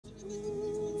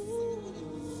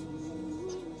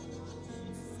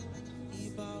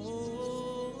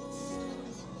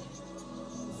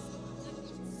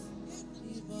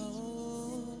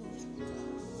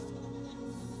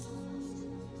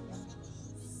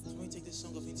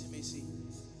song of intimacy.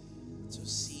 To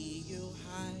see you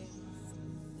highly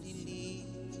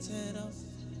lifted up,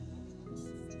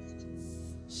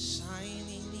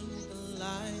 shining in the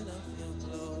light of your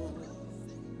glory.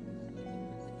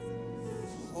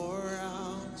 Pour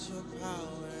out your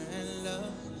power and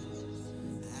love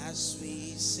as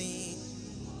we sing.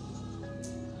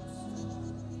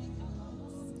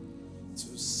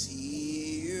 To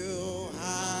see you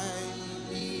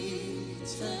highly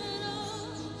lifted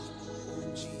up,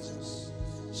 oh Jesus,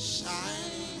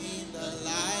 shining in the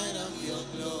light of your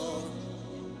glory.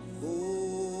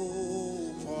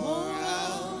 Oh, pour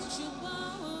out your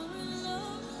power and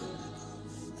love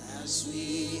as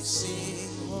we sing.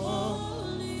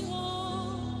 Holy,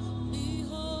 holy,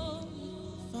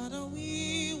 holy. Father,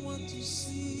 we want to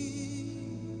see.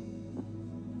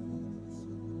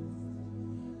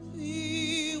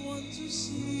 We want to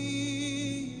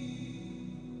see.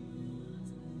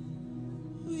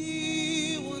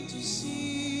 We want to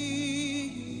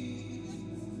see.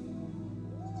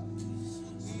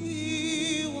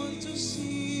 We want to see.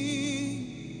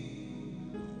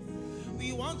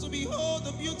 We want to behold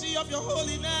the beauty of your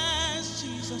holiness,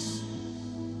 Jesus.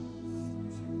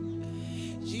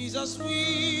 Jesus,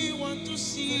 we want to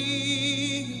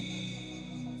see.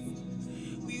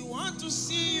 We want to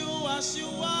see you as you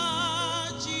are,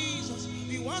 Jesus.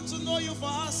 We want to know you for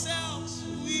ourselves.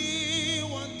 We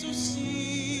want to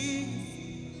see.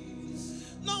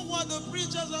 Not what the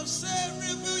preachers have said,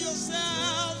 reveal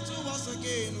yourself to us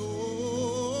again.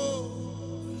 Oh,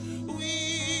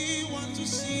 we want to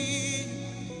see.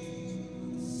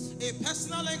 A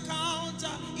personal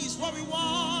encounter is what we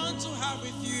want to have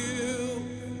with you.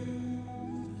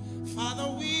 Father,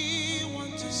 we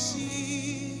want to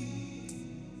see.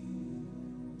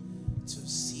 To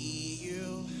see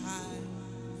you high,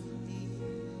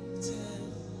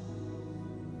 lifted,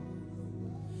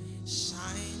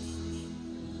 shining.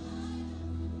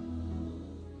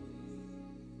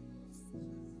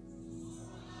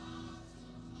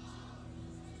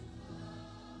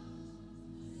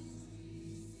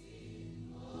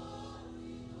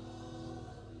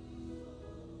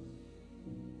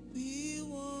 We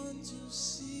want to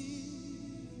see.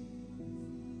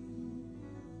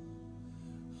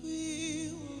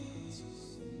 We want to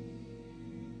see.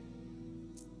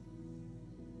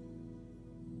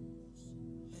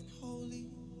 And holy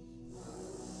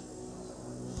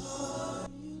are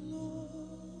you, Lord.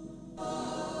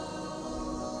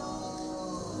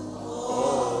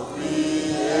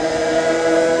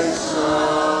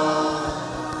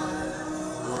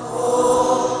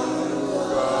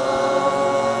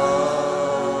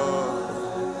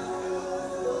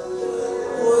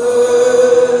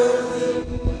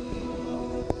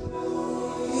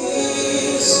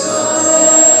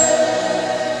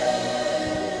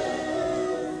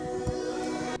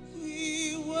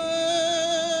 We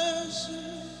worship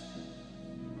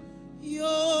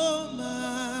your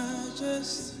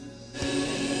majesty.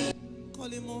 Call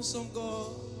him awesome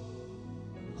God.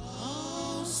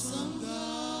 Awesome God.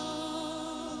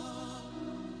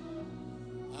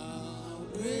 How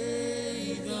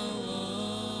great thou art.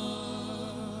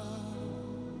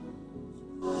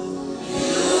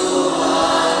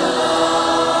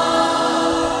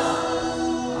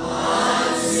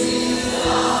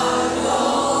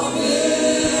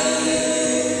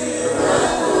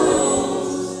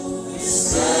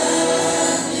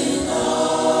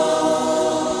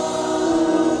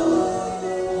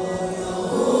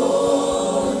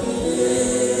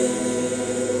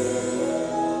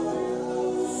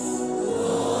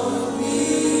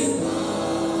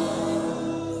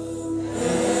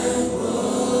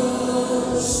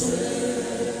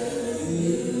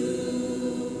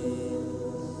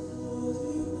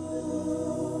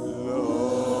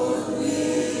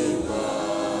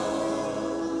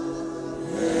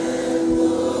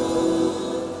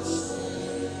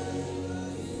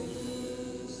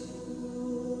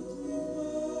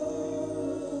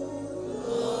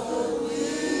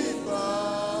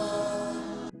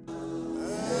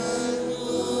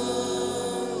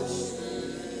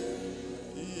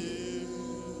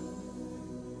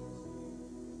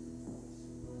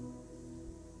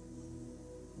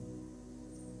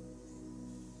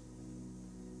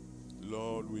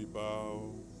 Lord, we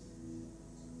bow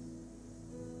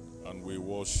and we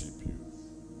worship you.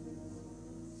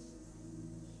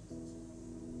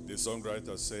 The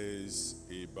songwriter says,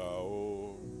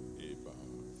 Ibao, Iba.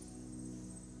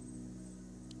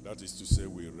 That is to say,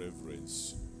 we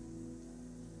reverence you.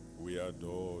 We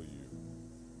adore you.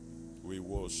 We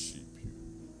worship you.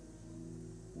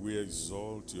 We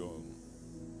exalt you.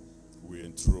 We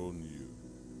enthrone you.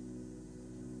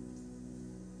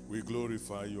 We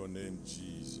glorify your name,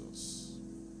 Jesus.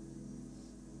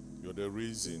 You're the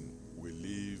reason we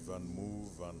live and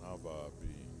move and have our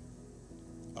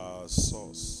being. Our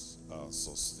source, our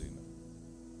sustainer,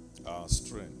 our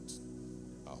strength,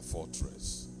 our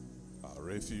fortress, our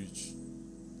refuge.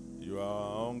 You are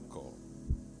our anchor,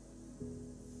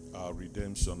 our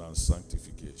redemption and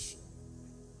sanctification.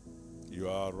 You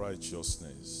are our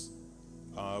righteousness,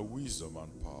 our wisdom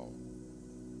and power.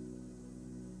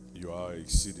 You are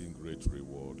exceeding great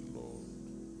reward, Lord.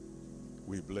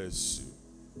 We bless you.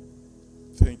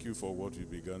 Thank you for what we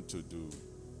began to do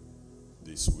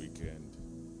this weekend.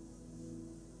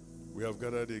 We have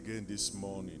gathered again this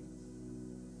morning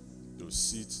to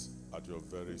sit at your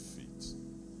very feet,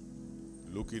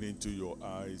 looking into your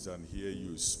eyes and hear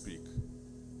you speak.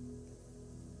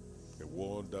 A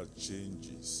word that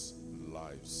changes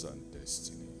lives and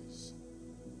destinies.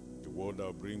 A word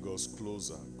that brings us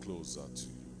closer and closer to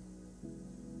you.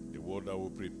 A word that will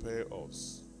prepare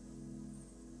us,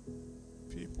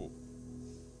 people,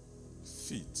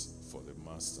 fit for the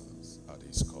masters at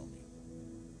his coming.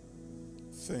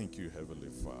 Thank you, Heavenly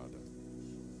Father.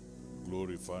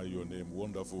 Glorify your name.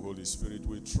 Wonderful Holy Spirit,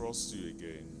 we trust you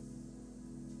again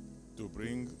to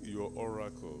bring your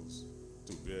oracles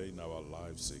to bear in our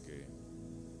lives again.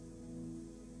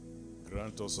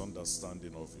 Grant us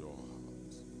understanding of your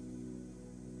heart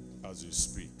as you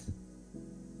speak.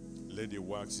 Let the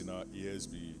wax in our ears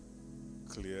be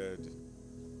cleared.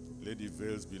 Let the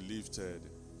veils be lifted.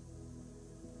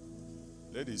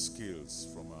 Let the scales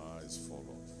from our eyes fall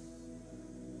off,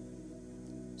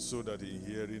 so that in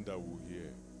hearing that we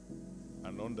hear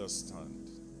and understand,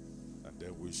 and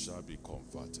then we shall be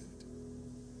converted.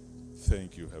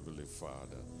 Thank you, Heavenly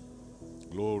Father.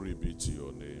 Glory be to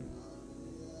your name.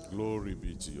 Glory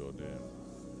be to your name.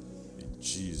 In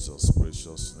Jesus'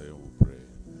 precious name we pray.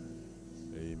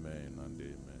 Amen and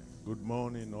amen. Good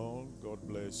morning all. God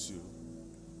bless you.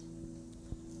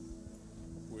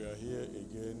 We are here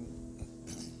again.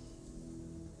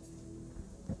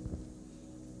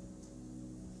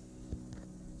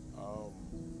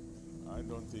 I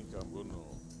don't think I'm going to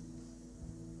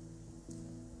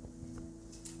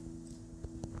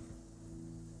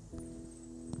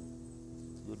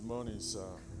Good morning, sir.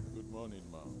 Good morning,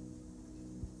 ma'am.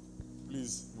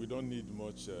 Please, we don't need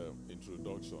much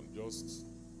introduction. Just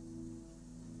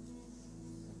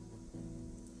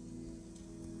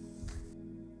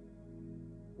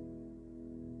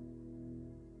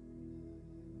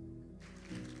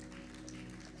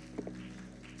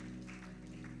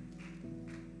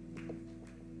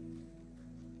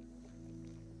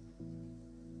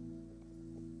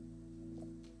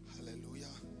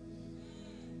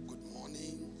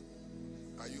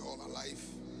alive?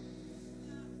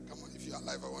 Come on, if you're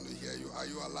alive, I want to hear you. Are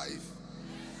you alive?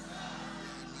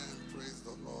 Amen. Praise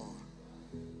the Lord.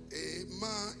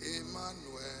 Emmanuel.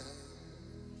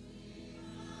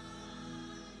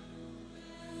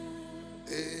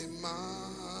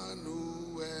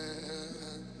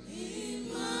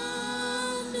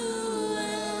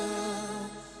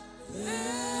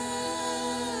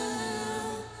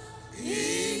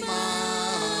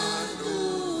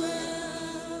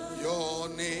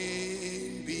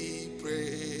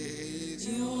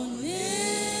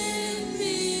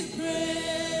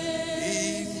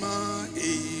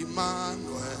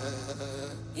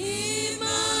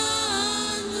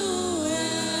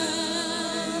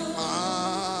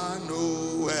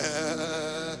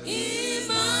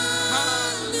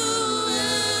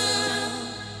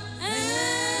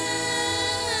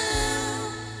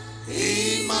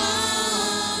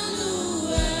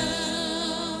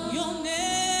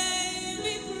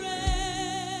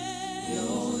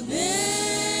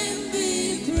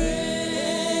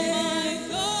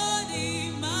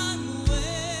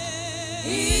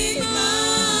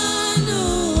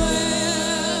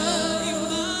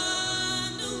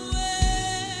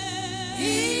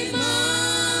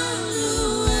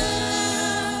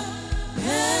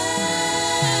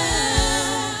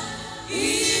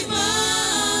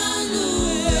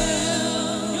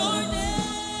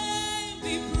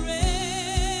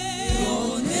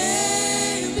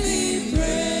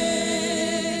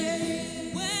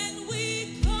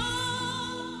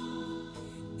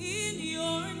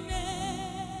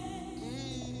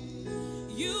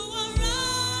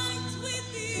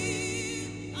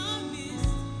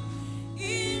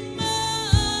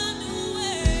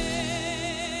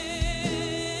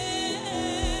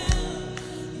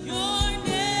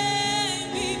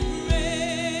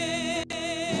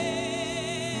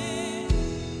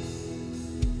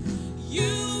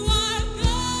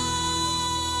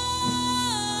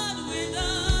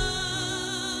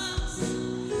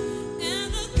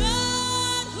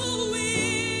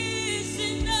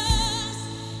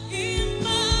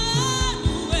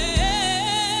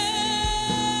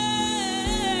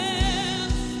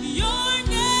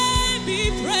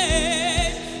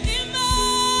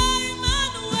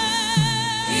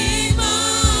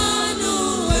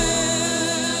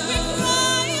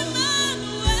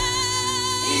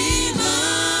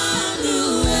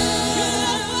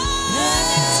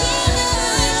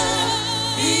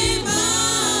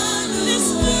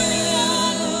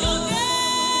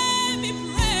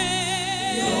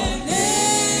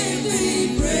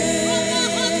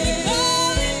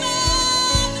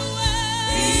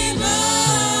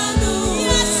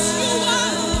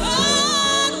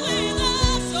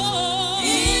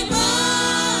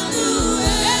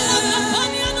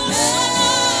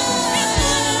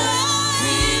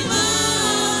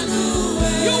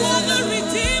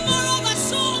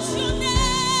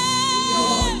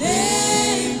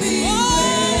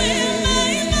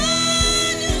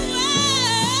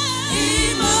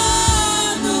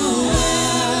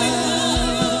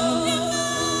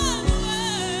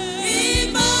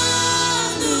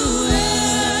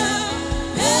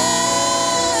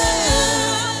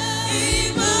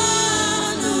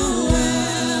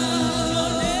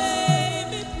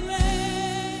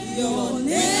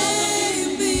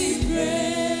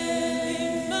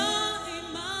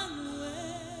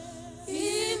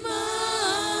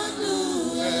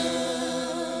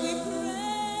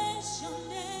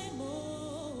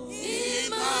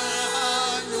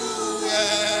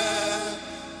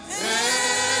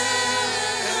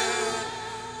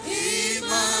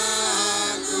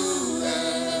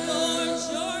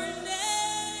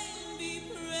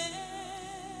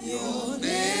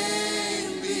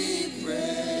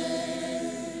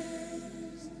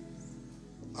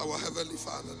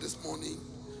 this morning,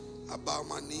 I bow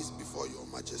my knees before your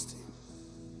majesty.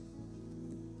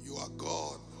 You are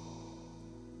God.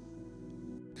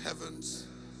 Heavens,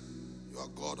 you are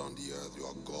God on the earth. You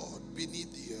are God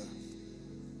beneath the earth.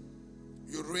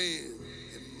 You reign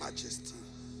in majesty.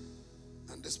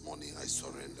 And this morning I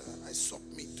surrender. I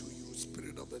submit to you,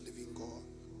 Spirit of the living God.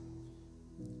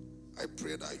 I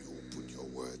pray that you will put your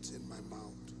words in my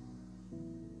mouth.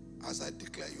 As I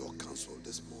declare your counsel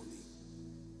this morning,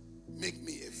 make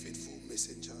me a faithful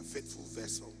messenger, a faithful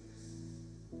vessel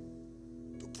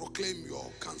to proclaim your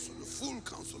counsel, the full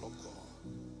counsel of God.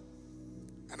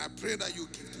 And I pray that you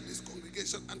give to this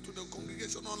congregation and to the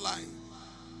congregation online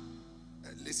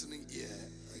a listening ear,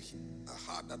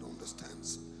 a heart that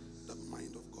understands the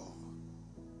mind of God.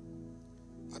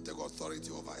 I take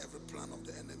authority over every plan of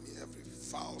the enemy, every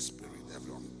foul spirit,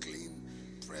 every unclean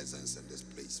presence in this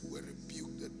place. We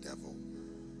rebuke the devil.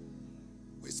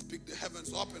 We speak the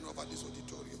heavens open over this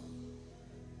auditorium.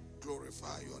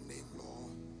 Glorify your name,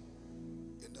 Lord,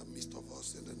 in the midst of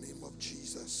us, in the name of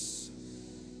Jesus.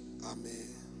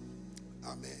 Amen.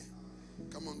 Amen.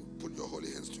 Come on, put your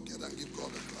holy hands together and give God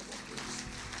a clap of praise.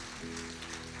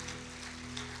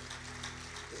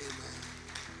 Amen.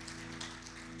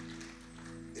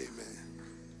 Amen.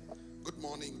 Good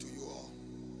morning to you all.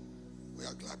 We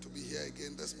are glad to be here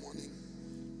again this morning.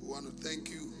 We want to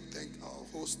thank our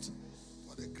host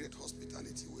for the great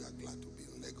hospitality. We are glad to be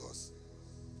in Lagos.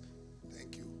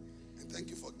 Thank you. And thank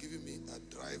you for giving me a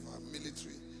driver,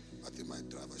 military. I think my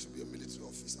driver should be a military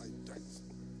officer.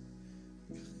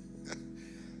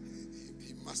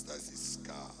 He masters his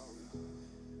car.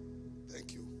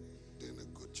 Thank you. Doing a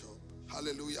good job.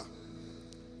 Hallelujah.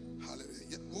 Hallelujah.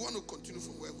 Yeah, we want to continue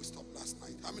from where we stopped last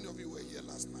night. How many of you were here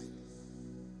last night?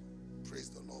 Praise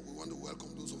the Lord. We want to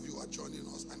welcome those of you who are joining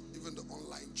us, and even the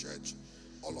online church,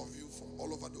 all of you from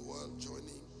all over the world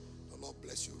joining. The Lord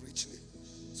bless you richly.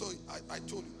 So I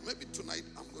told you, maybe tonight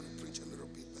I'm going to preach a little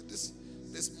bit, but this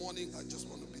morning I just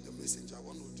want to be the messenger. I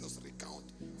want to just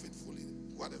recount faithfully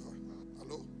whatever.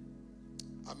 Hello?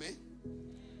 Amen?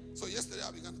 So yesterday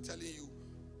I began telling you,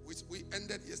 we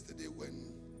ended yesterday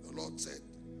when the Lord said,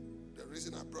 the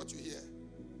reason I brought you here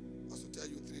was to tell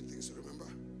you three things, remember?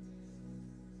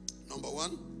 Number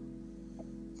one,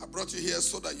 I brought you here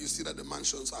so that you see that the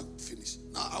mansions are finished.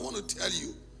 Now I want to tell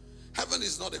you, heaven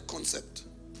is not a concept.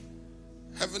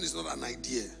 Heaven is not an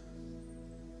idea.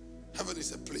 Heaven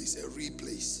is a place, a real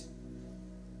place.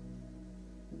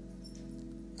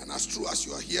 And as true as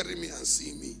you are hearing me and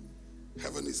seeing me,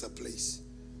 heaven is a place.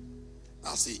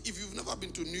 Now see, if you've never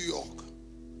been to New York,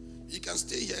 you can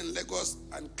stay here in Lagos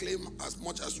and claim as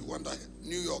much as you want that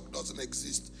New York doesn't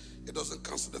exist. It doesn't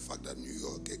cancel the fact that New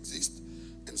York exists.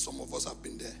 And some of us have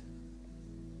been there.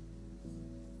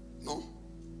 No?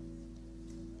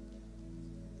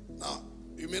 Now,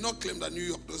 you may not claim that New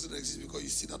York doesn't exist because you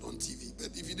see that on TV.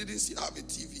 But if you didn't have a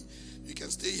TV, you can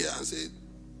stay here and say,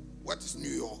 what is New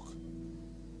York?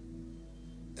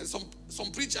 And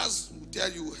some preachers will tell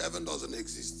you heaven doesn't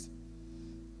exist.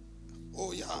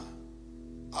 Oh yeah,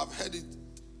 I've heard it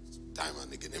time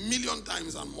and again, 1,000,000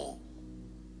 times and more.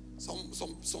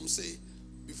 Some say,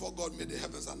 before God made the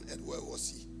heavens and earth, where was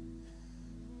he?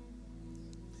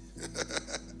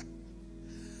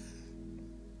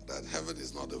 That heaven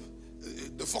is not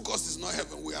the focus is not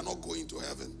heaven. We are not going to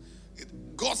heaven.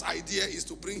 God's idea is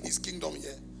to bring his kingdom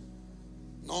here.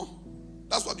 No?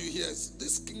 That's what you hear.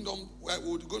 This kingdom where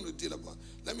we're going to deal about.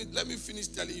 Let me finish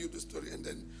telling you the story, and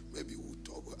then maybe we'll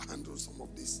handle some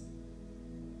of this.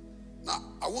 Now,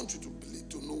 I want you to believe,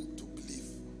 to believe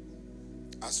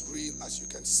as real as you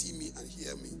can see me and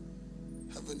hear me.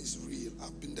 Heaven is real.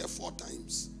 I've been there 4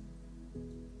 times.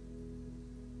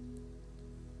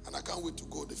 And I can't wait to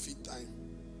go the 5th time.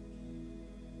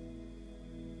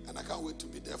 And I can't wait to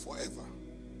be there forever.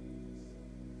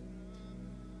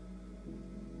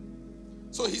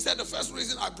 So he said the first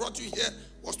reason I brought you here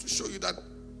was to show you that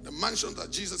the mansions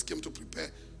that Jesus came to prepare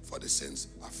for the saints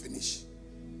are finished.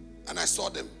 And I saw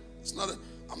them.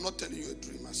 I'm not telling you a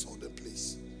dream. I saw the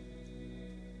place.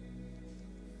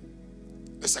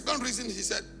 The second reason he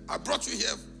said, I brought you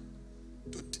here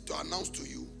to announce to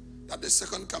you that the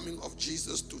second coming of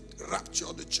Jesus to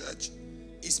rapture the church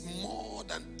is more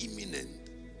than imminent.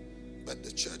 But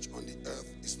the church on the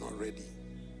earth is not ready.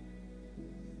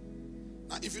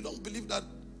 Now, if you don't believe that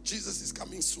Jesus is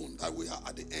coming soon, that we are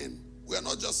at the end, we are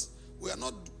not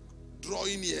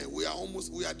drawing near, we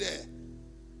are there.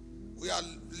 We are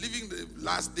living the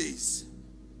last days.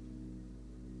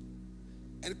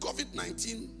 And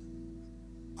COVID-19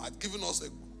 had given us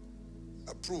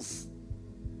a proof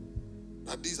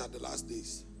that these are the last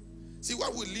days. See,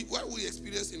 what we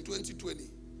experienced in 2020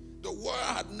 The world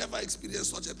had never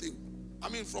experienced such a thing. I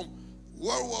mean, from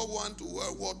World War I to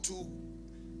World War II,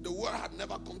 the world had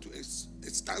never come to a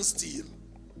standstill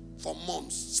for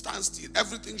months. Standstill.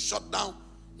 Everything shut down.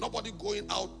 Nobody going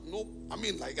out. No, I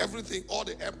mean, like everything, all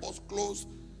the airports closed.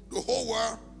 The whole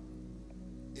world.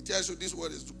 It tells you this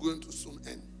world is going to soon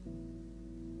end.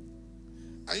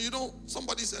 And you know,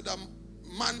 somebody said that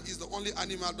man is the only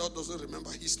animal that doesn't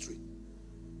remember history.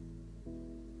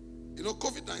 You know,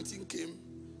 COVID-19 came,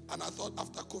 and I thought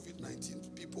after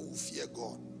COVID-19, people will fear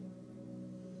God.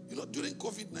 You know, during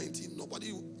COVID-19,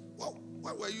 nobody, well,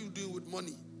 what were you doing with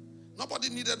money? Nobody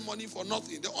needed money for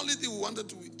nothing. The only thing we wanted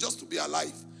to just to be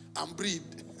alive and breathe.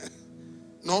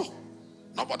 No?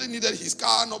 Nobody needed his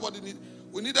car.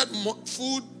 We needed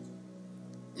food,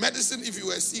 medicine if you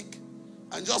were sick,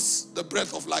 and just the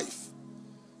breath of life.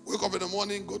 Wake up in the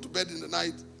morning, go to bed in the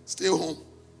night, stay home.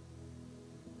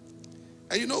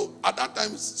 And you know, at that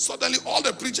time, suddenly all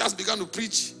the preachers began to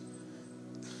preach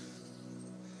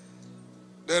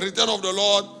the return of the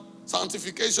Lord,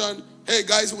 sanctification. Hey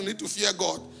guys, we need to fear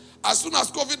God. As soon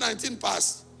as COVID-19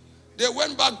 passed, they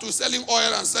went back to selling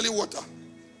oil and selling water.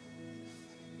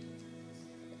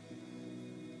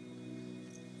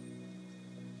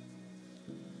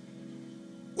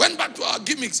 Went back to our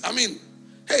gimmicks. I mean,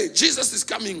 hey, Jesus is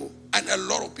coming, and a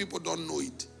lot of people don't know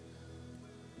it.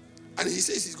 And he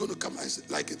says he's going to come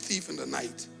like a thief in the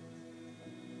night.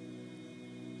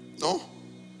 No?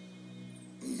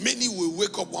 Many will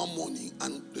wake up one morning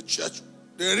and the church,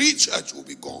 the real church will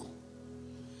be gone.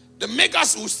 The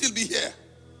makers will still be here.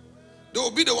 They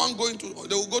will be the one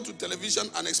they will go to television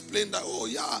and explain that, oh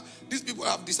yeah, these people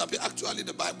have disappeared. Actually,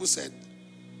 the Bible said.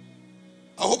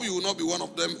 I hope you will not be one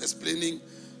of them explaining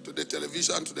to the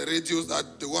television, to the radios,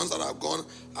 that the ones that have gone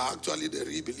are actually the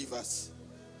real believers.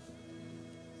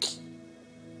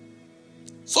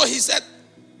 So he said,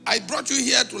 I brought you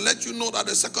here to let you know that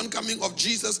the second coming of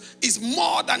Jesus is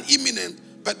more than imminent,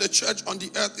 but the church on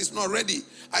the earth is not ready.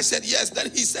 I said, yes.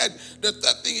 Then he said, the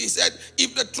third thing, he said,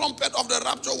 if the trumpet of the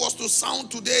rapture was to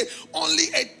sound today, only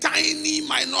a tiny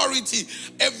minority,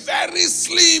 a very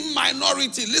slim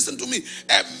minority, listen to me,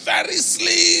 a very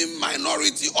slim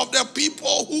minority of the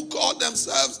people who call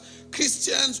themselves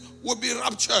Christians will be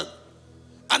raptured.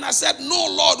 And I said, no,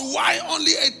 Lord, why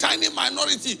only a tiny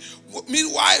minority?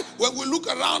 Meanwhile, when we look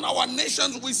around our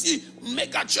nations, we see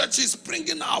mega churches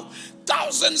springing out.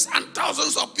 Thousands and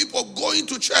thousands of people going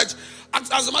to church.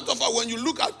 As a matter of fact, when you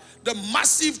look at the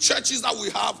massive churches that we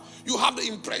have, you have the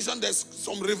impression there's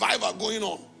some revival going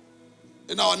on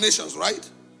in our nations, right?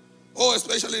 Oh,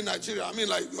 especially in Nigeria. I mean,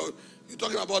 like, you're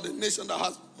talking about the nation that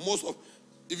has most of,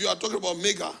 if you are talking about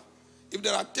mega, if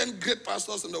there are 10 great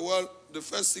pastors in the world, the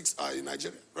first 6 are in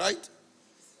Nigeria, right?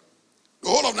 The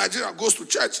whole of Nigeria goes to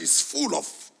church. It's full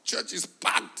of church. It's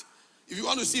packed. If you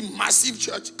want to see massive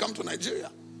church, come to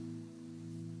Nigeria.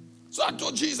 So I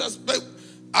told Jesus,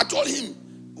 I told him,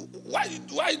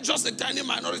 why just a tiny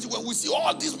minority when we see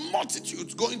all these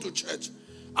multitudes going to church?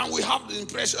 And we have the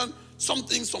impression some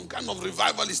kind of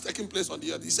revival is taking place on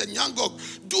the earth. He said,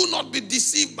 Ngnangock, do not be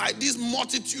deceived by these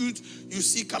multitudes you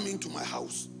see coming to my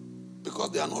house,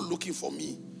 because they are not looking for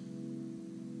me.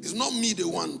 It's not me they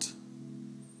want.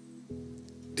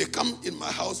 They come in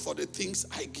my house for the things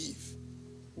I give.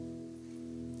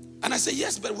 And I say,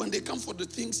 yes, but when they come for the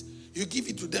things, you give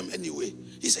it to them anyway.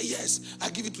 He said, yes, I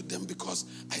give it to them because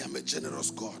I am a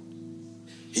generous God.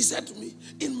 He said to me,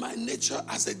 in my nature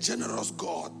as a generous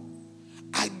God,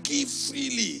 I give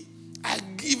freely. I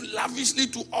give lavishly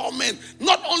to all men,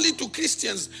 not only to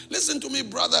Christians. Listen to me,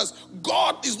 brothers.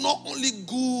 God is not only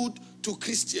good to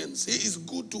Christians. He is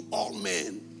good to all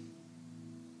men.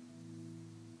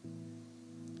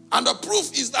 And the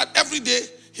proof is that every day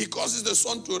he causes the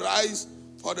sun to rise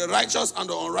for the righteous and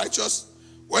the unrighteous.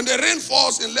 When the rain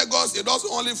falls in Lagos, it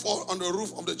doesn't only fall on the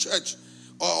roof of the church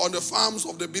or on the farms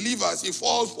of the believers. It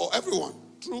falls for everyone.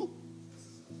 True?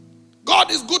 God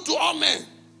is good to all men.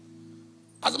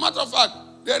 As a matter of fact,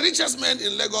 the richest men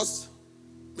in Lagos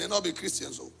may not be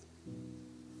Christians. So.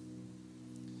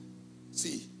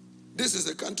 See, this is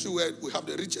a country where we have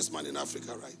the richest man in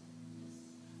Africa, right?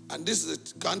 And this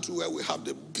is a country where we have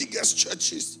the biggest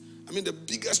churches. I mean, the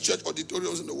biggest church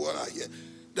auditoriums in the world are here.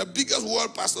 The biggest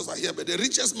world pastors are here. But the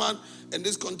richest man in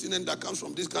this continent that comes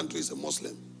from this country is a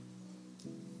Muslim.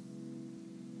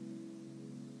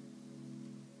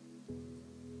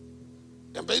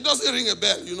 But it doesn't ring a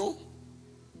bell, you know.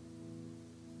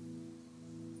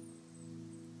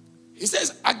 He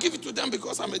says, I give it to them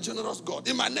because I'm a generous God.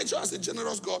 In my nature as a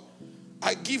generous God,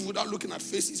 I give without looking at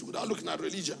faces, without looking at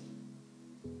religion.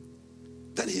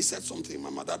 Then he said something,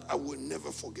 Mama, that I will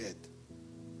never forget.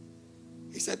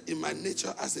 He said, in my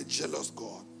nature as a jealous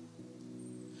God.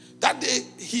 That day,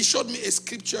 he showed me a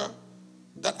scripture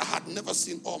that I had never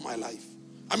seen all my life.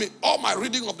 I mean, all my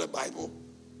reading of the Bible,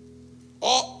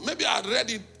 or maybe I had read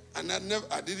it and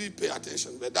I didn't pay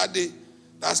attention. But that day,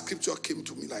 that scripture came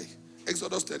to me like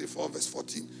Exodus 34 verse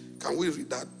 14. Can we read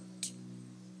that?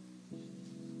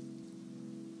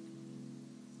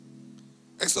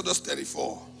 Exodus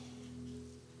 34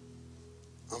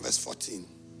 and verse 14.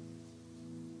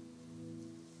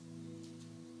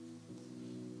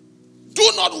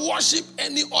 Do not worship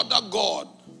any other God,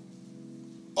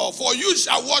 or for you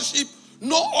shall worship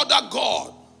no other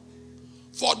God.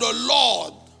 For the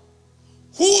Lord,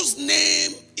 whose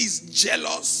name is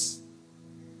jealous,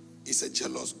 is a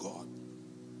jealous God.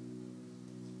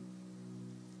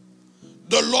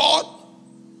 The Lord,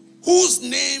 whose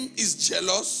name is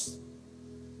jealous,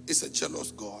 is a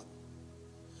jealous God.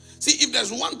 See, if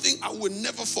there's one thing I will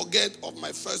never forget of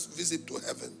my first visit to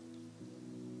heaven,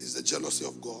 is the jealousy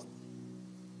of God.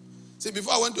 See,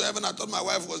 before I went to heaven, I thought my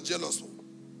wife was jealous.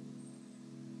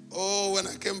 Oh, when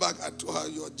I came back, I told her,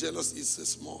 your jealousy is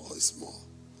small.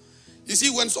 You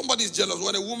see, when somebody is jealous,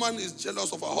 when a woman is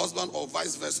jealous of her husband or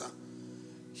vice versa,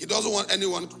 he doesn't want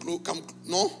anyone to come.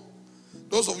 No?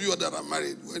 Those of you that are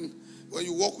married, when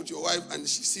you walk with your wife and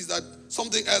she sees that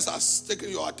something else has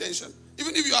taken your attention,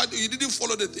 even if you didn't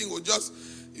follow the thing or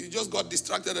you just got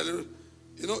distracted a little,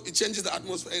 it changes the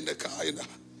atmosphere in the car.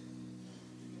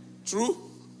 True?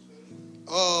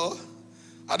 Oh,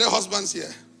 are there husbands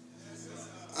here?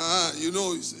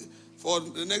 For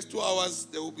the next 2 hours,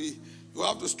 you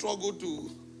have to struggle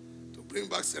to bring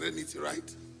back serenity,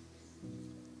 right?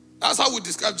 That's how we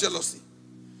describe jealousy.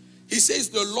 He says,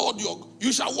 the Lord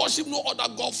you shall worship no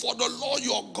other God, for the Lord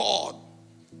your God,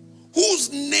 whose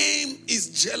name is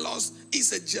jealous,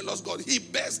 is a jealous God.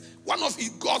 One of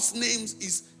God's names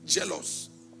is jealous.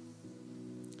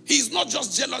 He's not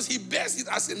just jealous, he bears it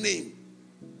as a name.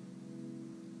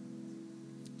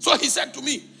 So he said to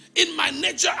me, in my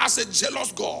nature as a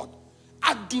jealous God,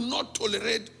 I do not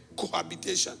tolerate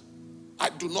cohabitation. I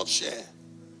do not share.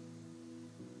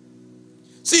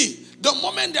 See, the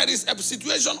moment there is a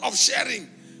situation of sharing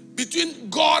between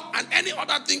God and any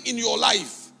other thing in your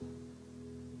life,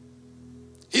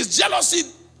 his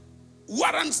jealousy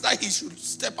warrants that he should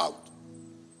step out.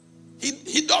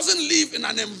 He doesn't live in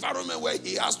an environment where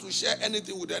he has to share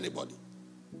anything with anybody.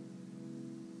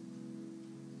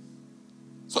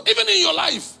 So even in your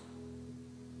life,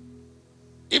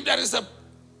 if there is a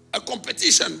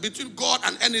competition between God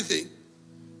and anything,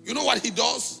 you know what he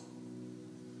does?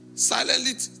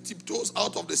 Silently tiptoes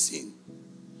out of the scene.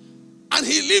 And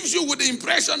he leaves you with the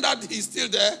impression that he's still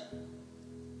there.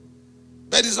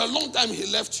 But it's a long time he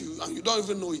left you and you don't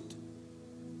even know it.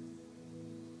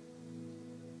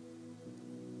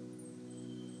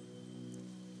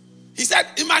 He said,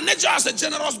 in my nature as a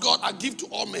generous God, I give to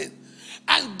all men.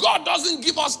 And God doesn't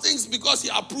give us things because he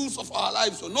approves of our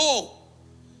lives. So no.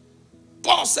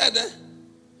 Paul said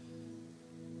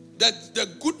that the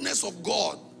goodness of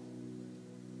God,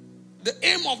 the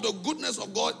aim of the goodness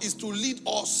of God is to lead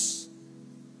us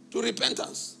to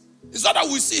repentance. It's not that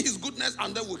we see his goodness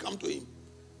and then we come to him.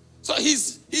 So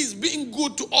he's being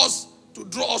good to us to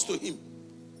draw us to him.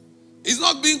 He's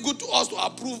not being good to us to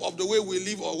approve of the way we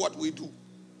live or what we do.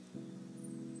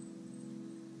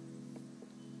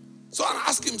 So I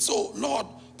asked him, so Lord,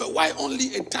 but why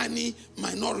only a tiny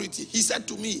minority? He said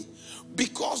to me,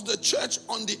 because the church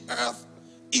on the earth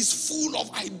is full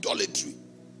of idolatry.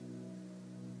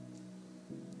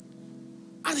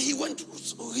 And he went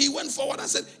forward and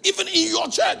said, even in your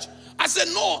church? I said,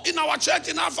 no, in our church,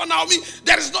 in Alpha Naomi,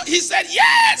 there is not. He said,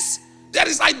 yes, there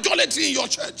is idolatry in your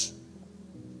church.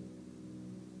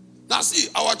 Now see,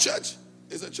 our church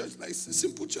is a church like a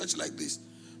simple church like this.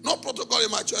 No protocol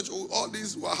in my church, all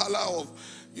this wahala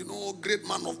of, great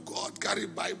man of God, carry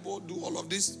Bible, do all of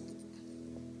this.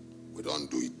 We don't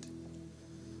do it.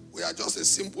 We are just a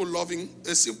simple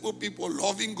people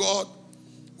loving God.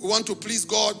 We want to please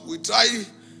God. We try,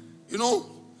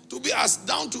 to be as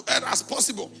down to earth as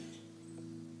possible.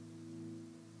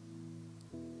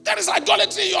 There is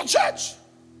idolatry in your church.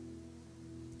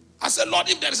 I said, Lord,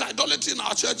 if there is idolatry in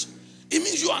our church, it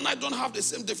means you and I don't have the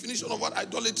same definition of what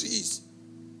idolatry is.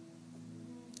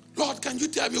 Lord, can you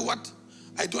tell me what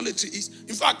idolatry is?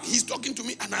 In fact, he's talking to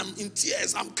me and I'm in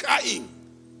tears. I'm crying.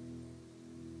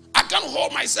 I can't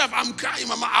hold myself. I'm crying,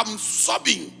 Mama. I'm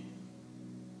sobbing.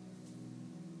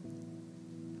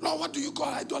 Lord, what do you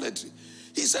call idolatry?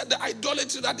 He said the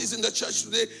idolatry that is in the church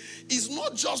today is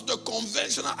not just the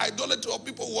conventional idolatry of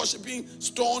people worshiping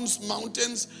stones,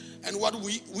 mountains, and what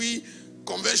we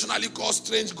conventionally call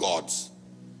strange gods.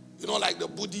 You know, like the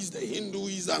Buddhists, the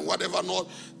Hindus, and whatever not,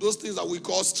 those things that we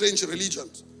call strange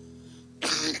religions.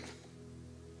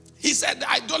 He said the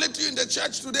idolatry in the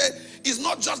church today is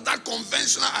not just that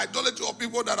conventional idolatry of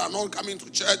people that are not coming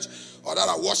to church or that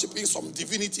are worshiping some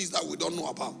divinities that we don't know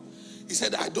about. He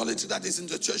said the idolatry that is in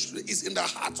the church today is in the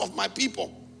hearts of my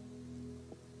people.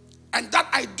 And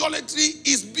that idolatry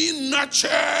is being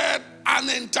nurtured and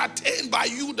entertained by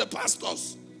you, the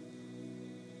pastors.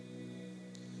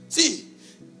 See,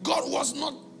 God was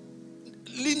not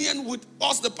lenient with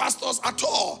us, the pastors, at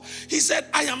all. He said,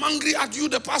 I am angry at you,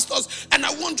 the pastors, and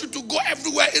I want you to go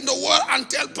everywhere in the world and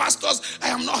tell pastors I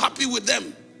am not happy with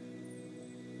them.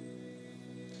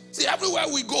 See, everywhere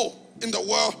we go in the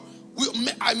world,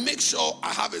 I make sure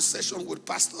I have a session with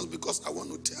pastors because I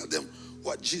want to tell them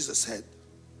what Jesus said.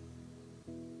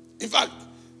 In fact,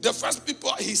 the first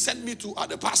people he sent me to are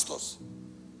the pastors,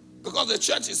 because the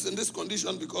church is in this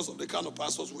condition because of the kind of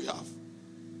pastors we have.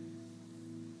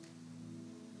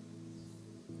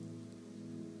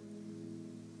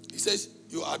 He says,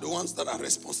 you are the ones that are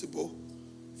responsible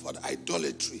for the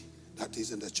idolatry that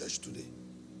is in the church today.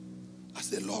 I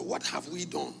said, Lord, what have we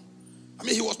done? I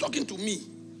mean, he was talking to me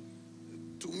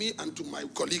and to my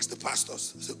colleagues, the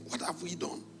pastors. I said, what have we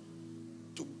done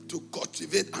to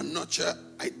cultivate and nurture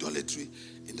idolatry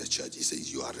in the church? He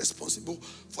says, you are responsible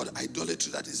for the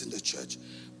idolatry that is in the church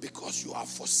because you have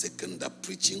forsaken the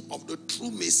preaching of the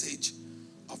true message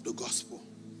of the gospel.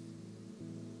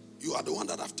 You are the one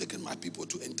that have taken my people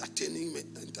to entertainment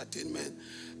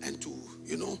and to,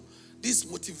 this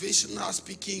motivational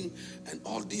speaking and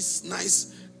all this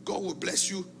nice, God will bless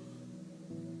you.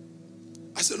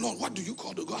 I said, Lord, what do you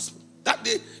call the gospel? That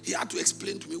day, he had to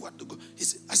explain to me what the gospel.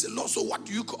 I said, Lord, so what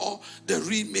do you call the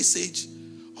real message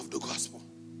of the gospel?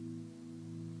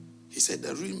 He said,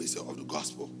 the real message of the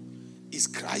gospel is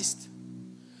Christ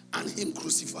and him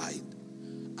crucified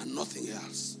and nothing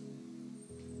else.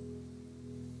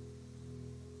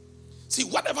 See,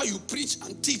 whatever you preach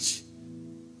and teach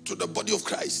to the body of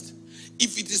Christ,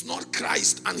 if it is not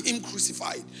Christ and him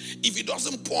crucified, if it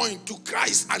doesn't point to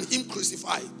Christ and him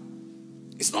crucified,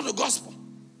 it's not the gospel.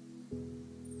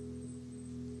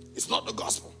 It's not the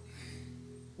gospel.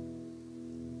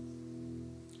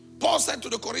 Paul said to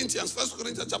the Corinthians, 1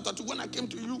 Corinthians chapter 2, when I came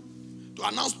to you to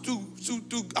announce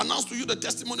to you the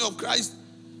testimony of Christ,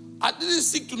 I didn't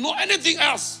seek to know anything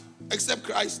else except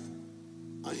Christ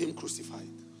and him crucified.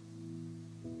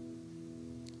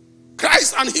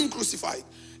 Christ and him crucified.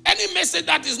 Any message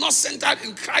that is not centered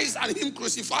in Christ and him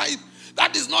crucified,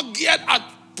 that is not geared at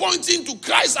pointing to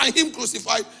Christ and him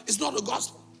crucified, is not the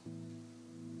gospel.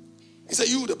 He said,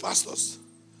 you, the pastors,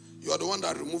 you are the one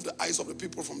that removed the eyes of the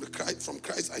people from Christ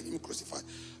and him crucified.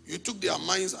 You took their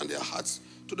minds and their hearts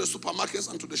to the supermarkets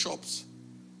and to the shops.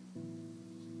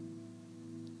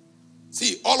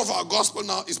 See, all of our gospel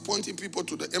now is pointing people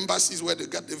to the embassies where they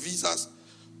get the visas,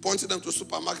 pointing them to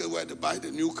supermarkets where they buy the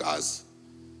new cars.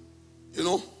 We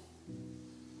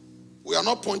are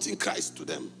not pointing Christ to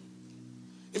them.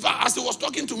 In fact, as he was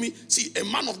talking to me, see, a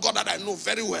man of God that I know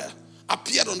very well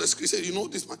appeared on the screen. Said, you know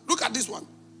this man? Look at this one.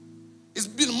 It's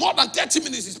been more than 30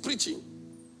 minutes he's preaching.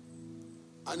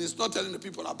 And he's not telling the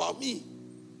people about me.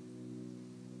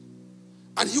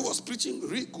 And he was preaching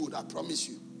really good, I promise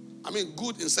you. I mean,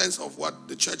 good in sense of what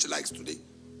the church likes today.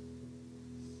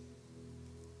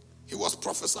 He was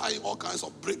prophesying all kinds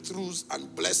of breakthroughs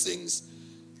and blessings.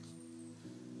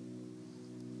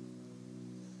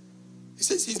 He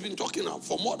says he's been talking now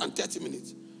for more than 30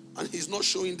 minutes and he's not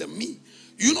showing them me.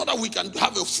 You know that we can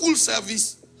have a full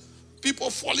service,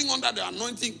 people falling under the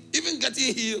anointing, even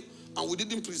getting healed, and we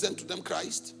didn't present to them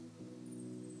Christ.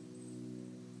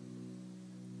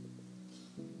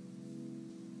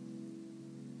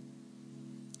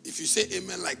 If you say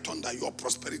amen like thunder, your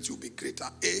prosperity will be greater.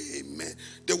 Amen.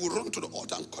 They will run to the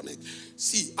altar and connect.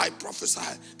 See, I prophesy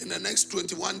in the next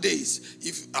 21 days,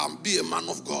 if be a man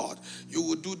of God, you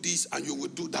will do this and you will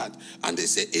do that. And they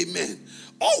say amen.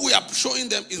 All we are showing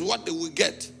them is what they will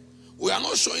get. We are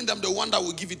not showing them the one that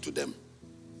will give it to them.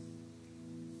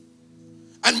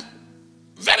 And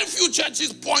very few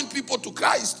churches point people to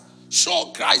Christ,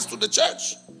 show Christ to the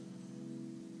church.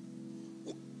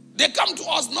 They come to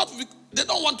us not because they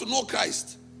don't want to know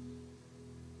Christ.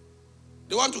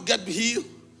 They want to get healed.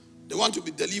 They want to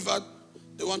be delivered.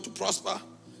 They want to prosper.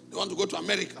 They want to go to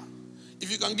America.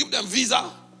 If you can give them visa,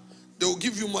 they will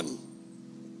give you money.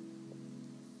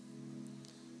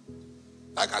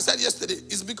 Like I said yesterday,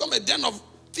 it's become a den of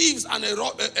thieves and a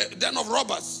den of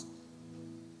robbers.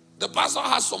 The pastor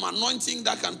has some anointing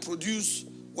that can produce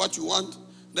what you want.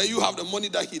 Then you have the money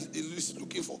that he is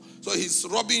looking for. So he's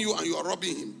robbing you and you are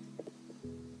robbing him.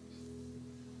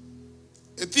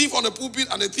 A thief on the pulpit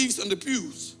and a thief on the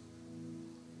pews.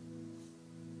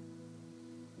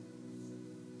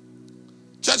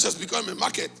 Church has become a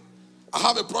market. I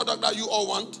have a product that you all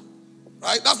want,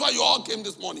 right? That's why you all came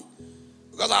this morning.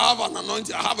 Because I have an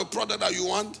anointing, I have a product that you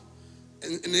want.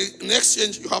 And in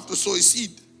exchange, you have to sow a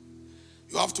seed.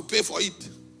 You have to pay for it.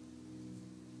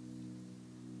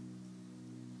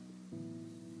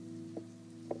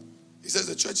 He says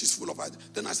the church is full of idolatry.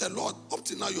 Then I said, Lord, up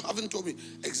till now you haven't told me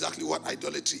exactly what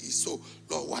idolatry is. So,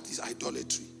 Lord, what is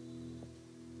idolatry?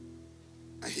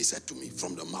 And he said to me,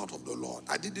 from the mouth of the Lord.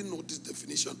 I didn't know this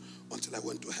definition until I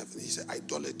went to heaven. He said,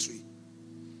 idolatry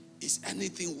is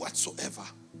anything whatsoever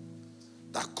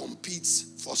that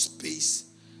competes for space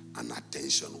and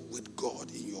attention with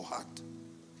God in your heart.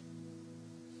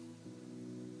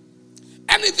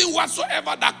 Anything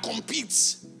whatsoever that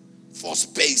competes for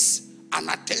space and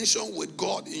attention with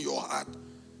God in your heart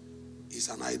is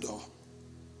an idol.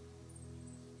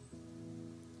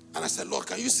 And I said, Lord,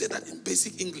 can you say that in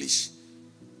basic English?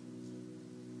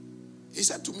 He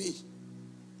said to me,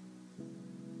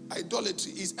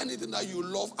 idolatry is anything that you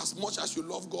love as much as you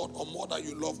love God or more than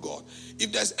you love God.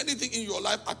 If there's anything in your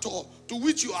life at all to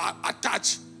which you are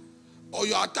attached, or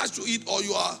you are attached to it, or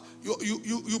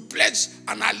you pledge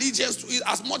an allegiance to it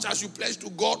as much as you pledge to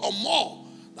God or more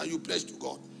than you pledge to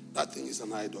God, that thing is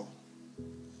an idol.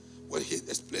 When he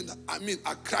explained that,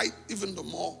 I cried even the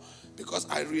more because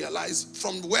I realized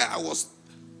from where I was.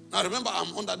 Now remember,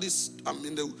 I'm in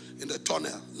the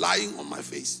tunnel, lying on my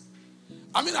face.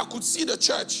 I could see the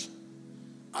church,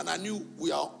 and I knew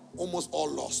we are almost all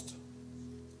lost.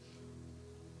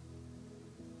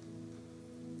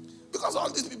 Because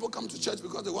all these people come to church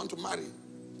because they want to marry.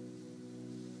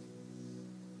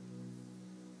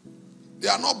 They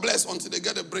are not blessed until they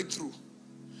get a breakthrough.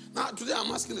 Now, today I'm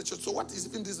asking the church, so what is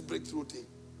even this breakthrough thing?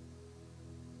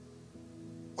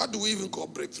 What do we even call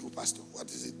breakthrough, Pastor? What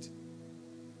is it?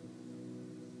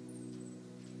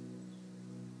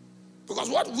 Because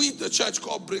what we, the church,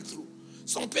 call breakthrough,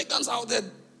 some pagans out there,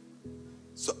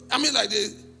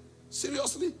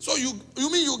 seriously? So you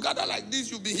mean you gather like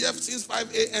this, you've been here since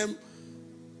 5 a.m.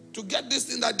 to get this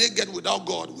thing that they get without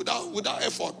God, without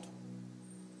effort?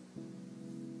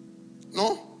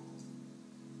 No?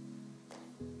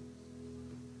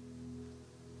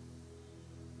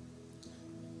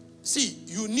 See,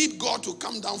 you need God to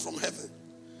come down from heaven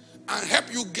and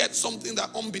help you get something that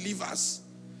unbelievers,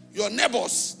 your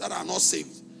neighbors that are not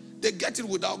saved, they get it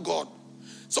without God.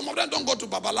 Some of them don't go to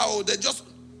Babalawo, they're just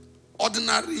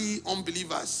ordinary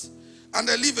unbelievers. And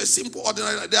they live a simple,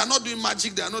 ordinary life. They are not doing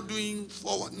magic, they are not doing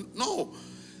forward. No.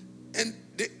 And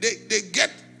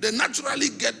they naturally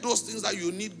get those things that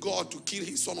you need God to kill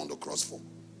his son on the cross for.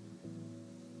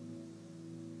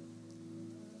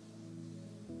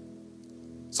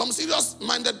 Some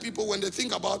serious-minded people, when they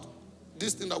think about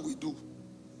this thing that we do,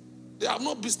 they have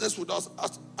no business with us,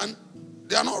 and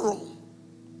they are not wrong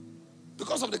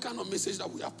because of the kind of message that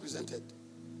we have presented.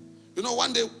 You know,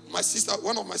 one day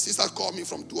one of my sisters called me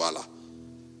from Douala,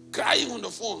 crying on the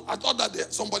phone. I thought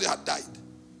that somebody had died.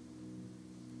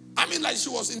 She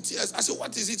was in tears. I said,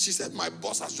 what is it? She said, my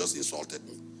boss has just insulted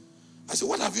me. I said,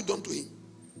 what have you done to him?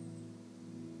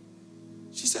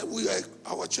 She said,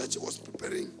 our church was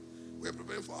preparing. We were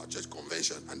preparing for our church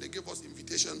convention, and they gave us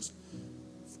invitations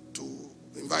to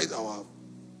invite our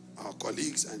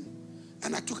colleagues,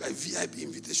 and I took a VIP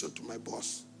invitation to my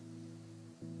boss.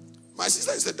 My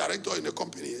sister is a director in a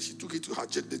company, and she took it to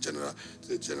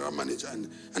the general manager, and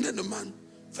then the man,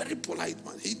 very polite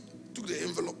man, he took the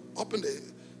envelope, opened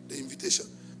the invitation,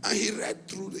 and he read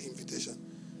through the invitation,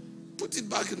 put it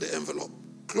back in the envelope,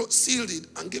 sealed it,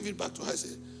 and gave it back to her. I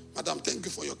said, Madam, thank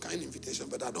you for your kind invitation,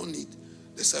 but I don't need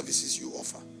the services you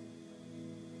offer.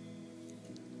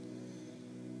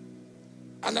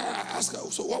 And I asked her,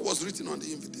 so what was written on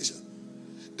the invitation?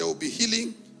 There will be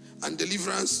healing and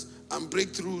deliverance and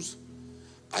breakthroughs.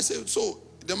 I said, so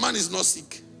the man is not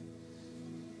sick.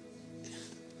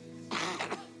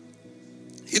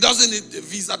 He doesn't need a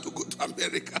visa to go to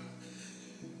America.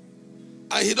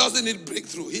 And he doesn't need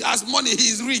breakthrough. He has money, he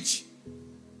is rich.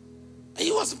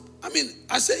 And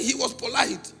I said he was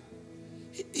polite.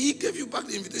 He gave you back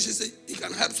the invitation, he said he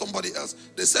can help somebody else.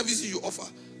 The services you offer,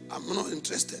 I'm not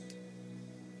interested.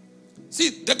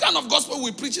 See, the kind of gospel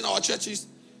we preach in our churches,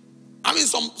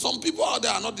 some people out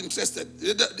there are not interested.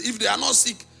 If they are not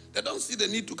sick, they don't see the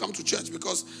need to come to church,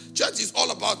 because church is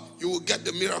all about you will get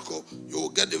the miracle, you will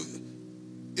get the...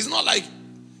 It's not like,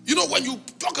 when you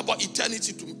talk about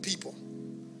eternity to people,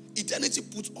 eternity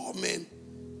puts all men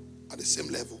at the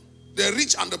same level. The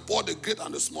rich and the poor, the great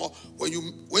and the small.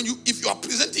 If you are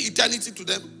presenting eternity to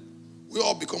them, we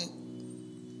all become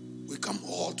we come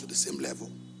all to the same level.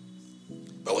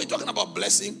 But when you're talking about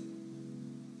blessing,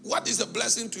 what is a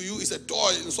blessing to you is a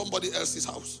toy in somebody else's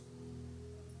house.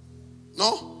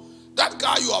 No? That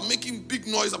guy you are making big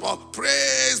noise about,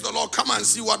 praise the Lord, come and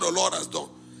see what the Lord has done.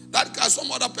 That guy, some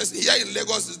other person here in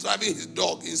Lagos is driving his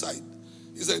dog inside.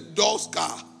 It's a dog's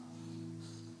car.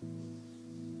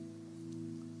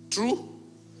 True?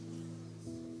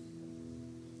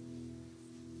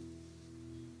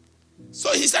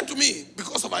 So he said to me,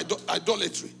 because of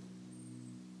idolatry,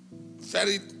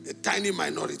 a tiny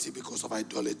minority because of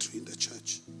idolatry in the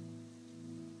church.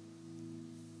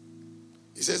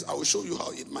 He says, I will show you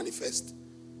how it manifests.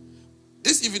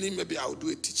 This evening, maybe I will do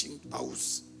a teaching. I will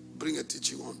bring a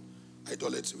teaching on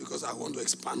idolatry because I want to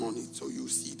expand on it so you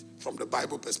see it from the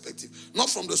Bible perspective, not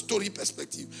from the story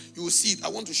perspective. You will see it. I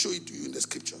want to show it to you in the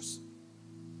scriptures.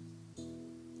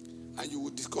 And you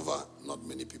will discover not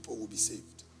many people will be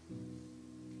saved.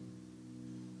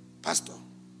 Pastor,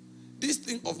 this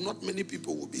thing of not many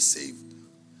people will be saved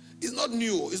is not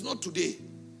new. It's not today.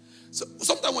 So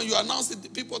sometimes when you announce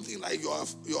it, people think like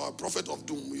you're a prophet of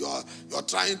doom. You're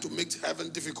trying to make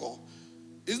heaven difficult.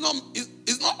 It's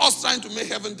not us trying to make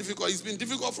heaven difficult. It's been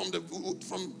difficult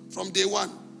from day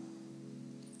one.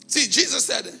 See, Jesus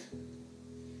said,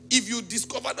 if you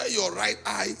discover that your right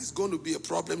eye is going to be a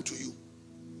problem to you,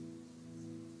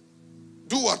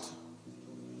 do what?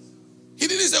 He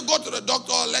didn't say go to the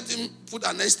doctor, let him put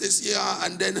anesthesia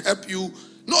and then help you.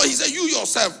 No, he said you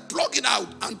yourself, plug it out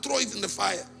and throw it in the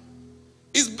fire.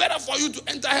 It's better for you to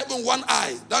enter heaven one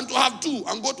eye than to have two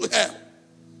and go to hell.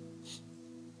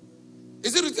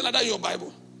 Is it written like that in your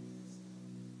Bible?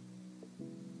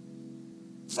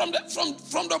 From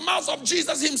the mouth of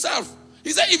Jesus himself.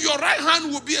 He said, if your right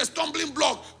hand will be a stumbling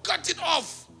block, cut it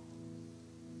off.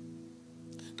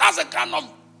 That's the kind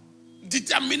of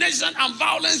determination and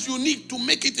violence you need to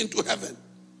make it into heaven.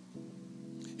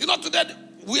 You know, today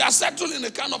we are settled in a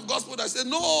kind of gospel that says,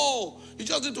 no, you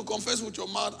just need to confess with your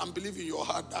mouth and believe in your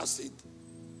heart. That's it.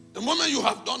 The moment you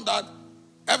have done that,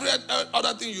 every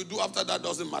other thing you do after that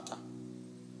doesn't matter.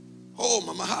 Oh,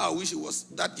 Mama, how I wish it was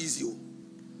that easy.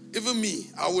 Even me,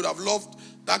 I would have loved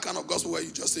that kind of gospel where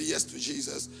you just say yes to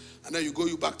Jesus, and then you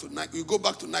go back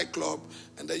to nightclub,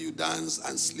 and then you dance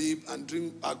and sleep and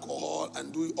drink alcohol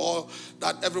and do all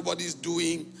that everybody's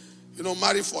doing. You know,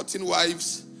 marry 14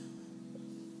 wives.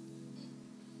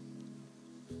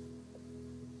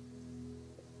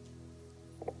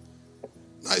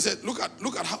 Now I said, look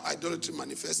at how idolatry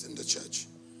manifests in the church.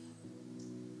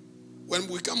 When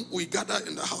we gather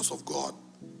in the house of God,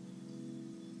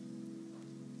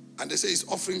 and they say it's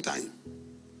offering time.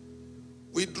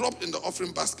 We drop in the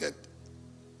offering basket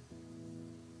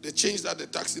the change that the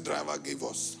taxi driver gave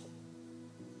us.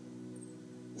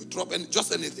 We drop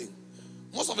just anything.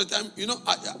 Most of the time, you know,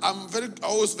 I'm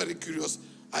always very curious.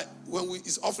 When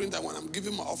it's offering time, when I'm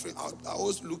giving my offering out, I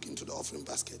always look into the offering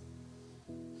basket.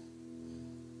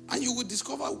 And you will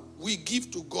discover we give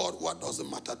to God what doesn't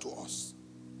matter to us.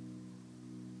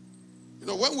 You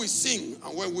know, when we sing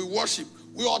and when we worship,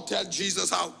 we all tell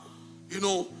Jesus how, you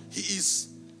know, he is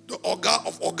the Oga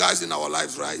of Ogas in our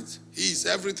lives, right? He is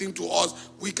everything to us.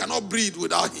 We cannot breathe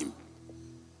without him.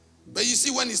 But you see,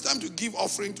 when it's time to give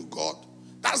offering to God,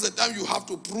 that's the time you have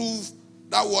to prove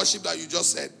that worship that you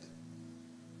just said.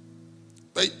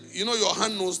 But you know, your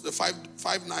hand knows the five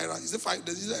naira. Is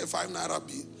it a 5 naira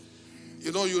bill?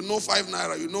 You know 5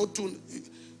 naira. You know 2.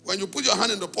 When you put your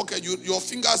hand in the pocket, your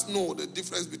fingers know the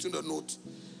difference between the notes.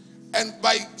 And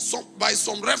by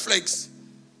some reflex,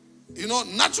 you know,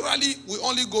 naturally, we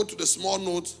only go to the small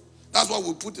notes. That's what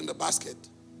we put in the basket.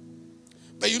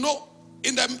 But you know,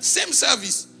 in the same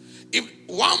service, if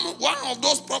one of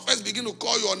those prophets begin to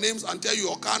call your names and tell you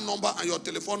your card number and your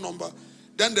telephone number,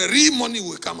 then the real money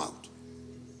will come out.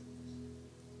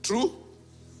 True?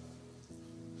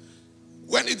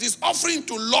 When it is offering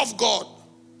to love God,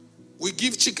 we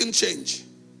give chicken change.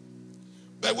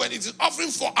 But when it is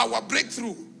offering for our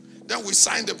breakthrough, then we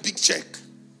sign the big check.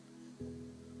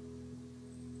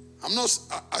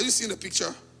 Are you seeing the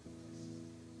picture?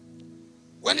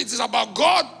 When it is about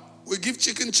God, we give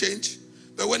chicken change.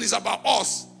 But when it's about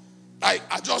us, like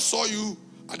I just saw you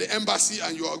at the embassy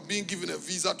and you are being given a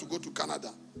visa to go to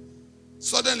Canada.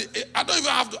 Suddenly, I don't even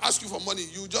have to ask you for money.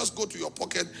 You just go to your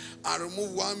pocket and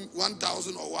remove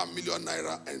 1,000 or 1 million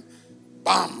naira and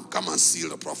bam, come and seal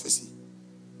the prophecy.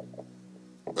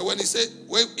 But when he said,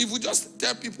 well, if we just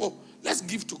tell people, let's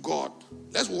give to God,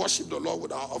 let's worship the Lord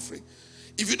with our offering.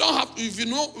 If you don't have to, if you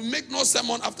know, make no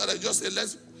sermon after that, just say,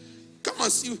 let's come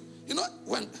and see. You know,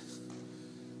 when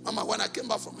I came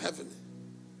back from heaven,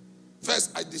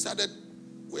 first I decided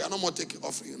we are no more taking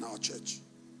offering in our church.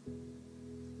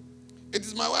 It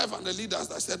is my wife and the leaders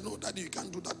that said, no, Daddy, you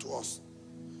can't do that to us.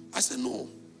 I said, no.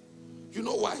 You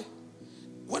know why?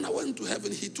 When I went to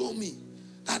heaven, he told me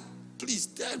that, please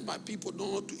tell my people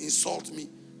not to insult me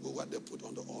with what they put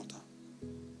on the altar.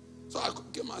 So I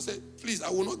came and said, please, I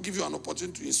will not give you an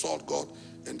opportunity to insult God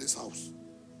in this house.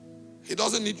 He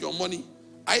doesn't need your money.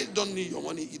 I don't need your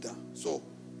money either. So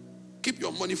keep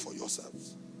your money for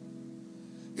yourselves.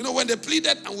 You know, when they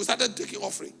pleaded and we started taking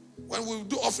offering, when we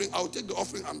do offering, I'll take the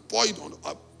offering and pour it on,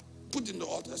 put it in the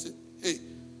altar. I say, hey,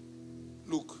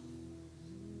 look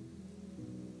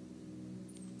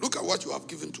at what you have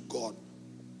given to God.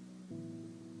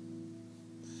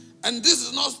 And this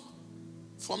is not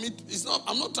for me.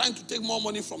 I'm not trying to take more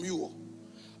money from you.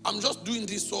 I'm just doing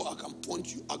this so I can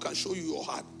point you, I can show you your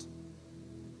heart.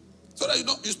 So that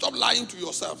you stop lying to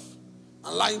yourself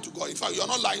and lying to God. In fact, you're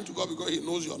not lying to God because he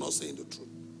knows you're not saying the truth.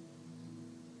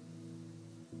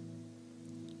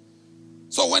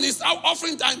 So when it's our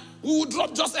offering time, we will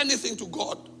drop just anything to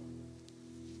God.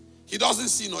 He doesn't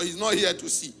see, no, he's not here to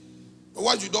see. But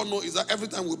what you don't know is that every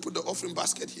time we put the offering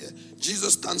basket here,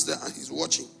 Jesus stands there and he's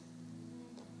watching.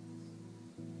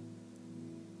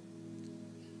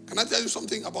 Can I tell you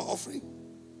something about offering?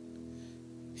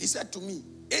 He said to me,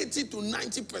 80 to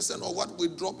 90% of what we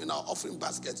drop in our offering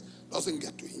baskets doesn't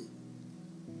get to him.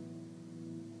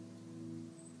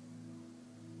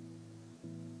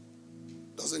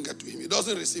 Doesn't get to him. He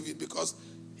doesn't receive it because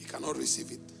he cannot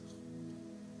receive it.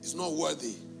 It's not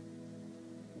worthy.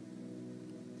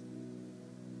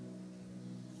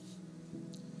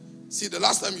 See, the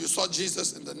last time you saw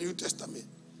Jesus in the New Testament,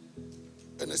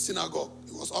 in a synagogue,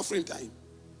 it was offering time.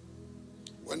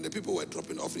 When the people were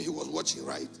dropping offering, he was watching,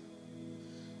 right?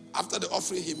 After the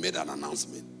offering, he made an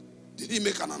announcement. Did he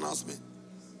make an announcement?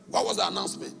 What was the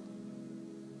announcement?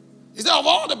 He said, of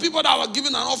all the people that were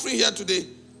giving an offering here today,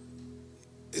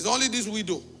 it's only this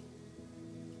widow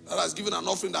that has given an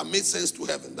offering that made sense to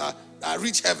heaven, that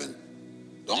reached heaven.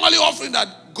 The only offering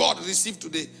that God received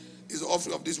today is the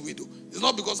offering of this widow. It's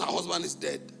not because her husband is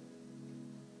dead.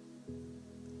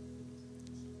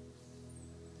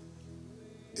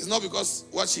 It's not because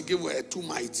what she gave were too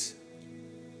might.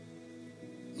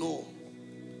 No.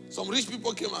 Some rich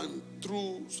people came and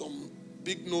threw some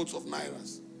big notes of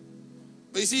nairas.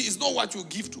 But you see, it's not what you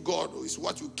give to God, it's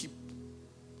what you keep.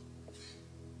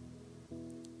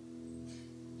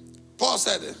 Paul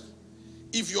said,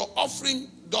 if your offering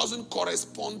doesn't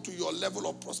correspond to your level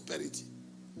of prosperity,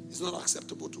 it's not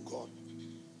acceptable to God.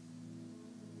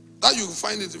 That you can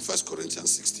find it in 1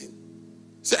 Corinthians 16.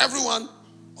 So everyone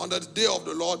on the day of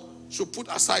the Lord should put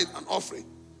aside an offering.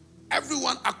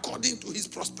 Everyone according to his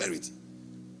prosperity.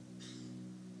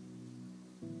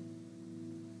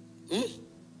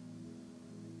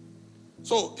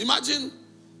 So imagine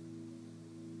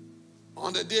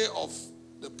on the day of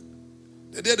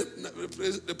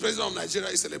the president of Nigeria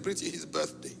is celebrating his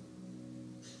birthday.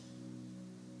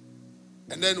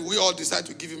 And then we all decide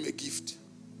to give him a gift.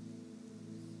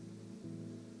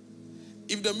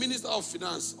 If the Minister of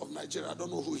Finance of Nigeria, I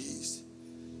don't know who he is,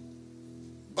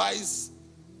 buys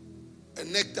a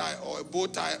necktie or a bow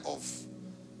tie of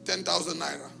 10,000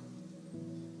 naira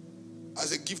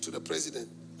as a gift to the president,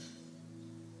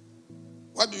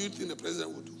 what do you think the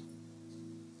president would do?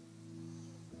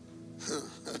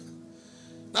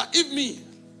 Now, if me,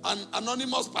 an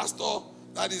anonymous pastor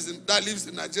that lives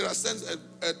in Nigeria, sends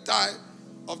a tie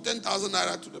of 10,000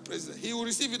 naira to the president, he will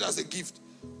receive it as a gift.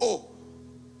 Oh,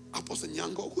 Apostle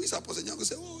Ngnangock. Who is Apostle Ngnangock?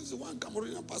 Say, oh, it's the one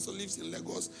Cameroonian pastor lives in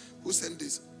Lagos who sent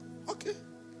this. Okay.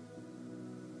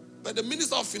 But the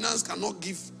Minister of Finance cannot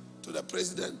give to the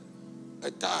president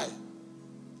a tie.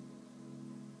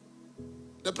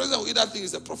 The president will either think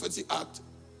it's a prophetic act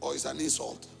or it's an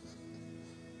insult.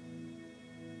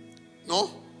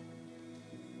 No?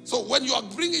 So when you are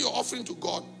bringing your offering to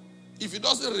God, if it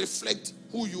doesn't reflect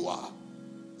who you are,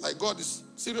 like God is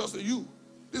serious with you,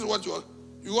 this is what you are.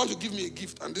 You want to give me a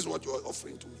gift, and this is what you are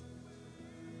offering to me.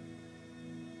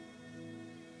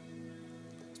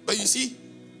 But you see,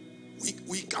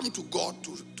 we come to God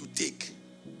to take.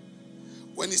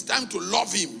 When it's time to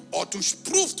love him or to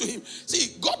prove to him.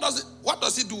 See, God doesn't, what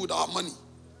does he do with our money?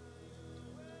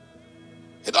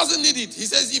 He doesn't need it. He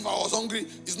says, if I was hungry,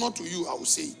 it's not to you, I will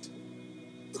say it.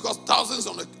 Because thousands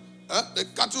on the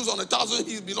cattle on 1,000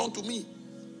 hills belong to me.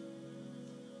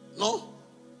 No?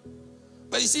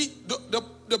 But you see,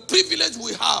 the privilege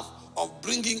we have of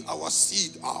bringing our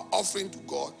seed, our offering to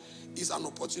God, is an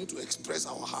opportunity to express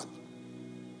our heart.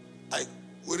 Like,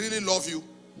 we really love you.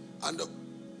 And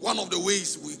one of the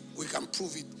ways we can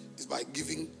prove it is by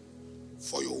giving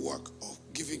for your work or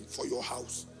giving for your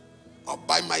house. Or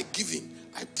by my giving,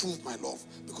 I prove my love.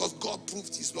 Because God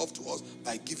proved his love to us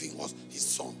by giving us his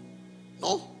son.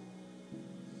 No?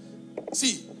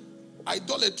 See,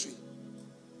 idolatry.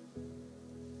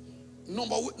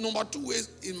 Number two ways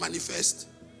it manifests.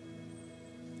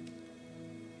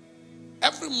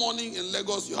 Every morning in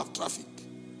Lagos you have traffic.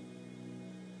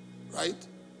 Right?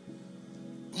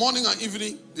 Morning and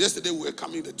evening. Yesterday we were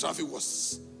coming, the traffic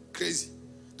was crazy.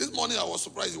 This morning I was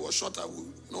surprised it was shorter.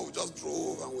 We just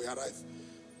drove and we arrived.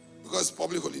 Because it's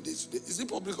public holiday today. Is it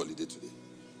public holiday today?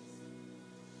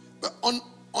 But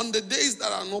on the days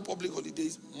that are no public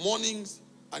holidays, mornings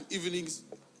and evenings,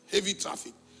 heavy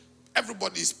traffic.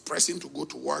 Everybody is pressing to go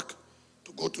to work,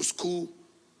 to go to school.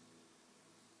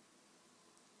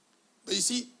 But you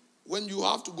see, when you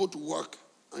have to go to work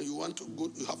and you have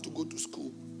to go to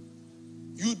school,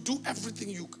 you do everything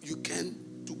you can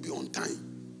to be on time.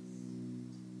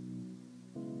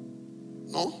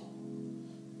 No?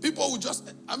 People will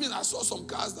just, I saw some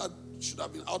cars that should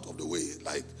have been out of the way.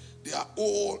 Like, they are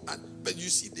old, but you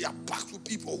see, they are packed with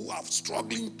people who are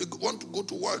struggling to want to go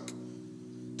to work.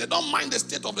 They don't mind the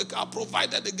state of the car,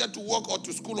 provided they get to work or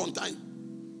to school on time.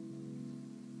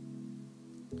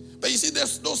 But you see,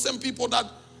 there's those same people that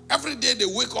every day they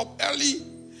wake up early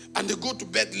and they go to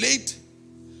bed late.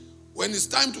 When it's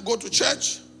time to go to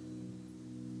church,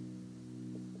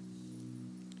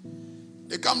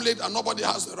 they come late and nobody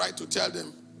has the right to tell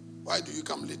them, why do you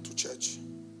come late to church?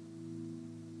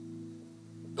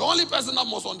 The only person that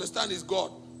must understand is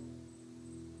God.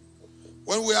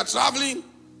 When we are traveling,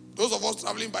 those of us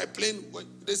traveling by plane,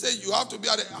 they say you have to be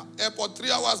at the airport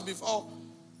 3 hours before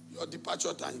your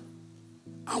departure time.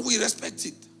 And we respect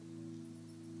it.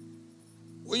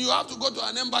 When you have to go to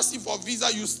an embassy for visa,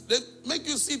 they make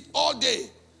you sit all day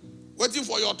waiting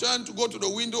for your turn to go to the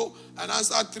window and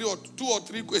answer 2 or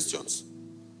 3 questions.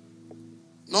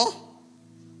 No?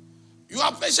 You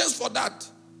have patience for that.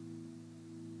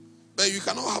 But you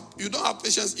don't have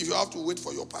patience if you have to wait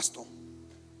for your pastor.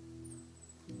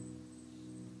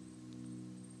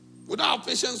 We don't have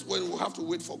patience when we have to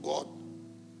wait for God.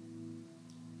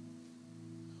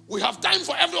 We have time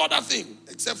for every other thing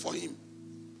except for him.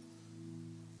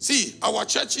 See, our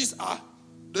churches are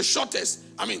the shortest.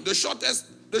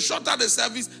 The shorter the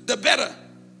service, the better.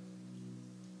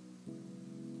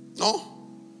 No?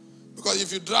 Because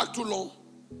if you drag too long,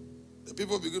 the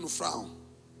people begin to frown.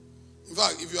 In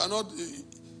fact, if you are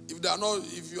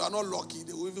not lucky,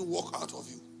 they will even walk out of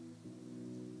you.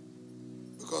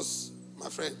 Because, my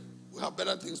friend, we have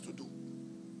better things to do.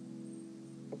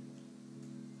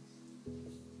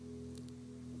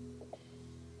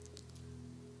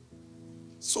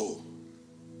 So,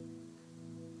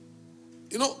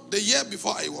 the year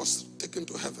before I was taken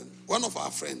to heaven, one of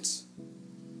our friends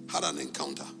had an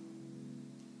encounter.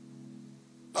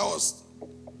 That was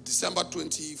December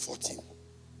 2014.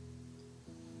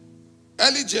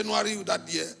 Early January that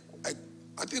year,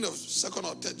 I think the 2nd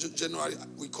or 3rd January,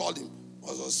 we called him. It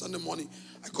was on Sunday morning.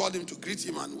 I called him to greet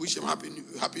him and wish him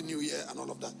Happy New Year and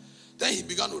all of that. Then he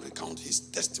began to recount his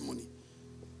testimony.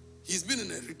 He's been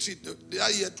in a retreat. The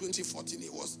year 2014, he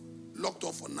was locked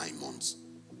up for 9 months.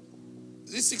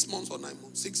 Is it 6 months or 9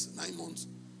 months? 9 months.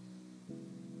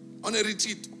 On a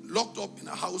retreat, locked up in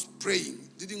a house praying,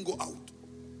 didn't go out.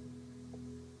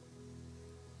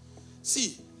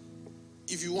 See,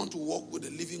 if you want to walk with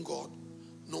the living God,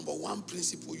 number one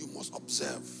principle you must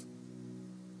observe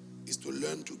is to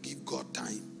learn to give God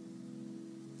time.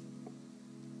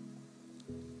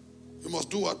 You must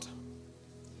do what?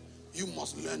 You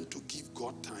must learn to give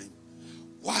God time.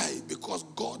 Why? Because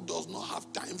God does not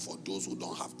have time for those who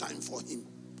don't have time for him.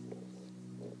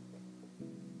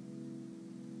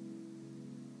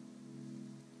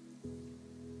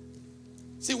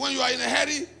 See, when you are in a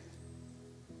hurry,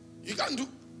 you can't do.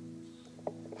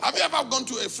 Have you ever gone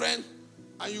to a friend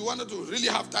and you wanted to really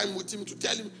have time with him to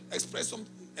tell him,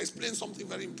 explain something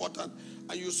very important,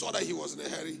 and you saw that he was in a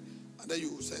hurry, and then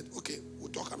you said, okay, we'll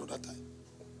talk another time?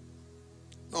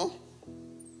 No?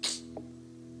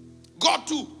 God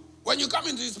too, when you come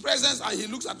into his presence and he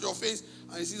looks at your face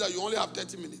and he sees that you only have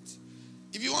 30 minutes.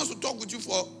 If he wants to talk with you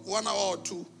for 1 hour or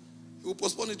 2, he will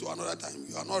postpone it to another time.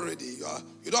 You are not ready.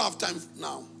 You don't have time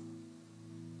now.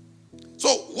 So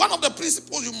one of the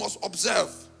principles you must observe,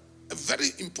 a very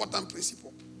important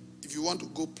principle, if you want to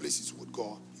go places with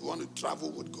God, you want to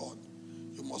travel with God,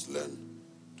 you must learn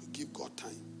to give God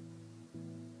time.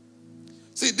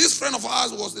 See, this friend of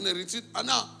ours was in a retreat, and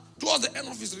now towards the end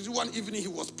of his retreat, one evening he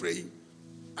was praying,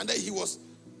 and then he was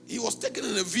taken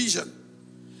in a vision.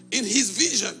 In his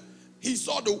vision, he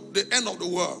saw the end of the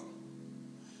world.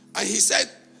 And he said,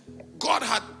 God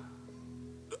had,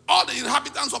 all the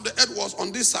inhabitants of the earth was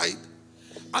on this side,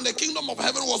 And the kingdom of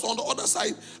heaven was on the other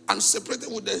side and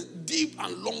separated with a deep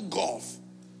and long gulf.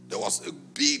 There was a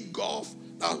big gulf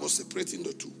that was separating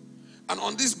the two. And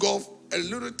on this gulf, a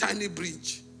little tiny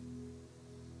bridge.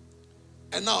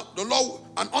 And now the Lord,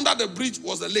 and under the bridge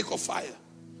was a lake of fire.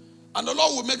 And the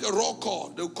Lord will make a roll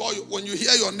call. They'll call you. When you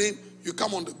hear your name, you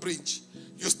come on the bridge.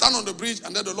 You stand on the bridge,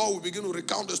 and then the Lord will begin to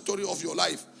recount the story of your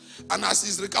life. And as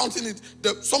he's recounting it,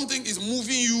 something is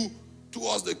moving you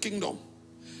towards the kingdom.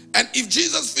 And if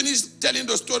Jesus finished telling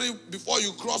the story before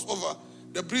you cross over,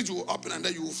 the bridge will open and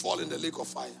then you will fall in the lake of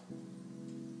fire.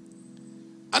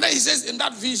 And then he says in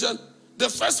that vision, the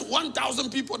first 1,000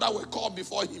 people that were called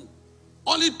before him,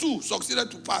 only 2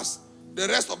 succeeded to pass. The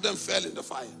rest of them fell in the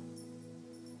fire.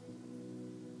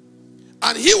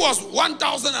 And he was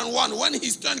 1,001. When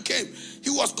his turn came, he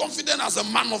was confident as a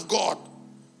man of God.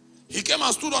 He came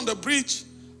and stood on the bridge,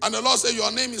 and the Lord said,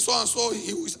 your name is so and so.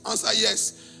 He will answer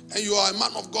yes. And you are a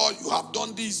man of God. You have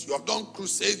done this. You have done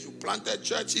crusades. You planted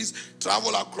churches,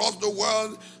 traveled across the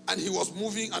world. And he was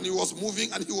moving, and he was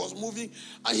moving, and he was moving.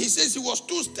 And he says he was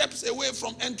 2 steps away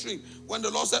from entering when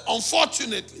the Lord said,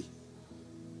 unfortunately.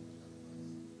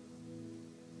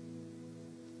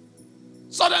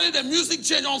 Suddenly the music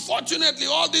changed. Unfortunately,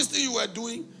 all these things you were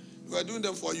doing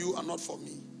them for you and not for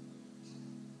me.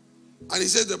 And he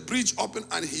says the bridge opened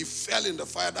and he fell in the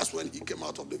fire. That's when he came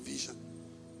out of the vision.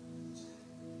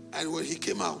 And when he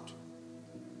came out,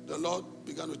 the Lord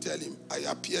began to tell him, I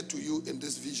appeared to you in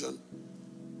this vision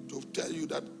to tell you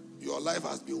that your life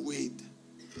has been weighed.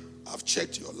 I've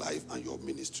checked your life and your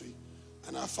ministry,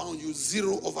 and I found you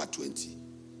 0/20.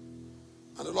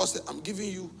 And the Lord said,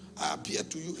 I appeared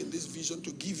to you in this vision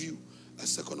to give you a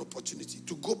second opportunity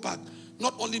to go back,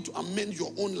 not only to amend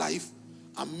your own life,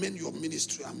 amend your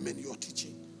ministry, amend your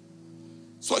teaching.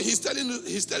 So he's telling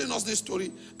us this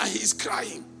story, and he's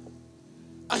crying.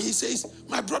 And he says,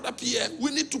 my brother Pierre, we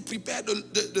need to prepare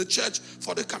the church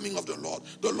for the coming of the Lord.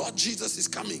 The Lord Jesus is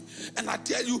coming. And I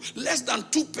tell you, less than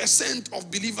 2%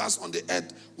 of believers on the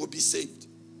earth will be saved.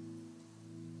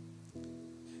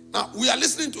 Now, we are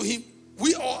listening to him.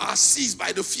 We all are seized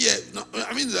by the fear.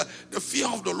 I mean, the fear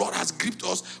of the Lord has gripped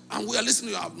us. And we are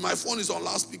listening. My phone is on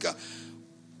loudspeaker.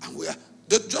 And we are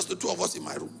just the 2 of us in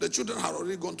my room. The children had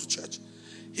already gone to church.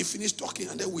 He finished talking,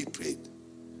 and then we prayed.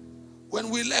 When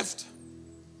we left,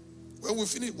 when we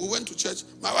finished, we went to church.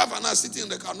 My wife and I sitting in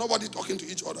the car, nobody talking to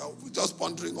each other. We're just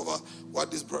pondering over what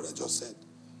this brother just said.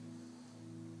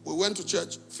 We went to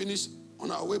church, finished. On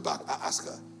our way back, I asked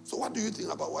her, so what do you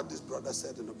think about what this brother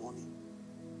said in the morning?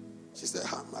 She said,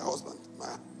 my husband,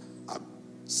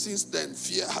 since then,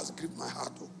 fear has gripped my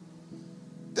heart.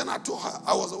 Then I told her,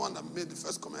 I was the one that made the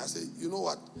first comment. I said, you know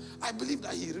what? I believe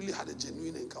that he really had a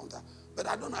genuine encounter. But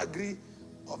I don't agree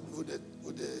with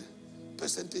the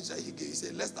percentage that he gave. He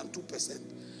said less than 2%.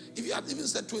 If he had even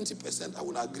said 20%, I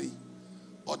would agree.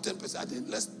 Or 10%. I think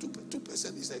less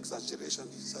 2% is exaggeration.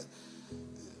 He said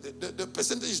the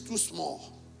percentage is too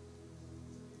small.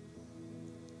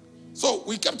 So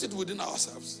we kept it within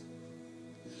ourselves.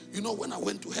 You know, when I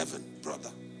went to heaven,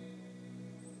 brother,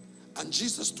 and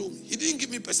Jesus told me, he didn't give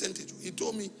me percentage. He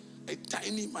told me a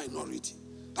tiny minority.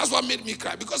 That's what made me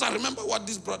cry, because I remember what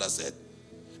this brother said.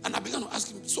 And I began to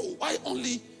ask him, so why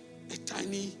only a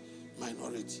tiny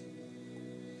minority?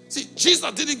 See, Jesus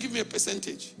didn't give me a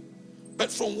percentage. But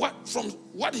from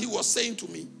what he was saying to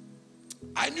me,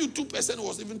 I knew 2%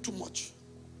 was even too much.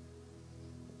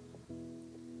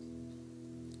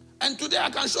 And today I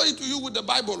can show it to you with the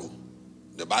Bible.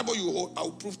 The Bible you hold, I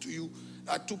will prove to you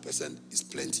that 2% is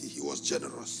plenty. He was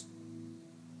generous.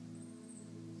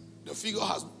 The figure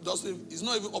is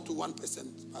not even up to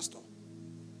 1%, Pastor.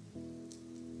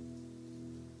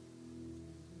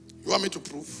 You want me to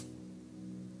prove?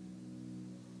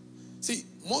 See,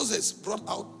 Moses brought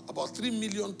out about 3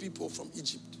 million people from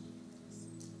Egypt.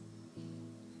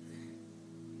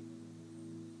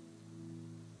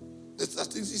 The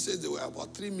statistics says there were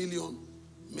about 3 million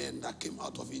men that came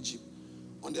out of Egypt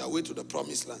on their way to the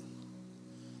promised land.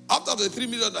 After the 3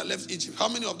 million that left Egypt, how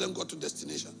many of them got to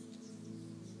destination?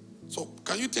 So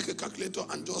can you take a calculator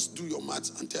and just do your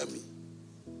maths and tell me?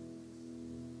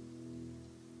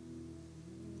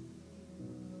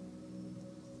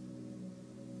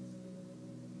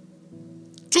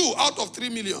 2 out of 3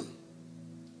 million.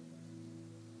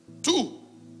 2.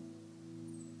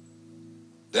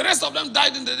 The rest of them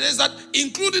died in the desert,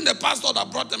 including the pastor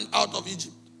that brought them out of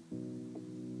Egypt.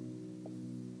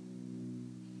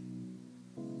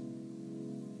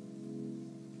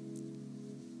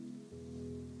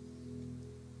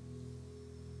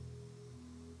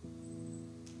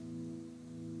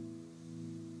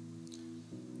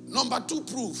 Number 2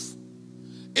 proof.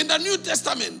 In the New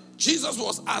Testament, Jesus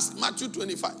was asked, Matthew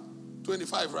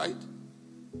 25, right?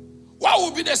 What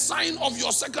will be the sign of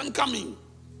your second coming?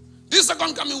 This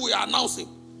second coming we are announcing.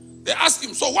 They asked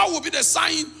him, so what will be the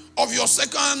sign of your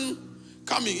second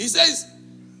coming? He says,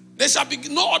 there shall be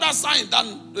no other sign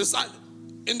than the sign.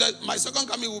 My second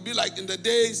coming will be like in the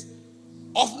days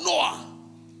of Noah.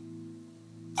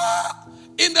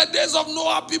 In the days of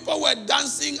Noah, people were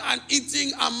dancing and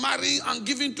eating and marrying and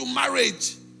giving to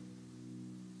marriage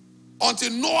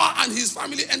until Noah and his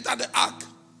family entered the ark.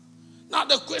 Now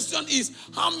the question is,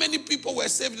 how many people were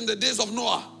saved in the days of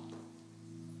Noah?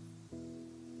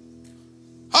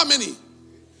 How many?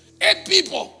 8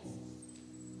 people.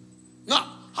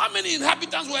 Now, how many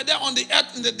inhabitants were there on the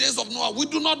earth in the days of Noah? We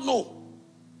do not know.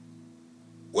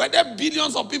 Were there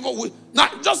billions of people? Now,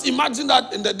 just imagine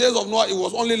that in the days of Noah, it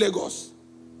was only Lagos.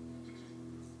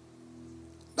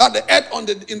 That the earth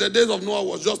in the days of Noah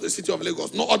was just the city of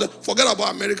Lagos. No other. Forget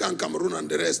about America and Cameroon and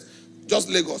the rest. Just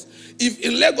Lagos. If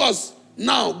in Lagos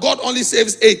now God only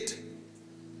saves 8,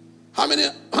 how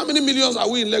many millions are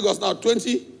we in Lagos now?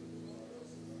 20?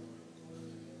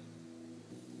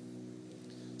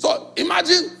 So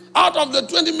imagine out of the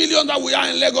 20 million that we are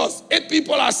in Lagos, 8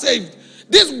 people are saved.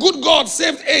 This good God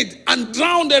saved 8 and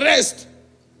drowned the rest.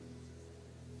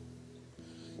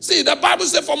 See, the Bible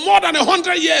says for more than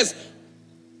 100 years.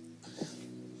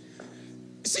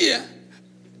 See,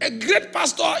 a great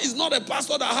pastor is not a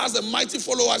pastor that has a mighty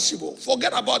followership.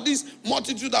 Forget about this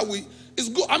multitude that it's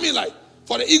good. I mean, like,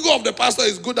 for the ego of the pastor,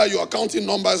 it's good that you are counting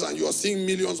numbers and you are seeing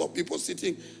millions of people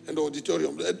sitting in the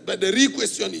auditorium. But the real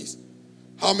question is,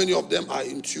 how many of them are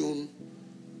in tune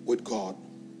with God?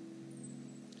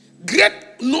 Great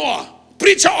Noah,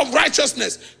 preacher of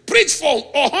righteousness, preached for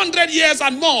 100 years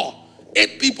and more.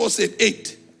 8 people said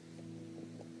 8.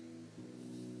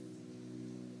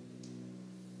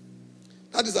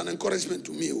 That is an encouragement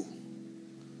to me.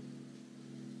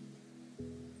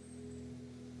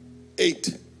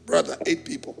 8, brother, 8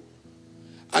 people.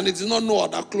 And it is not Noah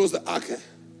that closed the ark.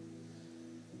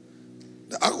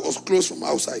 The ark was closed from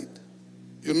outside.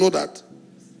 You know that.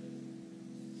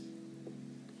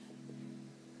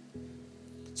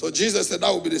 So Jesus said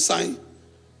that will be the sign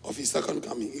of his second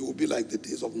coming. It will be like the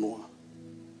days of Noah.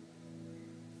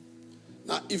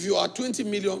 Now, if you are 20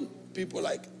 million people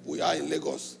like we are in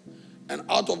Lagos, and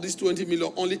out of these 20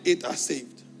 million, only 8 are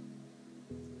saved.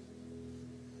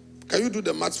 Can you do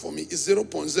the maths for me? It's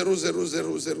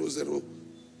 0.00000.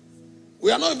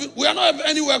 We are not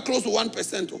anywhere close to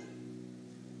 1%.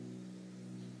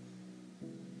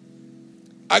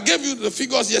 I gave you the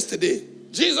figures yesterday.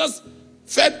 Jesus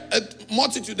fed a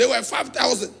multitude. They were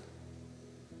 5,000.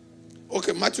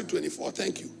 Okay, Matthew 24.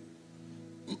 Thank you.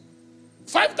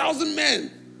 5,000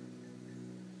 men.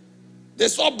 They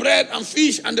saw bread and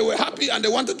fish and they were happy and they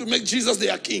wanted to make Jesus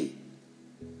their king.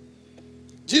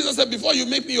 Jesus said, before you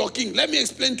make me your king, let me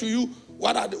explain to you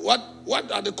what are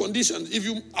the conditions. If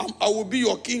I will be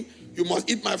your king, you must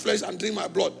eat my flesh and drink my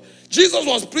blood. Jesus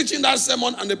was preaching that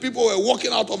sermon and the people were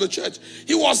walking out of the church.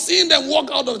 He was seeing them walk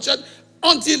out of the church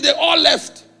until they all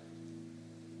left.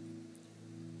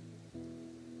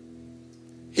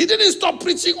 He didn't stop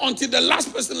preaching until the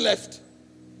last person left.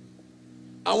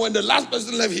 And when the last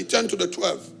person left, he turned to the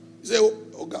 12. He said,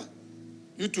 oh God,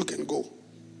 you two can go.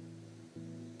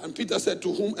 And Peter said,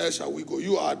 to whom else shall we go?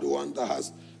 You are the one that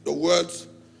has the words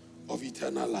of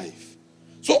eternal life.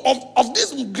 So of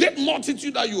this great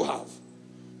multitude that you have,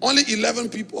 only 11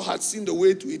 people had seen the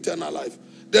way to eternal life.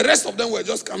 The rest of them were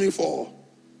just coming for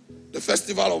the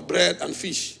festival of bread and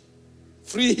fish.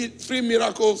 Free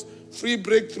miracles, free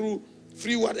breakthrough,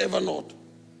 free whatever not.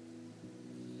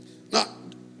 Now,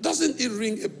 doesn't it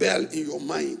ring a bell in your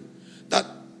mind that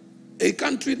a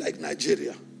country like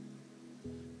Nigeria,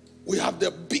 we have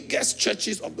the biggest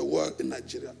churches of the world in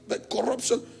Nigeria, but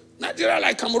corruption, Nigeria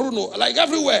like Cameroon, like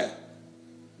everywhere.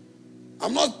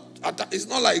 It's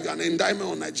not like an indictment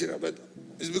on Nigeria, but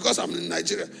it's because I'm in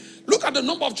Nigeria. Look at the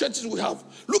number of churches we have.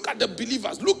 Look at the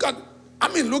believers. Look at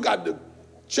the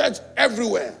church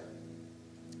everywhere.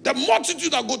 The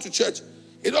multitude that go to church,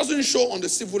 it doesn't show on the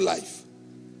civil life.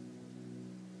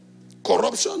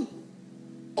 Corruption,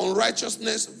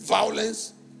 unrighteousness,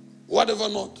 violence, whatever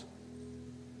not.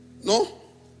 No?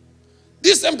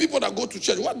 These same people that go to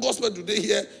church, what gospel do they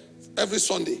hear every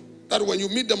Sunday? That when you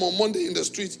meet them on Monday in the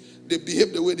streets, they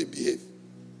behave the way they behave.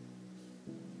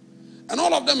 And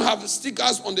all of them have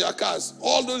stickers on their cars.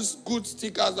 All those good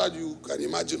stickers that you can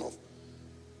imagine of.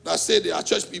 That say they are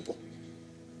church people.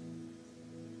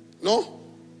 No?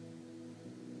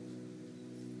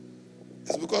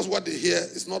 It's because what they hear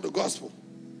is not the gospel.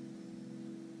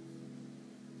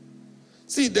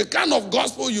 See, the kind of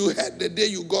gospel you heard the day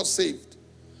you got saved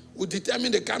will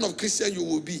determine the kind of Christian you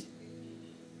will be.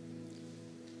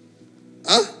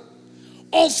 Huh?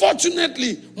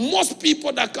 Unfortunately, most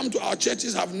people that come to our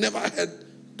churches have never heard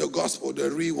the gospel,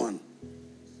 the real one.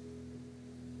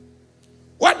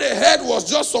 What they heard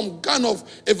was just some kind of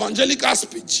evangelical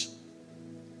speech.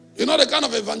 You know the kind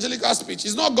of evangelical speech?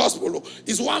 It's not gospel.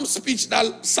 It's one speech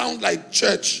that sounds like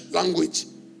church language.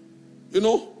 You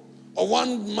know? Or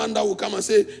one man that will come and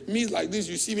say, me like this,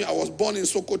 you see me, I was born in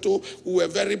Sokoto, we were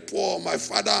very poor, my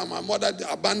father and my mother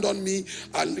abandoned me,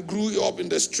 I grew up in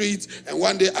the streets, and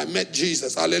one day I met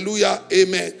Jesus. Hallelujah,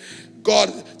 amen.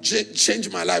 God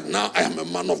changed my life. Now I am a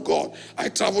man of God. I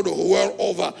travel the whole world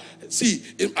over. See,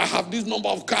 I have this number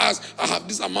of cars, I have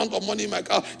this amount of money in my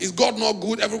car. Is God not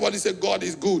good? Everybody say God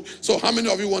is good. So how many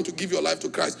of you want to give your life to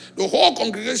Christ? The whole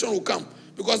congregation will come,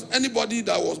 because anybody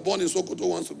that was born in Sokoto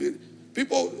wants to be.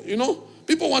 People, you know,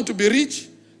 people want to be rich.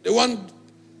 They want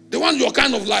your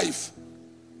kind of life.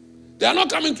 They are not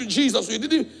coming to Jesus. So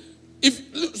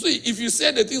if you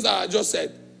say the things that I just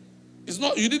said, it's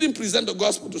not, you didn't present the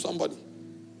gospel to somebody.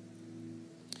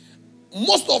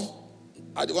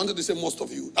 I wanted to say most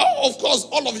of you. Oh, of course,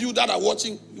 all of you that are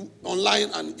watching online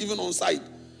and even on site.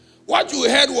 What you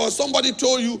heard was somebody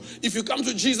told you, if you come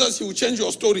to Jesus, he will change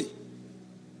your story.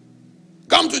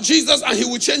 Come to Jesus and he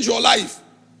will change your life.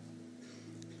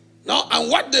 Now, and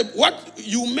what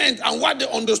you meant and what they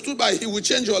understood by he will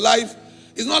change your life,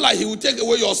 it's not like he will take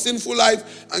away your sinful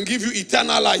life and give you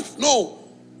eternal life. No.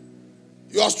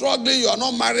 You are struggling, you are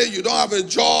not married, you don't have a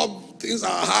job, things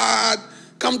are hard.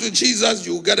 Come to Jesus,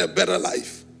 you will get a better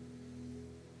life.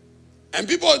 And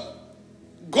people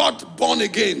got born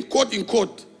again, quote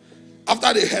unquote,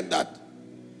 after they heard that.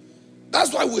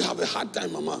 That's why we have a hard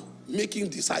time, Mama, making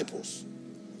disciples.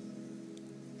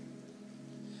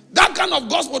 That kind of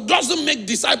gospel doesn't make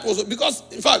disciples, because,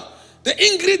 in fact,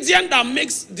 the ingredient that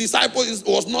makes disciples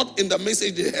was not in the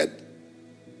message they heard.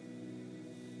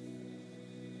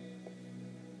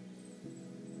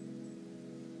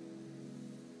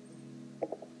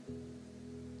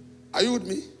 Are you with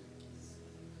me?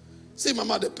 See,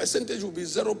 Mama, the percentage will be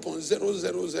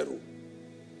 0.000.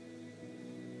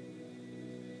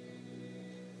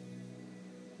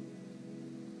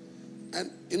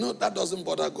 And, you know, that doesn't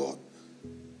bother God.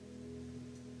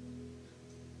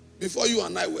 Before you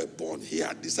and I were born, he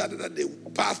had decided that the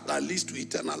path that leads to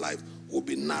eternal life will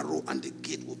be narrow and the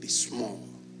gate will be small.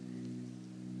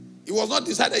 It was not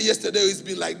decided yesterday, it's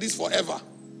been like this forever.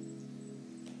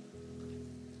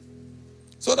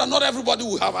 So that not everybody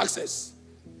will have access.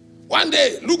 One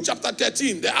day, Luke chapter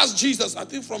 13, they asked Jesus, I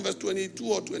think from verse 22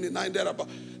 or 29 thereabout.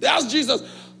 They asked Jesus,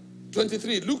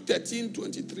 23, Luke 13,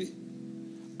 23.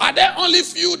 Are there only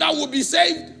few that will be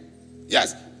saved?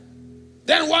 Yes.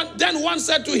 Then one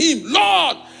said to him,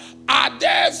 Lord, are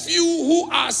there few who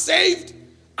are saved?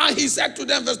 And he said to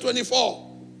them, verse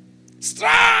 24,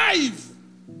 strive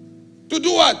to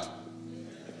do what?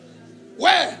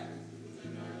 Where?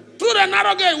 Through the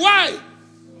narrow gate. Why?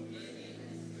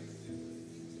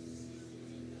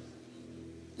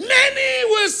 Many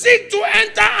will seek to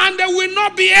enter and they will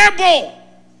not be able.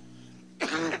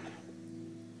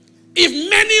 If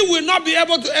many will not be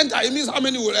able to enter, it means how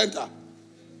many will enter?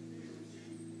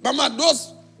 Mama,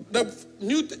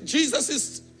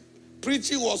 Jesus'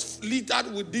 preaching was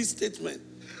littered with this statement,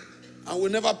 and we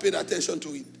never paid attention to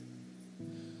it.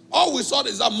 All we saw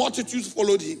is that multitudes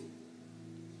followed him.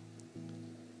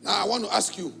 Now I want to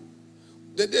ask you,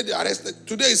 the day they arrested,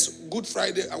 today is Good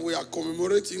Friday and we are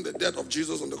commemorating the death of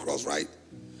Jesus on the cross, right?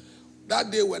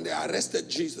 That day when they arrested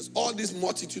Jesus, all this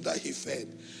multitude that he fed,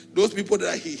 those people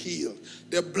that he healed,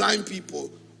 the blind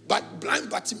people, but blind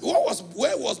Bartimaeus,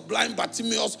 where was blind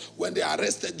Bartimaeus when they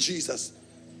arrested Jesus?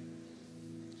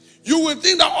 You will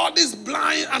think that all these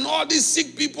blind and all these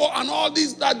sick people and all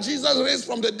these that Jesus raised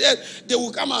from the dead, they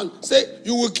will come and say,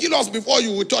 you will kill us before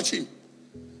you will touch him.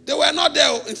 They were not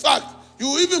there. In fact, you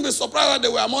will even be surprised that they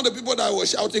were among the people that were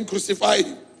shouting, crucify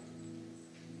him.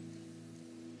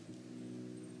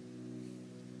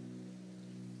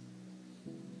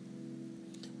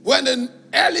 When the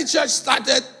early church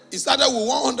started, it started with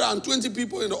 120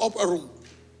 people in the upper room.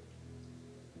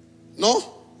 No?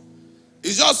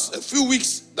 It's just a few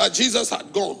weeks that Jesus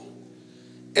had gone.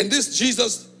 And this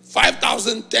Jesus,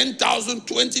 5,000, 10,000,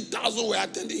 20,000 were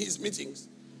attending his meetings.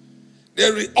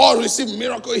 They all received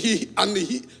miracle.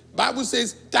 Bible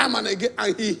says time and again,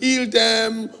 and he healed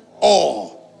them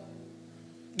all.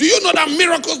 Do you know that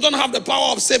miracles don't have the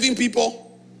power of saving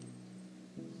people?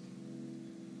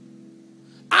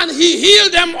 And he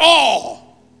healed them all.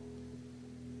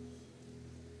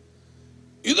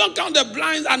 You don't count the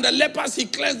blind and the lepers he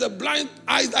cleansed, the blind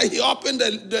eyes that he opened,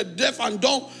 the deaf and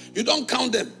dumb. You don't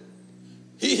count them.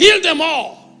 He healed them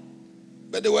all.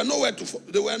 But they were nowhere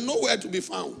to be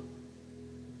found.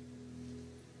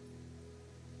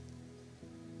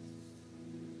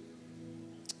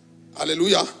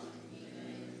 Hallelujah.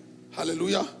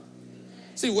 Hallelujah.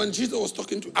 See, when Jesus was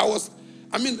talking to,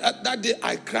 that day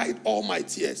I cried all my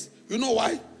tears. You know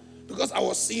why? Because I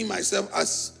was seeing myself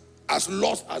as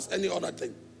lost as any other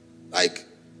thing. Like,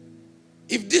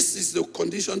 if this is the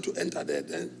condition to enter there,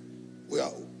 then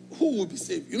who will be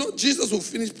saved? You know, Jesus will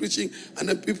finish preaching and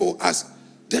then people will ask,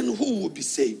 then who will be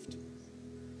saved?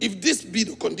 If this be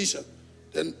the condition,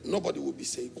 then nobody will be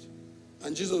saved.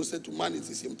 And Jesus will say to man, it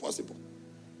is impossible.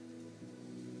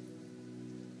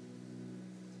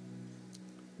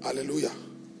 Hallelujah.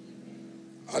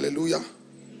 Hallelujah.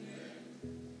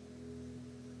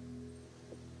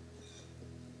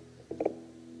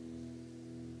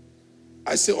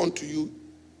 I say unto you,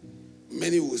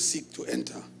 many will seek to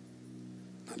enter,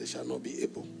 and they shall not be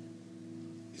able.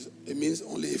 It means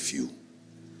only a few.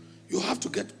 You have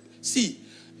to see,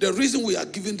 the reason we are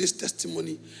giving this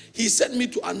testimony, he sent me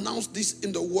to announce this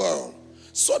in the world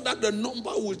so that the number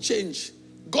will change.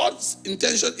 God's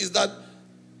intention is that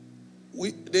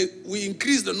we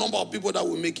increase the number of people that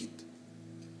will make it.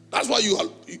 That's why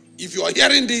if you are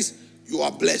hearing this, you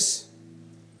are blessed.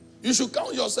 You should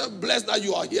count yourself blessed that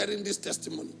you are hearing this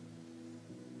testimony.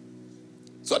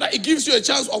 So that it gives you a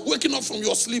chance of waking up from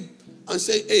your sleep and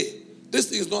say, hey, this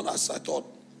thing is not as I thought.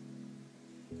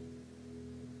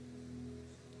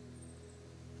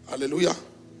 Hallelujah.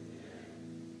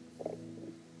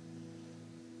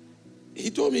 He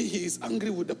told me he is angry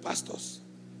with the pastors.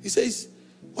 He says,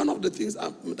 one of the things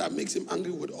that makes him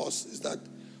angry with us is that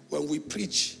when we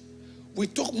preach, we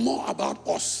talk more about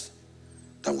us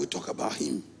than we talk about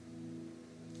him.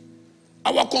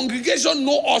 Our congregation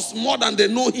know us more than they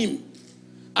know him.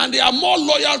 And they are more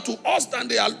loyal to us than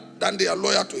they are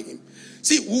loyal to him.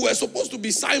 See, we were supposed to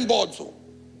be signboards. So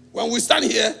when we stand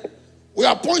here, we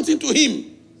are pointing to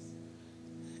him.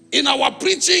 In our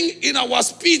preaching, in our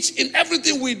speech, in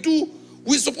everything we do,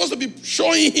 we're supposed to be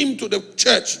showing him to the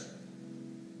church.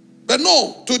 But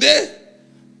no, today,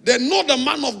 they know the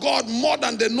man of God more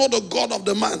than they know the God of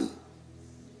the man.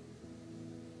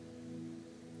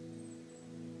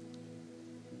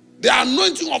 The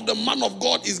anointing of the man of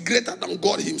God is greater than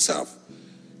God himself.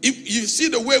 If you see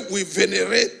the way we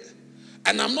venerate,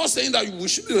 and I'm not saying that we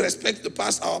shouldn't respect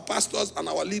our pastors and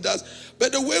our leaders,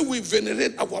 but the way we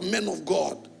venerate our men of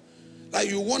God, like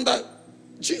you wonder,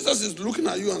 Jesus is looking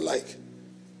at you and like,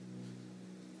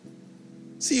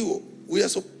 see, we are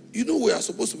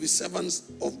supposed to be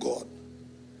servants of God.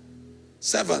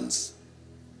 Servants.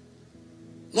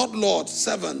 Not Lord,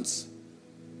 servants.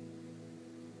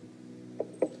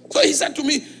 So he said to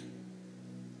me,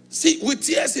 see, with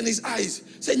tears in his eyes,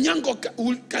 say,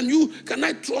 Ngnangock, can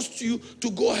I trust you to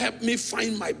go help me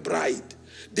find my bride?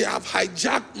 They have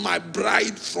hijacked my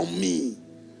bride from me.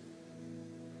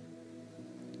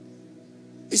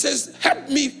 He says, help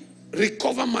me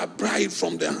recover my bride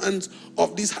from the hands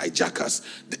of these hijackers.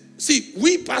 See,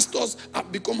 we pastors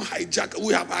have become hijackers.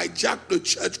 We have hijacked the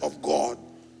church of God.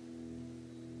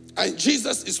 And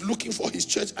Jesus is looking for his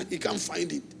church and he can't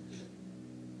find it.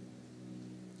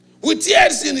 With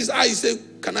tears in his eyes, he said,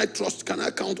 can I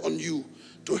count on you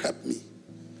to help me?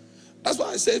 That's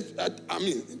why I said,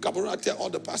 in Kabura, I tell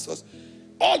all the pastors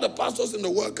in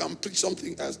the world can preach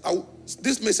something else.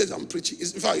 This message I'm preaching, in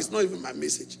fact, it's not even my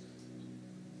message.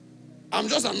 I'm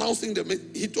just announcing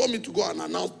he told me to go and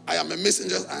announce. I am a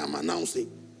messenger, I am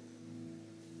announcing.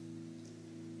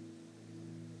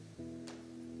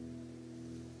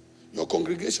 Your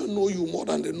congregation know you more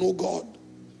than they know God.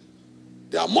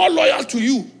 They are more loyal to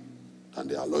you than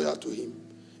they are loyal to him.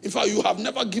 In fact, you have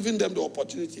never given them the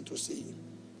opportunity to see him.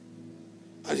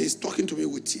 And he's talking to me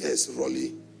with tears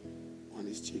rolling on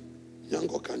his cheek.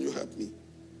 Ngnangock, can you help me?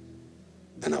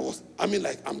 And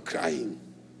I'm crying.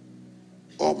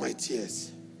 All my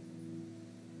tears.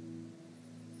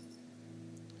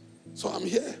 So I'm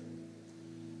here.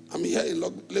 I'm here in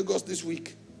Lagos this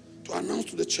week to announce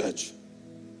to the church.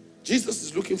 Jesus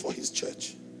is looking for his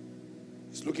church.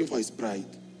 He's looking for his bride.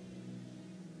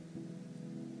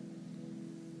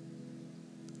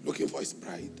 Looking for his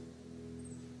bride.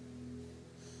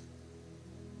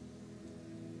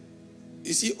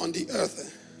 You see, on the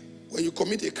earth, when you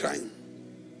commit a crime,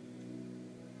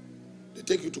 they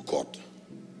take you to court.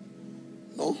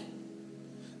 No?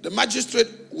 The magistrate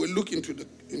will look into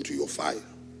your file.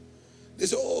 They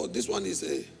say, oh, this one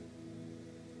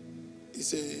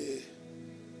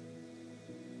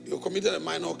you committed a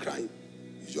minor crime.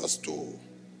 You just stole.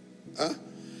 Huh?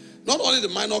 Not only the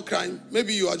minor crime,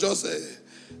 maybe you are just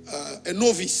a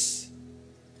novice.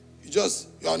 You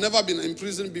have never been in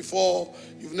prison before,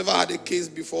 you've never had a case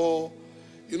before.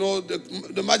 You know,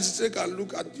 the magistrate can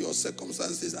look at your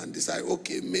circumstances and decide,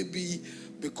 okay, maybe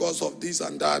because of this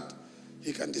and that,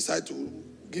 he can decide to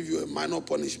give you a minor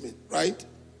punishment, right?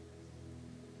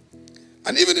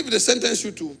 And even if they sentence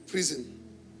you to prison,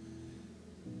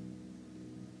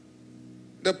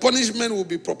 the punishment will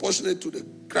be proportionate to the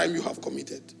crime you have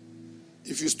committed.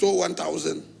 If you stole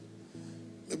 1,000,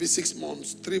 maybe 6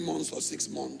 months, 3 months or 6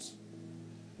 months.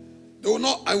 They will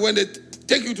not, and when they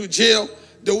take you to jail,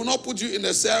 they will not put you in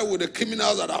a cell with the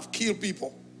criminals that have killed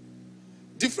people.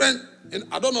 Different,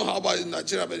 I don't know how about in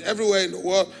Nigeria, but everywhere in the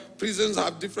world, prisons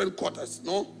have different quarters,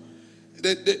 no?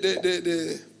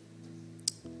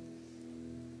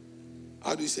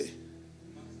 How do you say?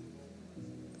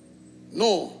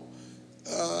 No.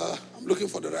 I'm looking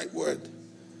for the right word.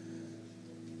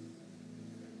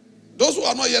 Those who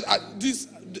are not yet these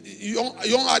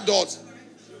young adults.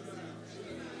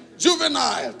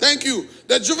 Juvenile, thank you.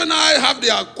 The juvenile have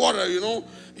their quarter, you know.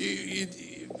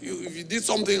 If you did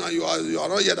something and you are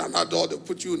not yet an adult, they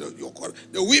put you in your quarter.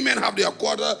 The women have their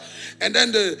quarter, and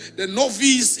then the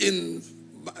novice in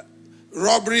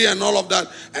robbery and all of that,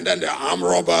 and then the armed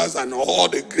robbers and all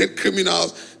the great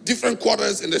criminals, different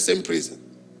quarters in the same prison.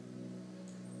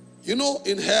 You know,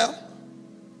 in hell,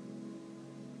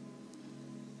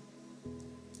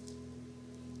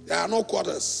 there are no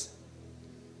quarters.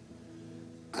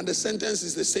 And the sentence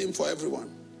is the same for everyone.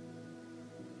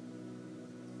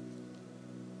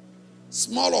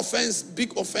 Small offense,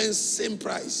 big offense, same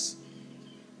price.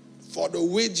 For the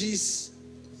wages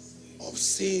of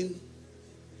sin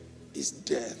is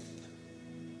death.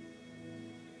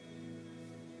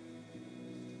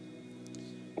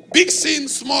 Big sin,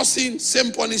 small sin,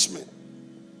 same punishment.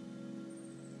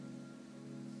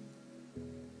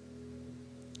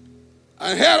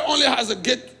 And hell only has a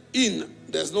gate in,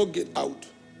 there's no gate out.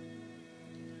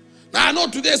 Now I know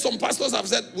today some pastors have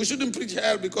said we shouldn't preach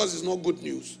hell because it's not good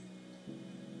news.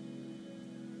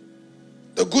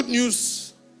 The good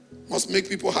news must make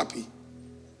people happy.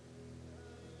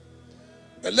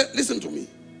 But listen to me.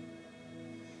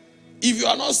 If you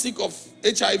are not sick of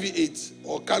HIV/AIDS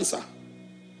or cancer,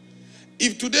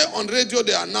 if today on radio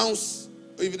they announce,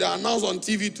 if they announce on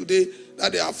TV today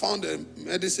that they have found a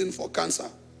medicine for cancer,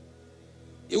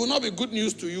 it will not be good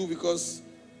news to you because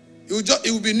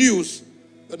it will be news,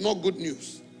 but not good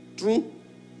news. True?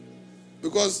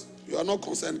 Because you are not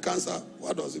concerned. Cancer,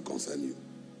 what does it concern you?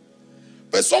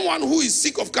 But someone who is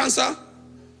sick of cancer,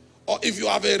 or if you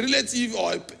have a relative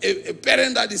or a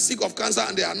parent that is sick of cancer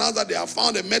and they announce that they have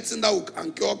found a medicine that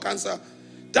can cure cancer,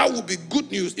 that will be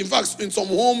good news. In fact, in some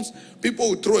homes, people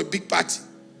will throw a big party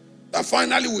that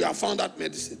finally we have found that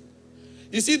medicine.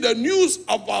 You see, the news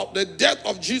about the death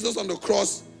of Jesus on the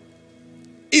cross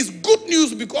is good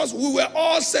news because we were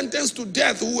all sentenced to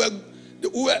death. We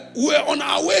were on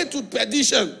our way to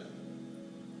perdition.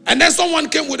 And then someone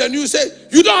came with a news, say,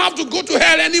 you don't have to go to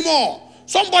hell anymore.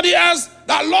 Somebody else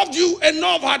that loved you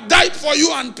enough had died for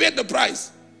you and paid the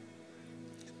price.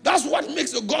 That's what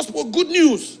makes the gospel good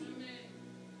news.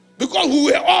 Because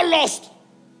we were all lost.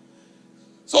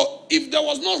 So if there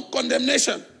was no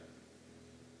condemnation,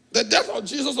 the death of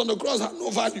Jesus on the cross had no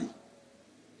value.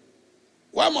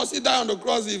 Why must he die on the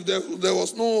cross if there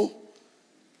was no...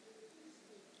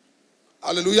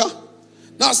 Hallelujah.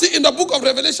 Now see, in the book of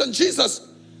Revelation, Jesus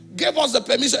gave us the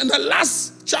permission in the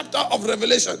last chapter of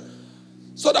Revelation,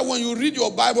 so that when you read your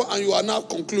Bible and you are now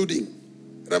concluding,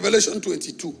 Revelation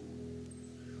 22,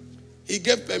 he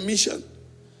gave permission,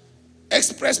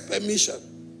 express permission.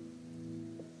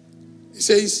 He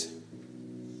says,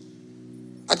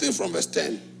 I think from verse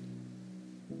 10,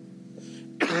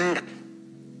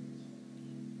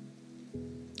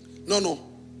 no,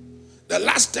 the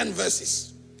last 10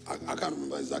 verses, I can't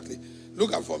remember exactly.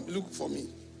 Look for me.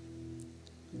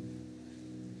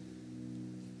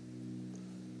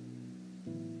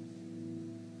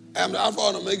 I am the Alpha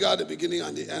and Omega, the beginning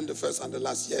and the end, the first and the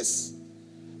last. Yes.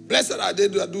 Blessed are they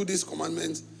that do these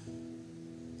commandments.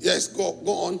 Yes, go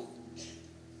on.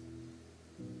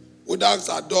 With dogs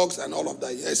are dogs and all of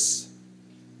that. Yes.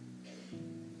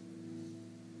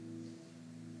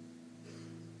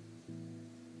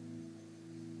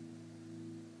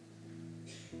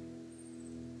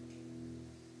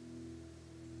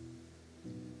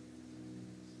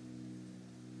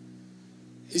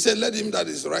 He said, let him that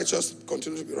is righteous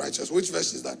continue to be righteous. Which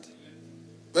verse is that?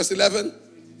 Verse 11?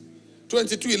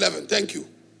 22:11. Thank you.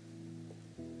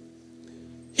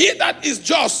 He that is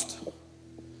just,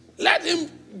 let him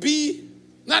be.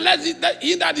 Now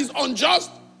he that is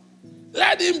unjust,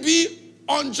 let him be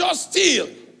unjust still.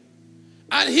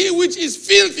 And he which is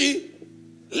filthy,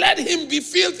 let him be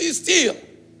filthy still.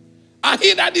 And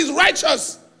he that is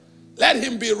righteous, let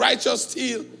him be righteous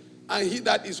still. And he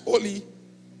that is holy,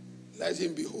 let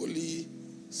him be holy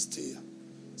still.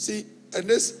 See, and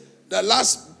this, the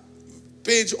last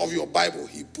page of your Bible,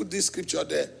 he put this scripture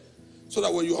there so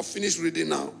that when you are finished reading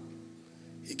now,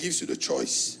 he gives you the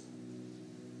choice.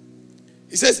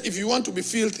 He says, if you want to be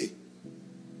filthy,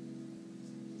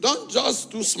 don't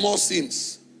just do small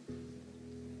sins.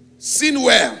 Sin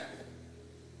well.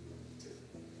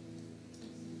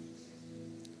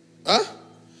 Huh?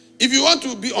 If you want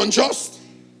to be unjust,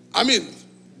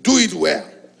 do it well.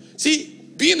 See,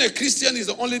 being a Christian is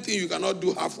the only thing you cannot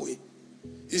do halfway.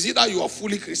 It's either you are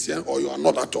fully Christian or you are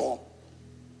not at all.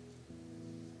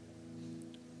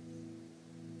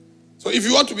 So if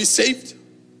you want to be saved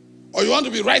or you want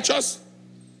to be righteous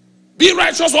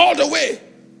all the way.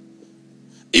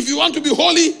 If you want to be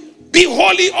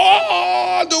holy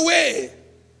all the way.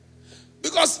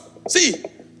 Because, see,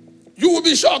 you will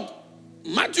be shocked.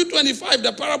 Matthew 25,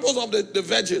 the parables of the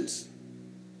virgins.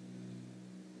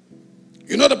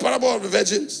 You know the parable of the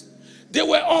virgins? They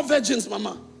were all virgins,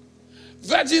 mama.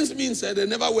 Virgins means they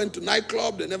never went to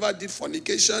nightclub, they never did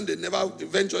fornication, they never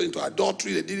ventured into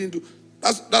adultery, they didn't do.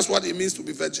 That's what it means to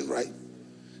be virgin, right?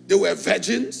 They were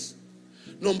virgins.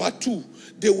 Number 2,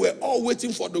 they were all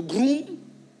waiting for the groom.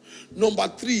 Number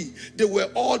 3, they were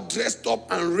all dressed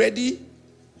up and ready.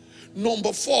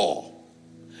 Number 4,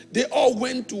 they all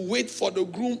went to wait for the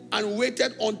groom and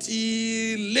waited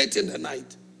until late in the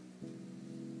night.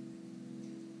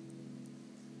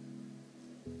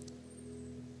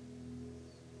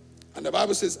 And the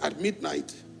Bible says at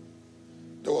midnight,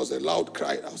 there was a loud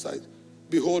cry outside,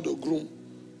 behold the groom,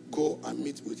 go and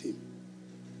meet with him.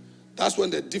 That's when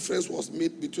the difference was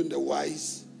made between the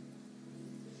wise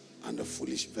and the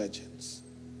foolish virgins.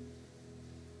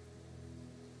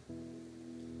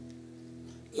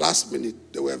 Last minute,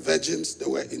 there were virgins, they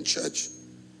were in church.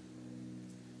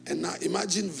 And now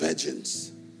imagine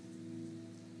virgins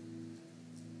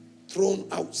thrown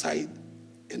outside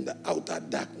in the outer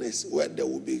darkness where there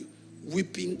will be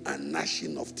weeping and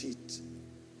gnashing of teeth.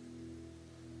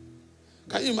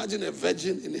 Can you imagine a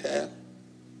virgin in hell?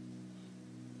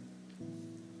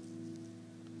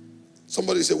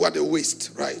 Somebody say, what a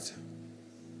waste, right?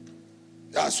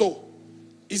 Yeah, so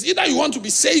it's either you want to be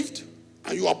saved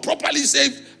and you are properly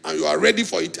saved and you are ready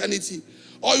for eternity,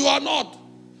 or you are not.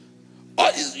 Or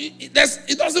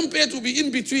it doesn't pay to be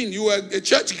in between. You were a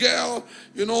church girl,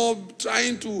 you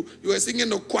were singing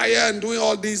the choir and doing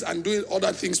all this and doing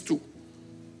other things too.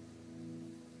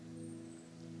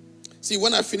 See,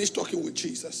 when I finished talking with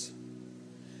Jesus,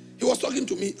 he was talking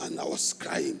to me and I was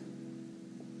crying.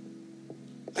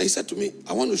 And he said to me,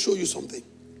 I want to show you something.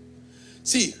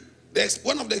 See,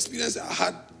 one of the experiences I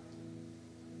had,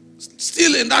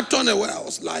 still in that tunnel where I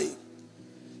was lying,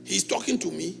 he's talking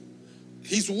to me.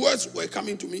 His words were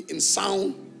coming to me in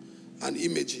sound and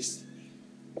images.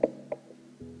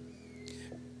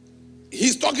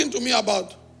 He's talking to me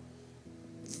about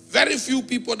very few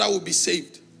people that will be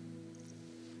saved.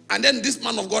 And then this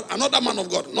man of God, another man of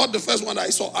God, not the first one I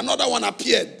saw, another one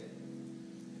appeared.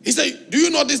 He said, do you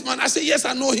know this man? I said, yes,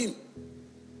 I know him.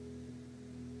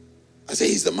 I said,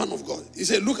 he's the man of God. He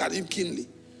said, look at him keenly.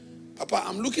 Papa,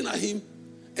 I'm looking at him,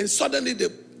 and suddenly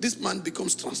this man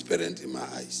becomes transparent in my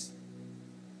eyes.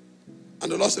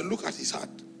 And the Lord said, look at his heart.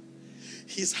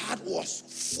 His heart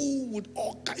was full with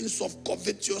all kinds of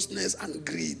covetousness and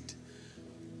greed.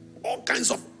 All kinds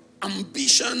of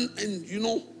ambition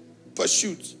and,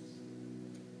 pursuit.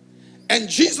 And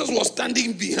Jesus was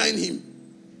standing behind him.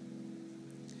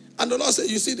 And the Lord said,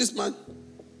 you see this man?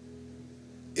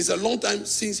 It's a long time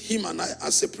since him and I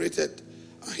are separated.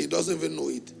 And he doesn't even know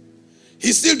it.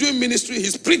 He's still doing ministry.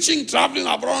 He's preaching, traveling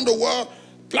around the world,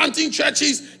 planting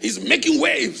churches. He's making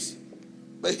waves.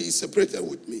 But he's separated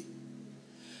with me.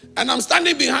 And I'm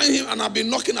standing behind him and I've been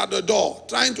knocking at the door,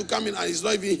 trying to come in, and he's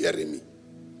not even hearing me.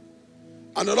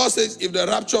 And the Lord says, if the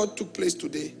rapture took place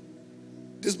today,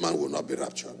 this man will not be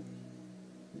raptured.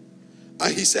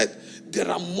 And he said, there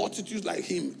are multitudes like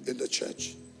him in the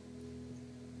church.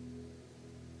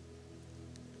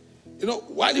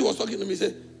 While he was talking to me, he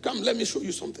said, come, let me show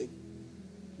you something.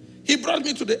 He brought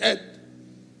me to the earth,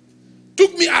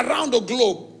 took me around the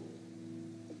globe,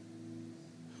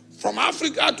 from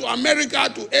Africa to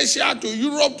America to Asia to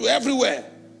Europe to everywhere,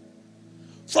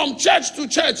 from church to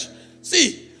church.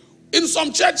 See, in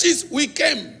some churches we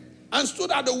came and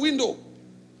stood at the window.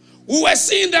 We were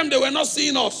seeing them, they were not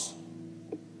seeing us.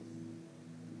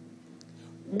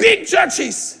 Big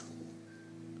churches.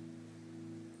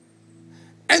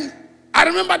 And I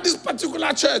remember this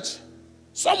particular church,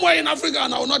 somewhere in Africa,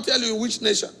 and I will not tell you in which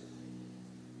nation.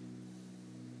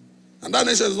 And that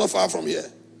nation is not far from here.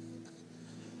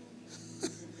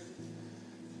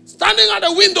 Standing at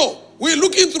the window, we're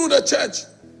looking through the church.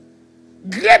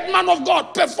 Great man of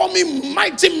God performing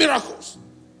mighty miracles.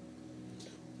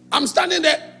 I'm standing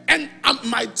there and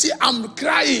I'm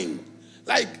crying.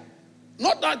 Like,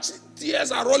 not that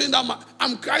tears are rolling down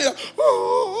I'm crying.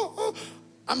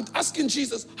 I'm asking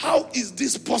Jesus, how is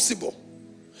this possible?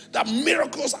 That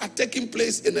miracles are taking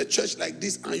place in a church like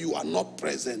this and you are not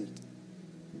present.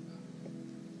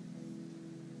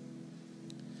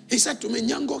 He said to me,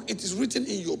 Ngnangock, it is written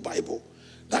in your Bible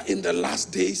that in the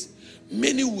last days,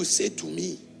 many will say to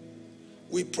me,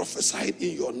 we prophesied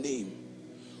in your name.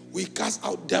 We cast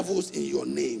out devils in your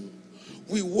name.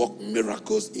 We work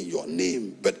miracles in your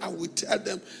name. But I will tell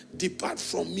them, depart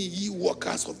from me, ye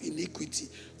workers of iniquity.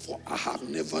 For I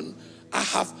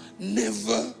have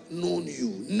never known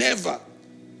you. Never.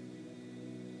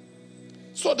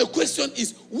 So the question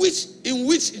is, in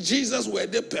which Jesus were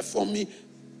they performing?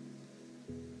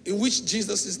 In which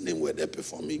Jesus' name were they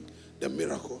performing the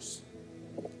miracles?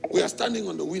 We are standing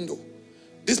on the window.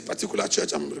 This particular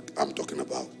church I'm talking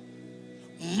about.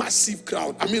 Massive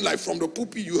crowd. I mean, like from the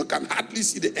pulpit, you can hardly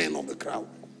see the end of the crowd.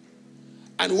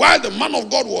 And while the man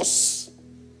of God was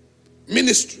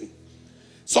ministering,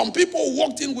 some people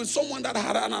walked in with someone that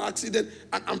had an accident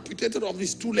and amputated of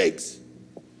his 2 legs.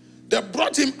 They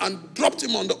brought him and dropped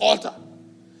him on the altar.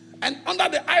 And under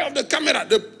the eye of the camera,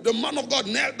 the man of God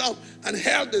knelt down and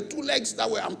held the 2 legs that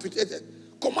were amputated,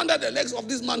 commanded the legs of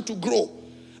this man to grow.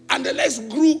 And the legs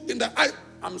grew in the eye.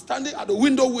 I'm standing at the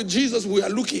window with Jesus. We are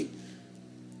looking.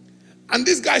 And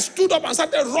this guy stood up and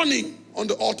started running on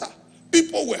the altar.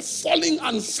 People were falling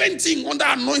and fainting under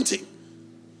anointing.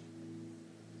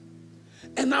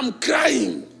 And I'm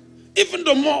crying even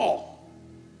the more.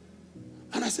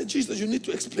 And I said, Jesus, you need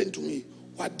to explain to me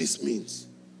what this means.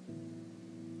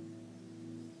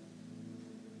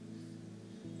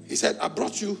 He said, I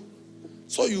brought you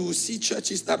so you will see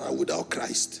churches that are without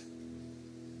Christ.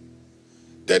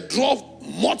 They drove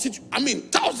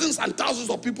thousands and thousands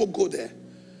of people go there.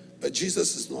 But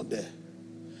Jesus is not there.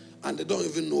 And they don't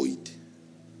even know it.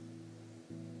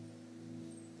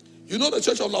 You know the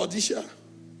church of Laodicea?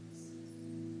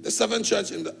 The 7th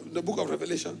church in the book of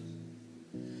Revelation.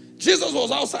 Jesus was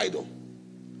outside though.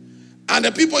 And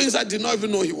the people inside did not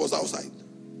even know he was outside.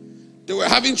 They were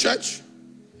having church.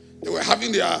 They were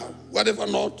having their whatever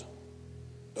not.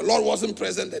 The Lord wasn't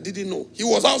present. They didn't know. He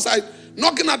was outside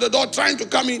knocking at the door trying to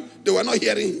come in. They were not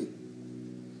hearing him.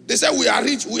 They said, we are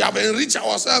rich, we have enriched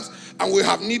ourselves, and we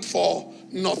have need for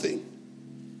nothing.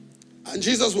 And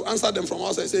Jesus will answer them from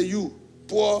outside and say, you,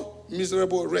 poor,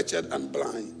 miserable, wretched, and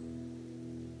blind.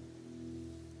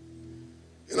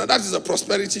 You know, that is a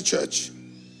prosperity church.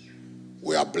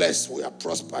 We are blessed, we are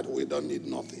prospered, we don't need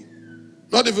nothing.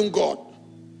 Not even God.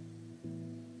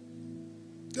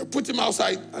 They put him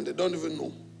outside and they don't even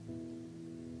know.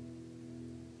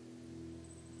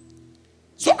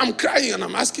 So I'm crying and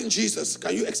I'm asking Jesus,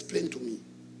 can you explain to me?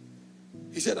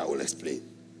 He said, I will explain.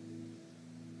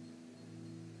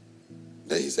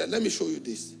 Then he said, let me show you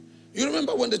this. You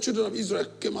remember when the children of Israel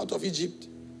came out of Egypt?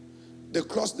 They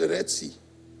crossed the Red Sea.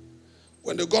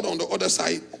 When they got on the other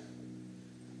side,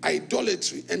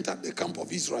 idolatry entered the camp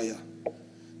of Israel.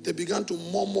 They began to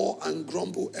murmur and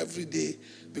grumble every day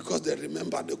because they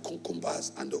remembered the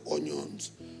cucumbers and the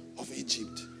onions of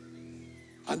Egypt.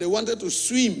 And they wanted to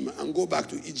swim and go back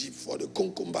to Egypt for the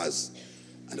cucumbers.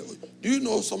 Do you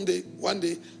know one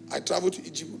day, I traveled to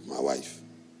Egypt with my wife.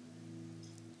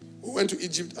 We went to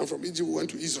Egypt, and from Egypt we went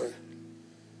to Israel.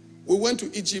 We went to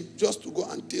Egypt just to go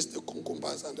and taste the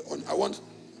cucumbers and the onions.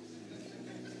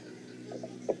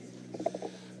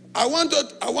 I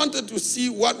wanted to see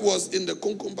what was in the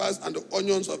cucumbers and the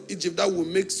onions of Egypt that would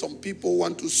make some people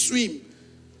want to swim.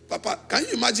 Papa, can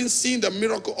you imagine seeing the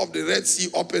miracle of the Red Sea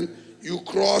open? You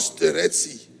crossed the Red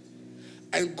Sea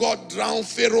and God drowned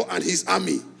Pharaoh and his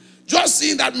army. Just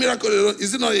seeing that miracle,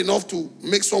 is it not enough to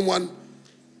make someone?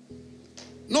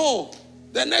 No.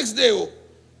 The next day,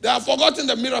 they have forgotten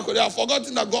the miracle. They have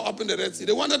forgotten that God opened the Red Sea.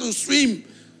 They wanted to swim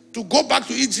to go back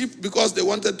to Egypt because they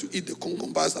wanted to eat the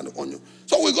cucumbers and the onion.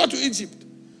 So we got to Egypt.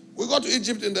 We got to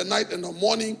Egypt in the night and the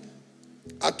morning.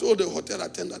 I told the hotel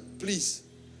attendant, please,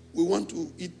 we want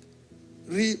to eat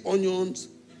real onions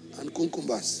and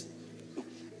cucumbers.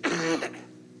 And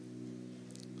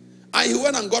he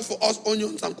went and got for us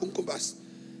onions and cucumbers.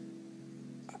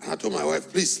 And I told my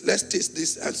wife, please, let's taste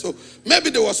this. And so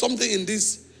maybe there was something in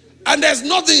this. And there's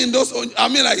nothing in those onions. I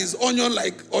mean, like it's onion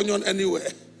like onion anywhere.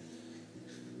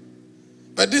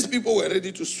 But these people were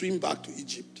ready to swim back to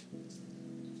Egypt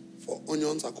for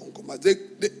onions and cucumbers.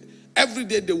 Every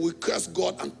day they will curse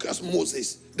God and curse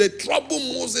Moses. They trouble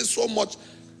Moses so much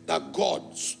that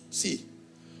God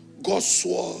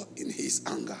swore in his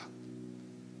anger.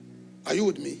 Are you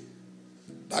with me?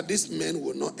 That this man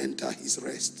will not enter his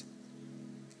rest.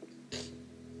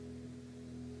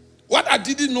 What I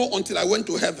didn't know until I went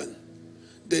to heaven,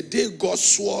 the day God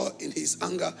swore in his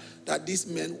anger that this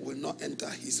man will not enter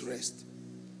his rest,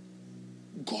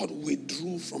 God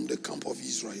withdrew from the camp of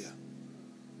Israel.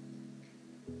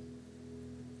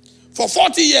 For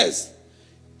 40 years,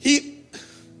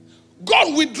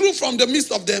 God withdrew from the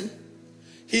midst of them.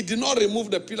 He did not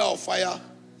remove the pillar of fire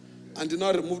and did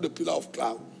not remove the pillar of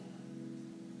cloud.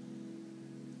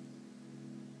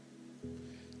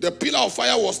 The pillar of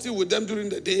fire was still with them during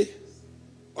the day.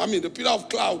 The pillar of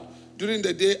cloud during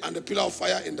the day and the pillar of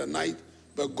fire in the night,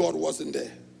 but God wasn't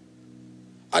there.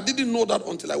 I didn't know that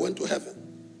until I went to heaven.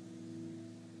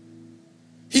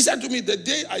 He said to me, the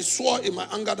day I swore in my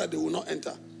anger that they will not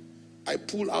enter, I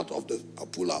pull out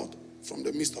from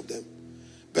the midst of them.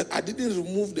 But I didn't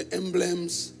remove the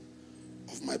emblems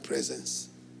of my presence.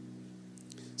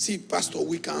 See, Pastor,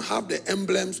 we can have the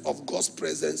emblems of God's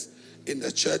presence in the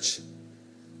church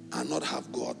and not have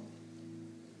God.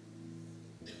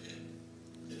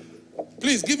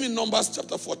 Please give me Numbers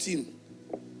chapter 14.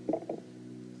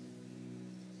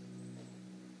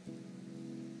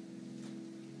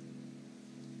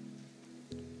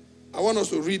 I want us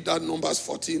to read that Numbers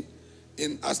 14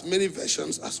 in as many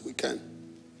versions as we can.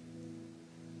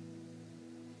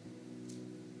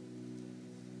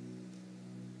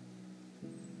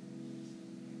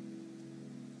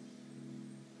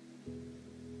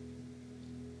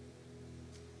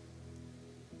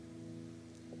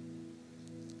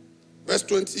 Verse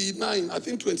 29, I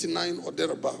think 29 or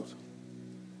thereabout.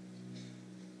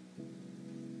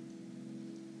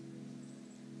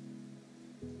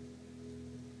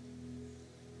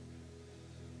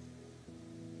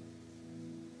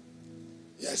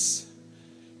 Yes.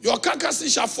 Your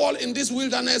carcasses shall fall in this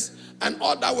wilderness, and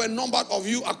all that were numbered of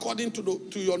you according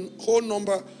to your whole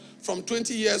number from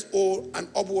 20 years old and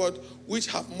upward, which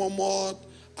have murmured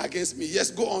against me.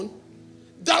 Yes, go on.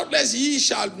 Doubtless ye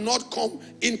shall not come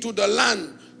into the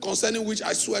land concerning which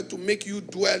I swear to make you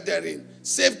dwell therein,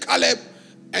 save Caleb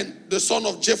and the son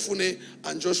of Jephunneh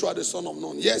and Joshua the son of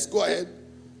Nun. Yes, go ahead.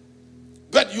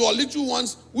 But your little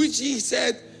ones, which ye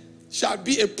said shall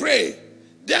be a prey,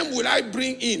 them will I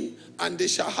bring in, and they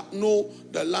shall know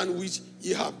the land which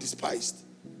ye have despised.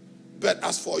 But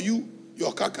as for you,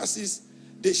 your carcasses,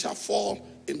 they shall fall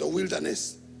in the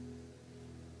wilderness.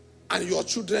 And your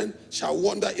children shall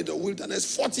wander in the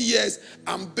wilderness 40 years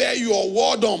and bear your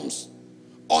whoredoms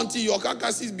until your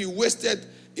carcasses be wasted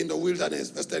in the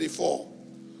wilderness. Verse 34.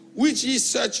 Which ye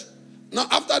search. Now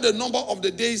after the number of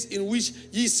the days in which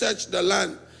ye search the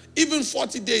land, even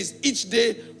 40 days, each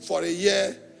day for a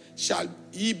year, shall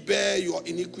ye bear your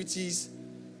iniquities,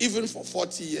 even for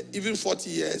 40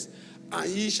 years, and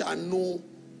ye shall know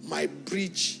my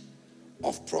breach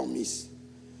of promise.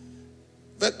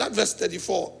 That verse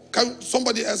 34.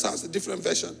 Somebody else has a different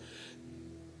version.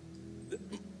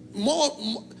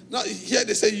 Now here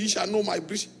they say, ye shall know my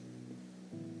breach.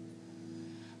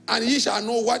 And ye shall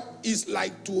know what is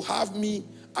like to have me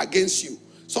against you.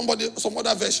 Some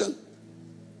other version.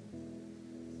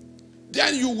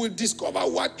 Then you will discover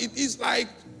what it is like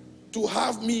to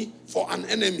have me for an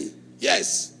enemy.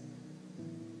 Yes.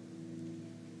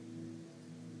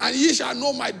 And ye shall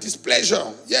know my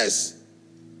displeasure. Yes.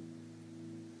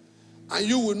 And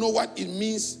you will know what it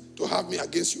means to have me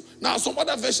against you. Now, some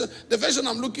other version, the version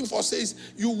I'm looking for says,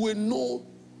 you will know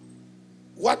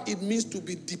what it means to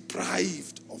be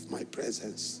deprived of my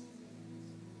presence.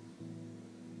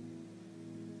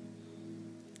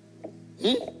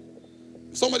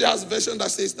 Somebody has a version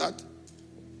that says that.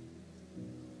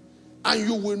 And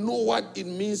you will know what it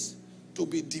means to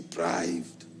be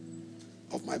deprived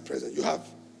of my presence. You have.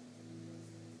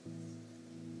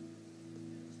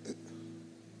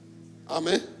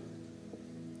 Amen.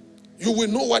 You will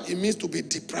know what it means to be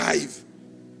deprived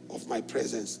of my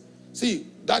presence. See,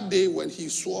 that day when he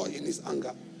swore in his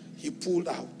anger, he pulled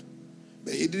out.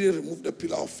 But he didn't remove the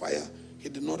pillar of fire. He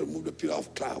did not remove the pillar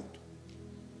of cloud.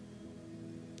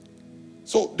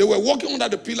 So they were walking under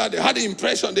the pillar. They had the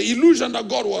impression, the illusion that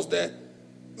God was there.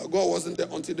 But God wasn't there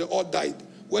until they all died.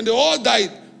 When they all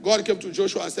died, God came to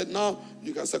Joshua and said, now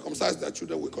you can circumcise their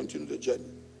children. We'll continue the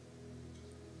journey.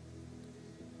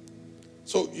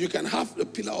 So you can have the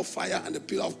pillar of fire and the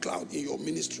pillar of cloud in your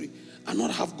ministry and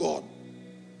not have God.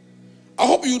 I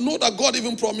hope you know that God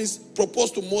even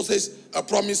proposed to Moses a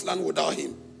promised land without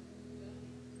him.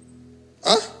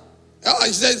 Huh? Yeah,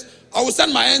 he says, I will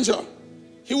send my angel.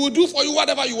 He will do for you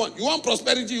whatever you want. You want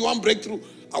prosperity, you want breakthrough.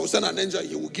 I will send an angel.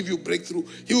 He will give you breakthrough.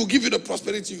 He will give you the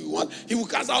prosperity you want. He will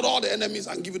cast out all the enemies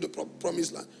and give you the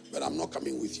promised land. But I'm not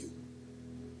coming with you.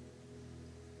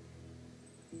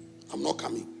 I'm not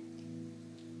coming.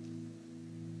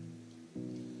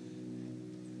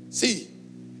 See,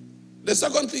 the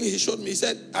second thing he showed me, he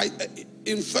said,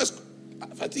 in First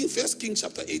Kings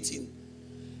chapter 18,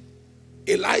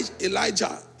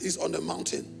 Elijah is on the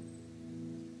mountain.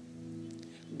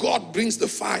 God brings the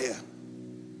fire,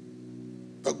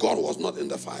 but God was not in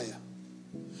the fire.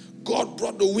 God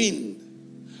brought the wind.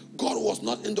 God was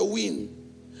not in the wind.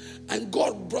 And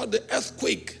God brought the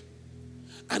earthquake,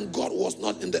 and God was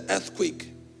not in the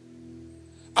earthquake.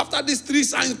 After these three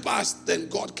signs passed, then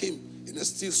God came in a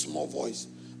still small voice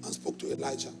and spoke to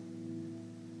Elijah.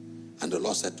 And the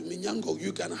Lord said to me, Ngnangock,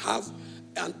 you can have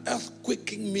an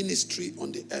earthquaking ministry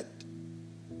on the earth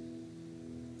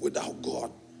without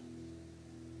God.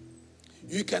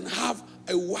 You can have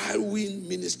a whirlwind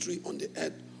ministry on the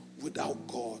earth without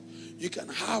God. You can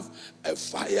have a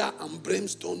fire and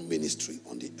brimstone ministry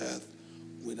on the earth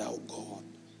without God.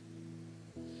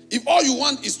 If all you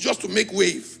want is just to make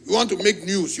wave, you want to make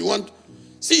news,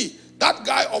 see, that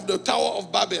guy of the Tower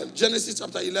of Babel, Genesis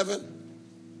chapter 11,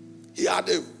 he had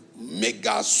a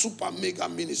super mega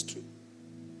ministry.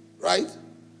 Right?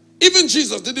 Even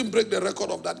Jesus didn't break the record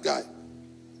of that guy.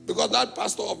 Because that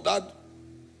pastor of that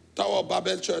Tower of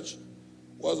Babel church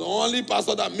was the only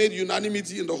pastor that made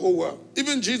unanimity in the whole world.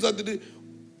 Even Jesus didn't,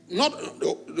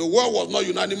 the world was not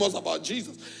unanimous about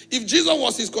Jesus. If Jesus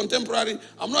was his contemporary,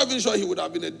 I'm not even sure he would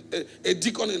have been a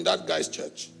deacon in that guy's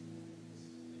church.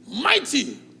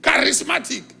 Mighty,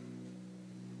 charismatic.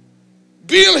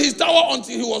 Built his tower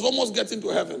until he was almost getting to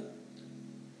heaven.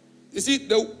 You see,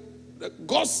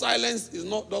 God's silence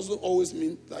doesn't always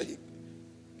mean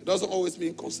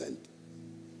consent.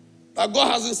 That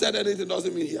God hasn't said anything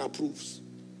doesn't mean he approves.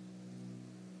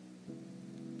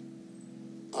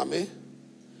 Amen.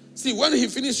 See, when he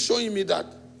finished showing me that,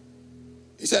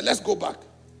 he said, let's go back.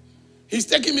 He's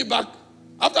taking me back.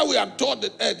 After we had taught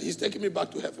the earth, he's taking me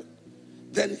back to heaven.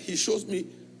 Then he shows me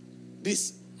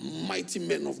this mighty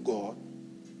men of God.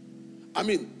 I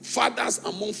mean, fathers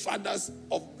among fathers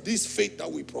of this faith that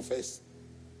we profess.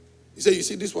 He said, you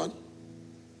see this one?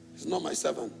 He's not my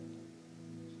servant.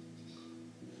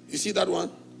 You see that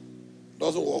one?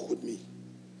 Doesn't walk with me.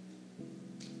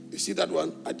 You see that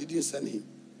one? I didn't send him.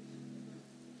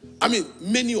 I mean,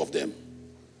 many of them.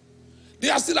 They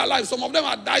are still alive. Some of them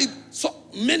have died. So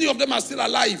many of them are still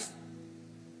alive.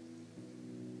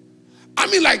 I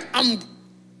mean, like,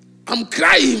 I'm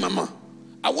crying, Mama.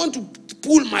 I want to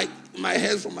pull my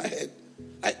hair from my head.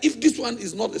 Like, if this one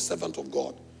is not a servant of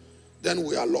God, then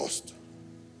we are lost.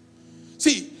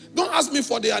 See, don't ask me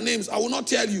for their names. I will not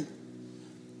tell you.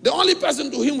 The only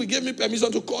person to whom we gave me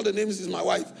permission to call the names is my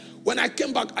wife. When I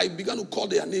came back, I began to call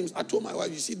their names. I told my wife,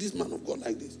 you see this man of God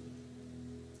like this.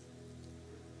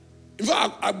 In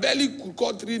fact, I barely could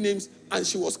call 3 names, and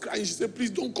she was crying. She said,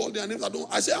 please don't call their names.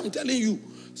 I said, I'm telling you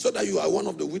so that you are one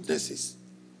of the witnesses.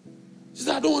 She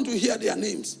said, I don't want to hear their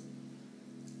names.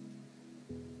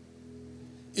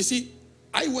 You see,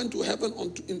 I went to heaven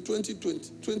in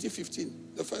 2015.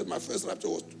 My first rapture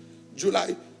was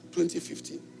July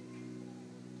 2015.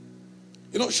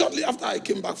 You know, shortly after I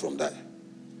came back from there,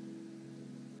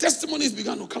 testimonies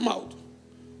began to come out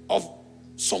of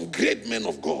some great men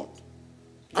of God.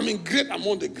 I mean, great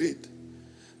among the great,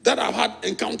 that have had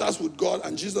encounters with God,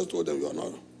 and Jesus told them,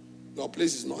 your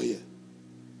place is not here.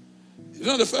 You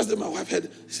know, the first day my wife heard,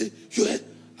 she said, you heard?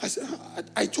 I said,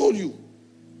 I told you.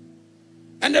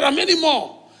 And there are many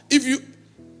more.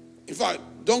 In fact,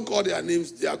 don't call their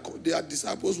names. Their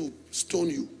disciples will stone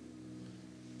you.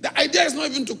 The idea is not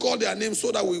even to call their names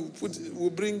so that we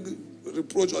bring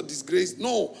reproach or disgrace.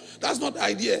 No, that's not the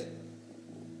idea.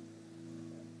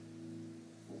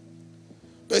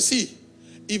 But see,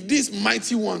 if these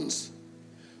mighty ones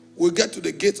will get to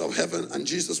the gates of heaven and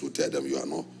Jesus will tell them,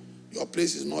 your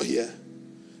place is not here,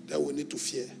 then we need to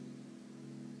fear.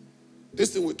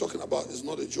 This thing we're talking about is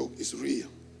not a joke, it's real.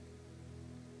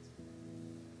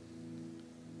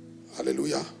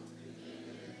 Hallelujah.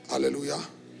 Hallelujah.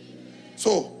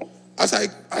 So,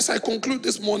 as I conclude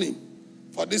this morning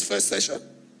for this first session,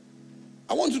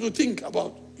 I want you to think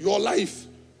about your life.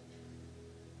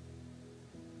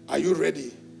 Are you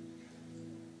ready?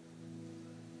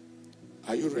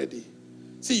 Are you ready?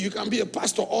 See, you can be a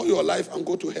pastor all your life and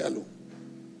go to hell.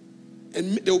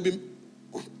 And there will be,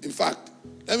 in fact,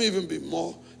 let me even be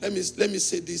more. Let me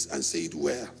say this and say it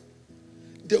well.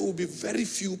 There will be very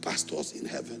few pastors in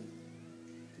heaven.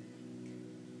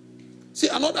 See,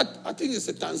 another, I think it's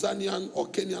a Tanzanian or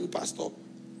Kenyan pastor,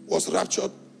 was raptured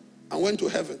and went to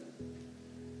heaven.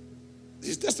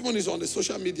 His testimony is on the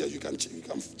social media. You can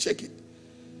check it.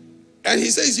 And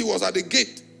he says he was at the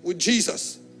gate with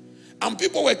Jesus. And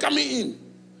people were coming in.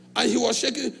 And he was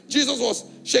shaking. Jesus was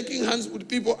shaking hands with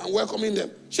people and welcoming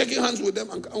them. Shaking hands with them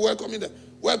and welcoming them.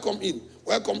 Welcome in.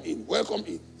 Welcome in. Welcome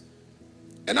in.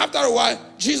 And after a while,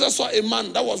 Jesus saw a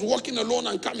man that was walking alone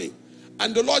and coming.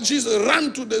 And the Lord Jesus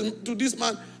ran to this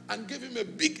man and gave him a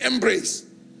big embrace.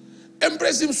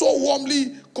 Embraced him so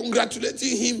warmly,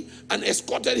 congratulating him and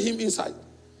escorted him inside.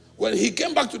 When he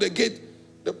came back to the gate,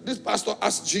 this pastor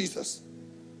asked Jesus,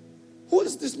 who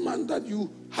is this man that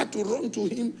you had to run to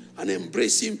him and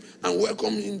embrace him and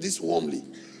welcome him this warmly?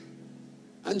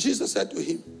 And Jesus said to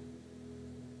him,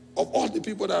 of all the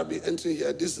people that have been entering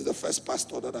here, this is the first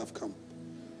pastor that have come.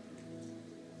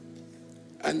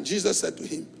 And Jesus said to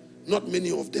him, not many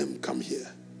of them come here.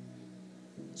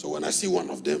 So when I see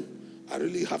one of them, I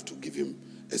really have to give him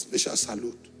a special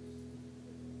salute.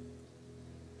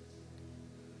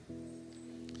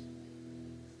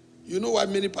 You know why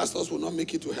many pastors will not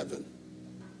make it to heaven?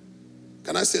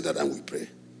 Can I say that and we pray?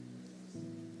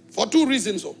 For two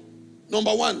reasons.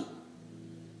 Number one,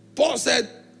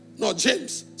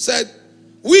 James said,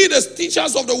 we the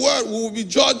teachers of the word will be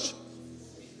judged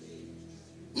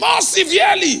more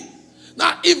severely.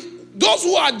 Now, if those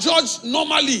who are judged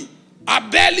normally are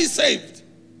barely saved,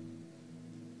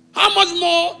 how much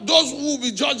more those who will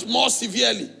be judged more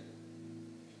severely?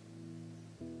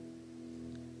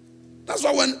 That's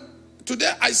why when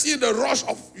today I see the rush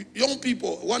of young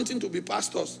people wanting to be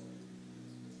pastors.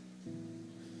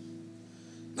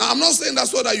 Now, I'm not saying that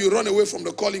so that you run away from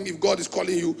the calling if God is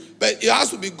calling you, but it has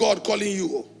to be God calling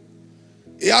you.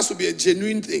 It has to be a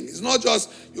genuine thing. It's not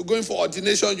just you're going for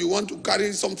ordination, you want to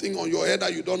carry something on your head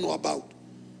that you don't know about.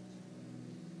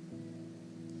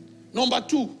 Number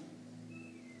two,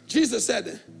 Jesus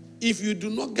said, if you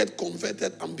do not get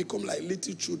converted and become like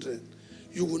little children,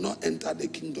 you will not enter the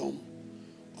kingdom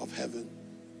of heaven.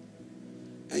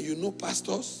 And you know,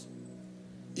 pastors,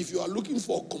 if you are looking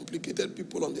for complicated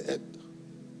people on the earth,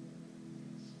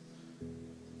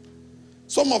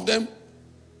 some of them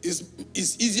is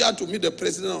easier to meet the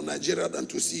president of Nigeria than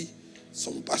to see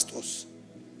some pastors.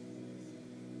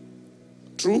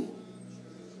 True?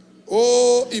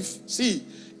 Oh, if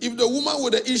the woman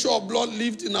with the issue of blood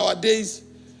lived in our days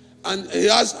and he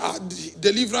has her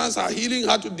deliverance, her healing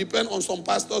had to depend on some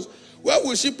pastors, where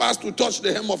will she pass to touch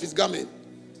the hem of his garment?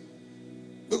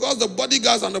 Because the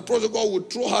bodyguards and the protocol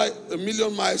would throw her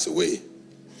 1,000,000 miles away.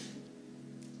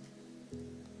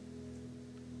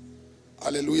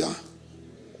 Hallelujah.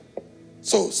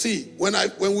 So see, when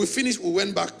we finished, we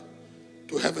went back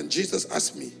to heaven. Jesus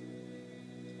asked me.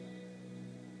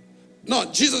 No,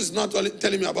 Jesus is not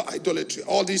telling me about idolatry.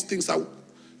 All these things are,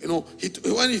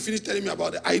 when he finished telling me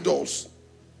about the idols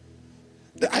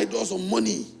of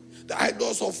money, the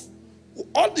idols of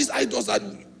all these idols that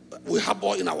we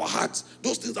harbor in our hearts,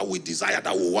 those things that we desire,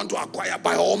 that we want to acquire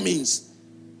by all means.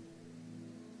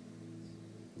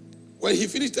 When he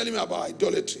finished telling me about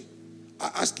idolatry, I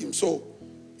asked him, so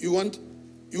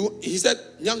he said,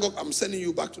 Ngnangock, I'm sending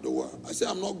you back to the world. I said,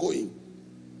 I'm not going.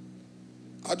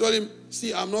 I told him,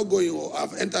 see, I'm not going.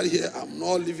 I've entered here. I'm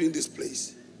not leaving this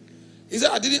place. He said,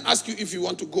 I didn't ask you if you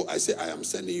want to go. I said, I am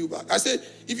sending you back. I said,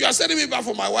 if you are sending me back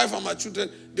for my wife and my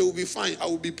children, they will be fine. I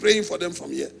will be praying for them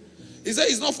from here. He said,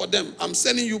 it's not for them. I'm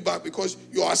sending you back because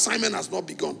your assignment has not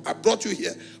begun. I brought you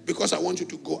here because I want you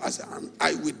to go as an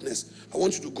eyewitness. I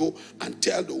want you to go and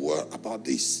tell the world about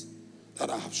this that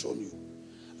I have shown you.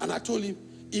 And I told him,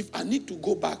 if I need to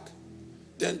go back,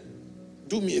 then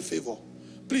do me a favor.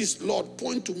 Please, Lord,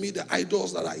 point to me the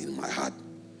idols that are in my heart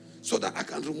so that I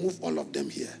can remove all of them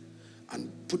here and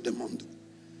put them on.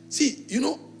 See,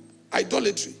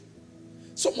 idolatry.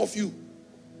 Some of you,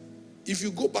 if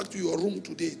you go back to your room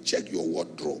today, check your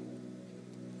wardrobe.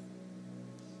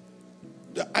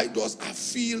 The idols are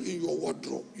filled in your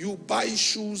wardrobe. You buy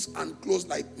shoes and clothes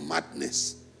like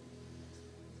madness.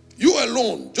 You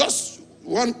alone, just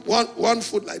one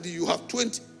foot like this, you have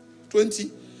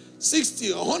 20,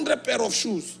 60, 100 pair of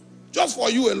shoes just for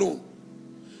you alone.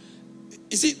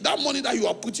 You see, that money that you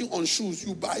are putting on shoes,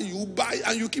 you buy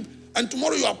and you keep. And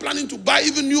tomorrow you are planning to buy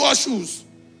even newer shoes.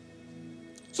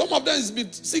 Some of them it's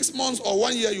been 6 months or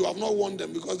 1 year you have not worn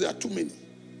them because there are too many.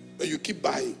 But you keep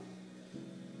buying.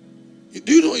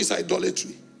 Do you know it's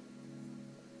idolatry?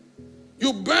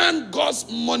 You burn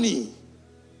God's money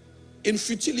in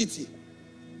futility.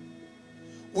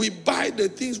 We buy the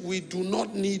things we do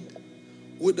not need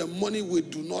with the money we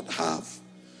do not have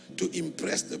to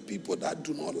impress the people that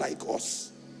do not like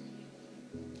us.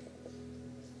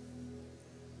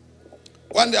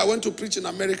 One day I went to preach in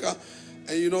America,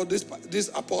 and you know, this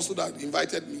apostle that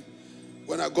invited me,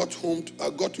 when I got home, I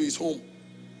got to his home.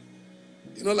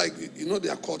 You know, like, you know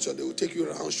their culture, they will take you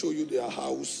around, show you their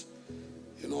house,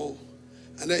 you know.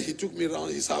 And then he took me around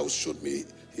his house, showed me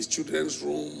his children's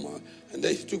room, and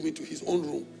then he took me to his own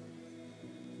room.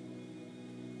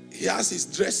 He has his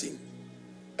dressing,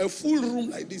 a full room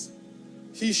like this.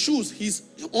 His shoes, his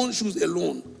own shoes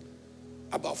alone,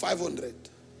 about 500.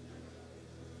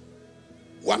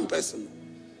 One person.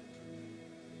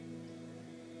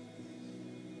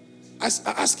 I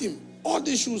asked him, all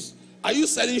these shoes, are you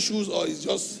selling shoes or is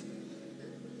just?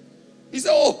 He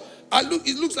said, oh,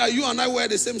 it looks like you and I wear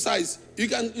the same size. You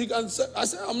can say, I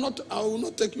said, I will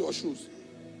not take your shoes.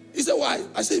 He said, why?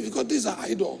 I said, because these are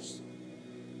idols.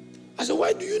 I said,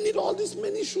 why do you need all these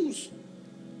many shoes?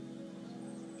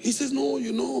 He says, no,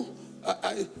 you know,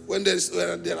 when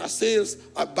there are sales,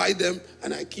 I buy them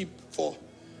and I keep for.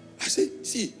 I say,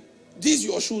 see, these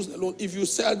your shoes alone, if you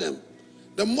sell them,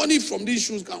 the money from these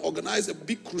shoes can organize a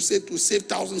big crusade to save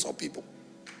thousands of people.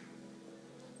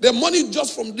 The money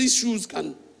just from these shoes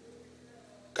can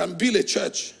build a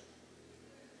church.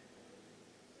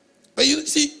 But you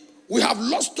see, we have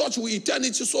lost touch with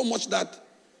eternity so much that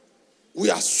we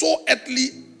are so earthly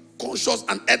conscious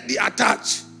and earthly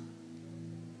attached.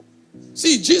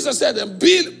 See, Jesus said,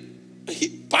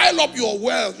 pile up your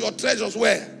wealth, your treasures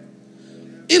where?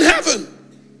 In heaven.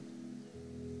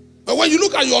 But when you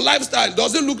look at your lifestyle,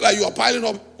 does it look like you are piling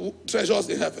up treasures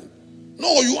in heaven?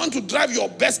 No, you want to drive your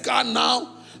best car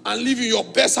now and live in your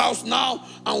best house now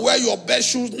and wear your best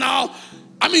shoes now.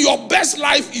 I mean, your best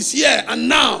life is here and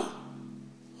now.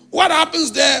 What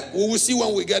happens there, we will see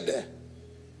when we get there.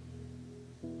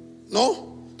 No?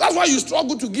 That's why you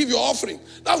struggle to give your offering.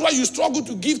 That's why you struggle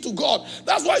to give to God.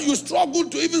 That's why you struggle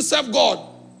to even serve God.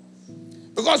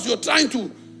 Because you're trying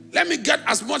to, let me get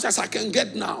as much as I can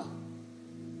get now.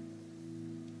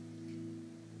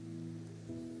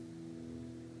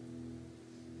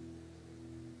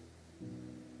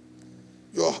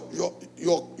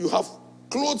 You have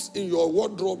clothes in your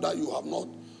wardrobe that you have not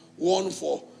worn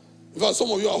for. In fact,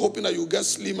 some of you are hoping that you get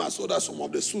slimmer so that some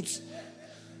of the suits.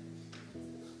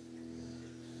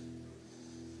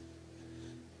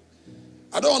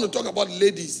 I don't want to talk about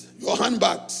ladies, your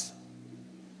handbags.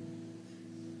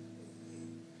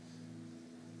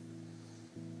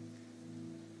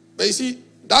 But you see,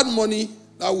 that money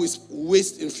that we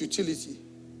waste in futility,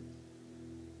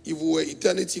 if we were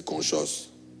eternity conscious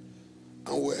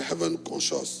and we were heaven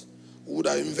conscious, we would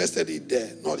have invested it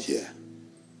there, not here.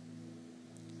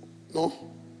 No?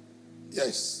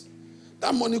 Yes.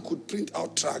 That money could print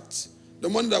out tracts. The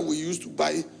money that we used to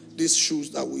buy these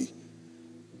shoes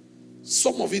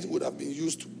some of it would have been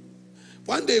used to.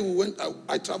 One day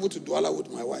I traveled to Douala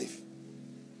with my wife.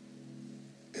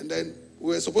 And then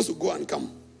we were supposed to go and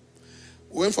come.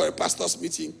 We went for a pastor's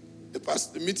meeting.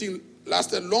 The meeting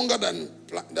lasted longer than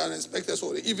expected,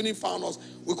 so the evening found us.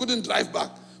 We couldn't drive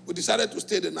back. We decided to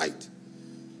stay the night.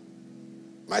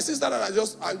 My sister that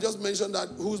I just mentioned that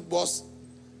whose boss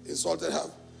insulted her.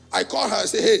 I called her and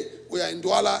said, hey, we are in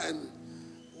Douala and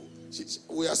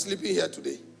we are sleeping here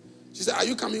today. She said, are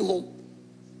you coming home?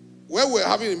 Where we were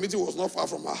having a meeting was not far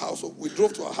from our house, so we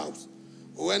drove to our house.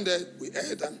 We went there, we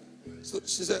ate, and so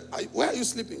she said, where are you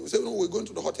sleeping? We said, no, we're going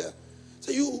to the hotel.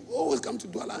 So you always come to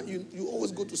Douala and you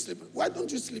always go to sleep. Why don't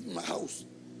you sleep in my house?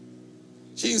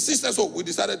 She insisted, so we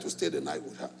decided to stay the night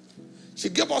with her. She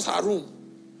gave us her room.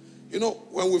 You know,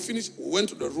 when we finished, we went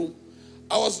to the room.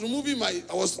 I was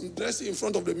dressing in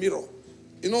front of the mirror.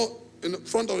 You know, in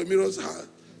front of the mirror is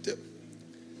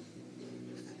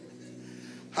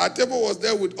her table was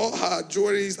there with all her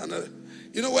jewelries and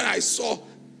you know, when I saw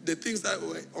the things that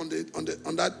were on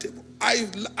that table,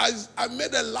 I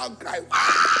made a loud cry.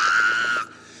 Ah!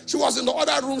 She was in the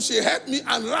other room. She heard me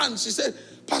and ran. She said,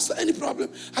 Pastor, any problem?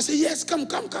 I said, yes, come.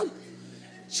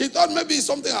 She thought maybe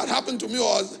something had happened to me.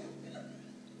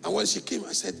 And when she came,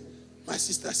 I said, my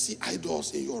sister, I see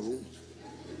idols in your room.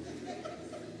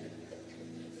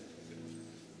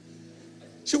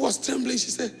 She was trembling.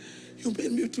 She said, you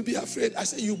made me to be afraid. I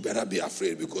said, you better be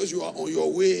afraid because you are on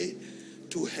your way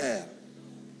to hell.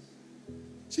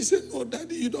 She said, no,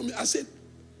 Daddy, you don't mean. I said,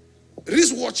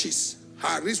 wristwatches.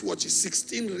 Her wristwatches,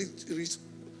 16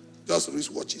 just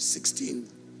wristwatches, 16.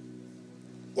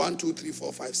 1, 2, 3,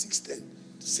 4, 5, 6, 10,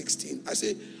 16. I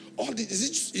said, all this,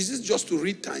 is this just to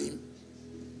read time?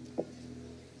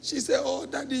 She said, oh,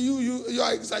 Daddy, you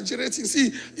are exaggerating.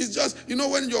 See, it's just, you know,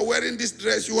 when you're wearing this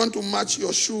dress, you want to match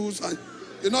your shoes. And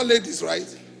you know ladies,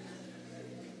 right?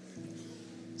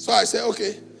 So I said,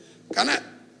 okay, can I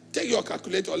take your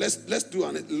calculator? Let's do a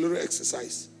little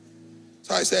exercise.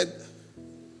 So I said,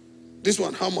 This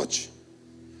one, how much?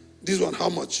 This one, how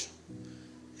much?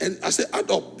 And I said, add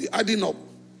up, the adding up.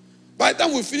 By the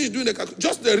time we finished doing the calculation,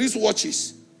 just the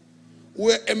wristwatches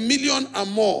were 1 million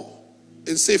and more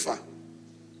in safer.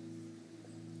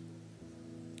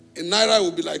 In Naira, it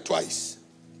would be like twice.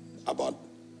 About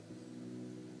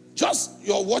just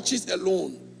your watches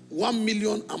alone, 1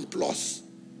 million and plus.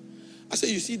 I said,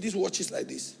 you see these watches like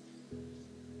this?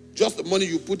 Just the money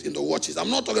you put in the watches. I'm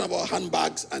not talking about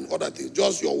handbags and other things,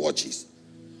 just your watches.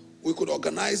 We could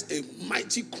organize a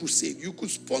mighty crusade. You could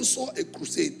sponsor a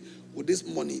crusade with this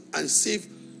money and save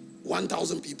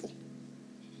 1,000 people.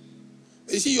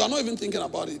 But you see, you are not even thinking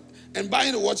about it. And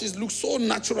buying the watches looks so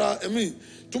natural. I mean,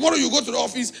 tomorrow you go to the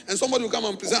office and somebody will come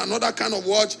and present another kind of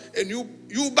watch and you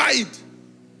buy it.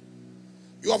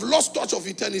 You have lost touch of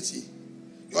eternity.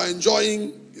 You are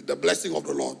enjoying the blessing of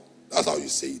the Lord. That's how you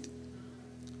say it.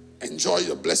 Enjoy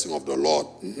the blessing of the Lord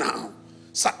now.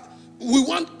 We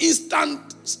want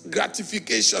instant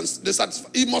gratifications.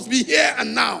 It must be here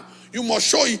and now. You must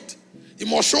show it. It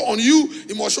must show on you.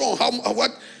 It must show on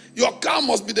what your car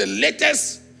must be the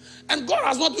latest. And God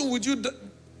has nothing with you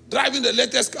driving the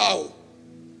latest car.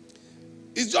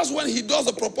 It's just when he does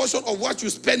the proportion of what you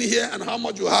spend here and how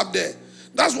much you have there.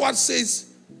 That's what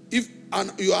says if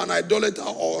you are an idolater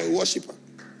or a worshiper.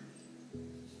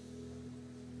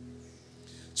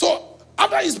 So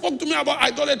after he spoke to me about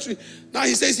idolatry, now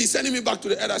he says he's sending me back to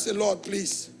the earth. I said, Lord,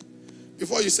 please,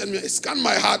 before you send me, scan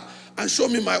my heart and show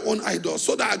me my own idols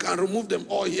so that I can remove them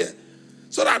all here.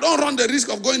 So that I don't run the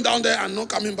risk of going down there and not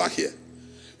coming back here.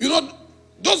 You know,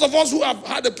 those of us who have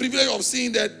had the privilege of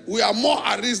seeing that, we are more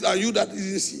at risk than you that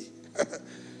didn't see.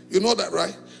 You know that,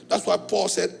 right? That's why Paul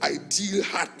said, I deal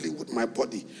hardly with my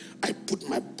body. I put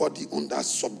my body under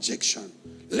subjection,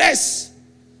 lest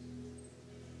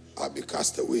I'll be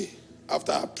cast away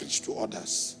after I preach to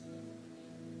others.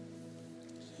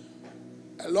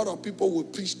 A lot of people will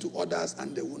preach to others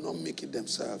and they will not make it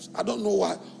themselves. I don't know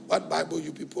what Bible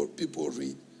you people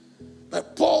read.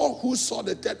 But Paul, who saw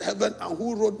the third heaven and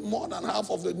who wrote more than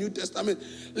half of the New Testament,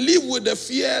 lived with the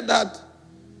fear that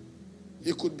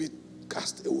he could be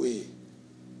cast away.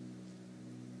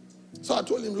 So I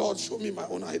told him, Lord, show me my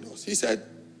own idols. He said,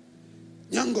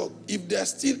 Ngnangock, if there's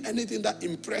still anything that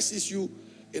impresses you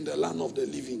in the land of the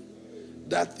living,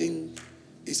 that thing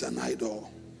is an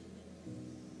idol.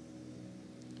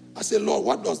 I said, Lord,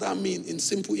 what does that mean in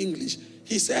simple English?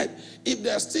 He said, if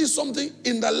there's still something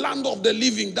in the land of the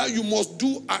living that you must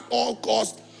do at all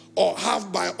costs or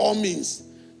have by all means,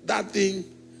 that thing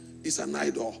is an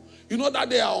idol. You know that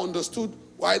day I understood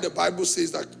why the Bible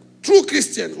says that true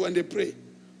Christians, when they pray,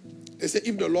 they say,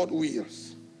 if the Lord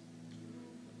wills.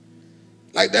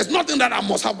 Like there's nothing that I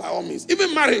must have by all means.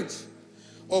 Even marriage.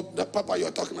 Oh, the Papa,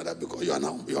 you're talking about that because you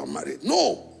are married.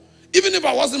 No. Even if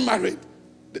I wasn't married,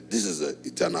 this is the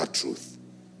eternal truth.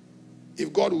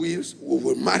 If God wills, we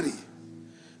will marry.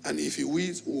 And if he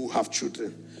wills, we will have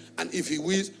children. And if he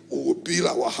wills, we will build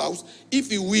our house. If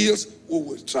he wills, we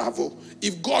will travel.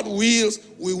 If God wills,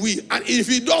 we will. And if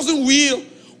he doesn't will,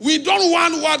 we don't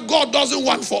want what God doesn't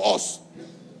want for us.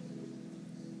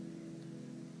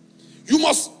 You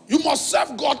must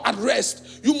serve God at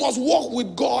rest. You must walk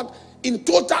with God in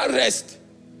total rest.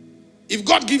 If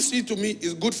God gives it to me,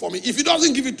 it's good for me. If he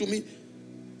doesn't give it to me,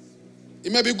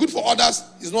 it may be good for others,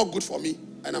 it's not good for me,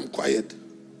 and I'm quiet.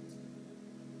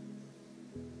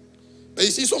 But you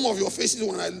see some of your faces,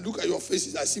 when I look at your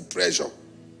faces, I see pressure.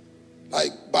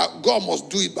 Like, but God must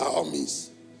do it by all means.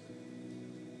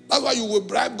 That's why you will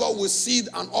bribe God with seed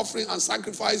and offering and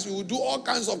sacrifice. You will do all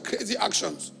kinds of crazy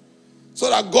actions so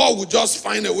that God will just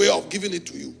find a way of giving it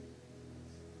to you.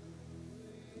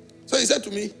 So he said to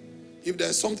me, if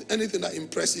there's anything that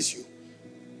impresses you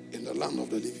in the land of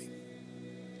the living,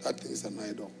 that thing is an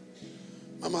idol.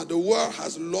 Mama, the world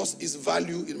has lost its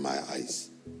value in my eyes.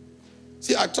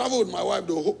 See, I travel with my wife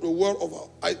the world over.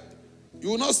 You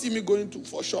will not see me going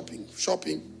for shopping.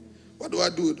 What do I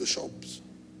do with the shops?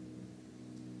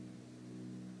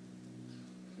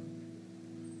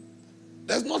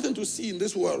 There's nothing to see in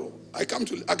this world. I can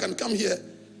come here.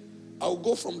 I'll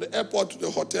go from the airport to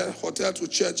the hotel to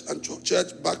church, and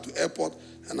church back to airport,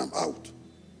 and I'm out.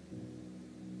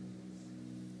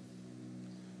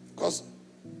 Because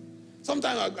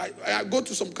sometimes I go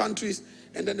to some countries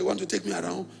and then they want to take me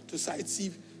around to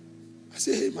sightsee. I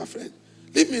say, hey, my friend,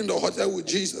 leave me in the hotel with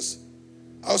Jesus.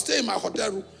 I'll stay in my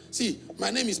hotel room. See,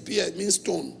 my name is Pierre. It means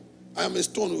stone. I am a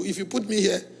stone. If you put me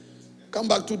here, come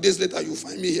back 2 days later, you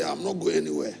find me here. I'm not going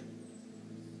anywhere.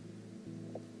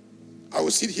 I will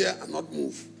sit here and not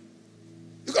move.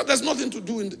 Because there's nothing to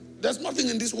do. There's nothing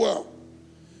in this world.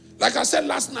 Like I said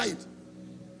last night,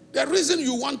 The reason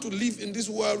you want to live in this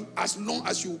world as long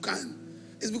as you can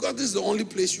is because this is the only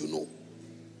place you know.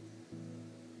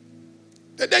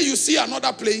 The day you see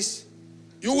another place,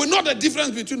 you will know the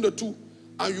difference between the two,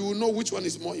 and you will know which one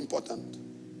is more important.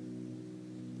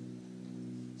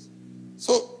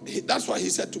 So that's why he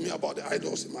said to me about the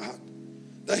idols in my heart.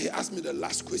 Then he asked me the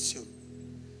last question.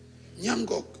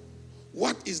 Ngnangock,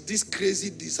 what is this crazy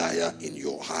desire in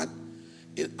your heart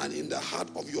and in the heart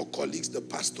of your colleagues, the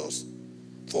pastors,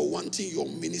 for wanting your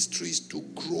ministries to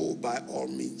grow by all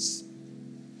means?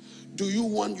 Do you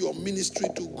want your ministry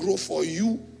to grow for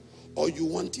you, or you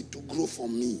want it to grow for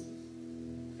me?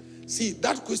 See,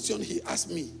 that question he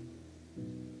asked me,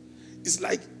 it's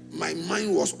like my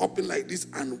mind was open like this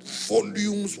and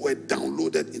volumes were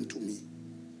downloaded into me.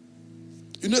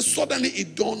 You know, suddenly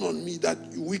it dawned on me that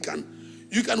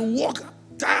you can work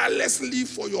tirelessly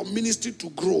for your ministry to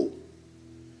grow,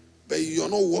 but you're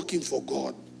not working for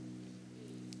God.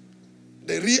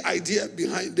 The real idea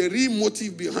behind, the real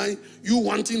motive behind you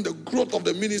wanting the growth of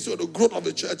the ministry or the growth of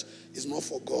the church is not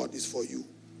for God, it's for you.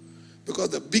 Because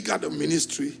the bigger the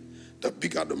ministry, the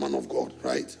bigger the man of God,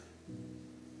 right?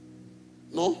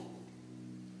 No?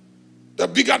 The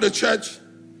bigger the church,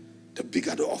 the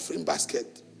bigger the offering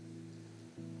basket.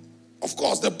 Of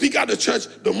course, the bigger the church,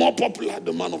 the more popular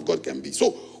the man of God can be.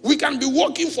 So we can be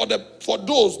working for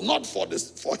those, not for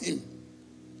him.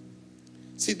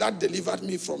 See, that delivered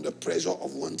me from the pressure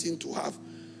of wanting to have.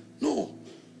 No.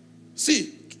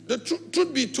 See, the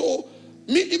truth be told,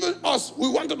 me, even us, we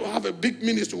wanted to have a big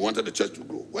ministry. We wanted the church to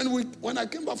grow. When I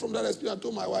came back from that experience, I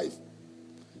told my wife,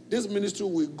 this ministry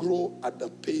will grow at the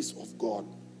pace of God.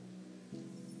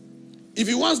 If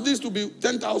he wants this to be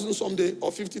 10,000 someday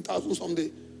or 50,000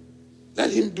 someday,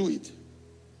 let him do it.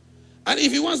 And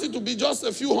if he wants it to be just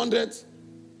a few hundred,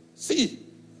 see,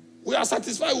 we are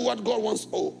satisfied with what God wants.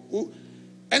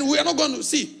 And we're not going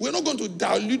to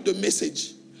dilute the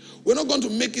message. We're not going to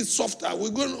make it softer.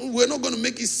 We're not going to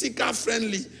make it seeker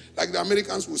friendly, like the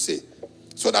Americans will say,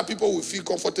 so that people will feel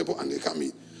comfortable and they come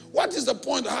in. What is the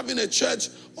point of having a church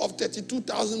of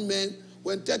 32,000 men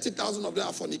when 30,000 of them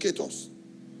are fornicators?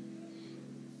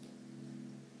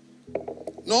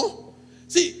 No?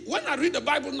 See, when I read the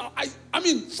Bible now, I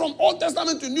mean, from Old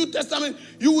Testament to New Testament,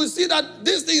 you will see that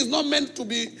this thing is not meant to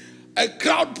be a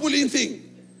crowd-pulling thing.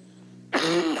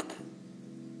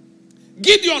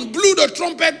 Gideon blew the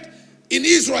trumpet in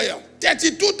Israel.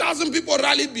 32,000 people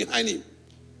rallied behind him.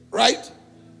 Right?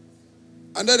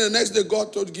 And then the next day,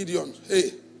 God told Gideon,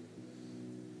 hey,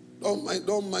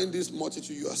 don't mind this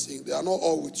multitude you are seeing. They are not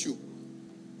all with you.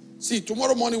 See,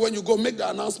 tomorrow morning when you go make the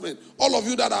announcement, all of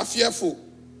you that are fearful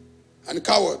and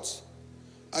cowards,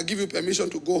 I give you permission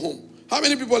to go home. How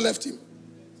many people left him?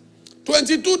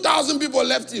 22,000 people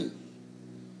left him.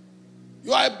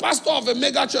 You are a pastor of a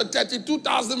mega church,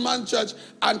 32,000 man church,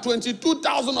 and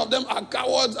 22,000 of them are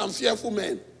cowards and fearful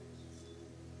men.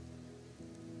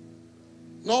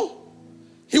 No?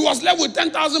 He was left with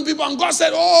 10,000 people, and God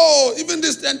said, oh, even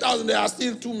these 10,000, they are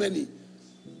still too many.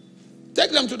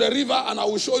 Take them to the river, and I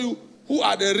will show you who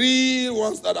are the real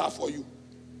ones that are for you.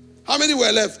 How many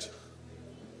were left?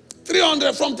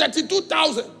 300 from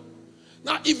 32,000.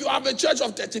 Now, if you have a church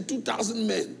of 32,000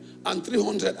 men and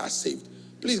 300 are saved,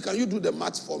 please, can you do the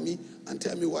math for me and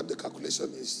tell me what the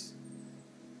calculation is?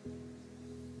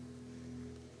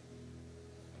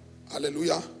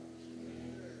 Hallelujah.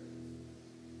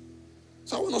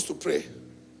 So I want us to pray.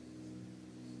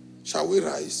 Shall we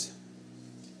rise?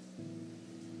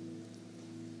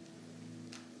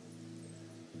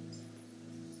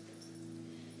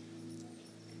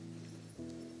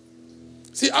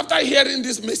 See, after hearing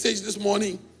this message this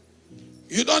morning,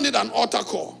 you don't need an altar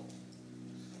call.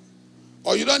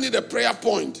 Or you don't need a prayer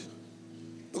point.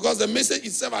 Because the message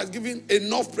itself has given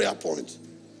enough prayer points.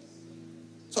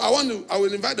 So I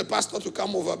will invite the pastor to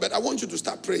come over, but I want you to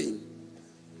start praying.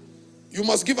 You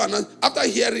must give an answer. After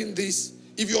hearing this,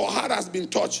 if your heart has been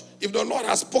touched, if the Lord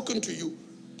has spoken to you,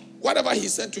 whatever he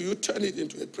said to you, turn it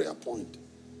into a prayer point.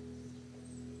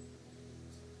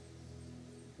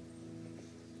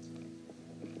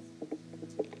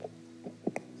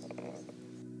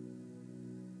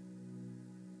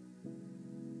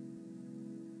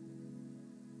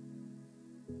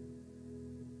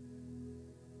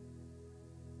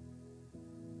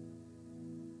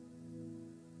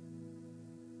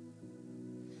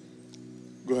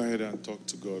 Go ahead and talk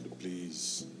to God,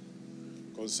 please,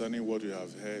 concerning what you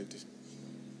have heard.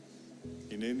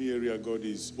 In any area God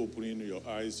is opening your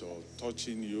eyes or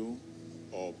touching you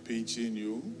or pinching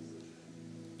you,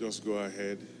 just go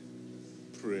ahead,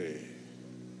 pray.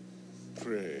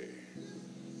 Pray.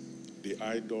 The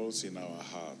idols in our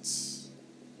hearts.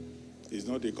 It's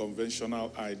not the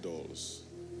conventional idols.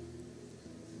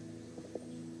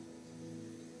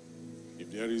 If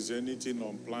there is anything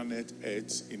on planet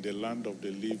Earth in the land of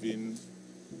the living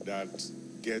that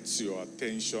gets your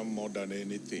attention more than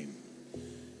anything,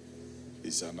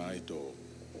 it's an idol.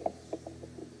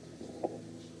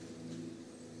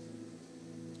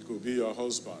 It could be your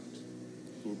husband,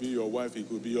 it could be your wife, it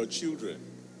could be your children.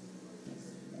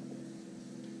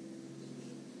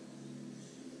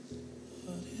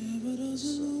 Whatever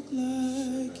doesn't look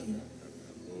like you,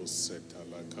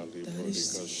 that is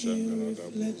still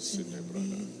reflecting in me.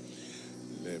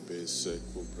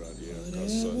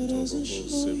 Whatever doesn't show your grace, that is magnifying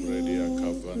yourself in me.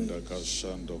 Whatever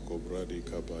doesn't look like you,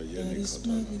 that is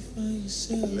still reflecting in me.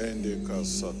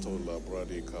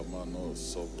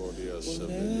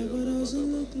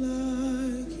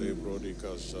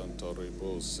 Whatever doesn't show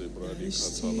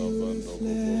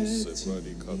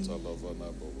your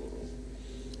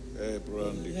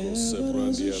grace,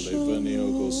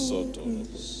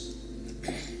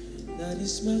 that is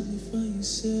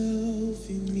magnifying yourself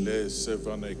in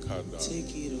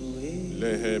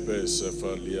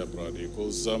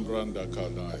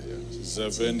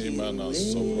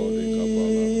me.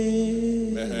 Take it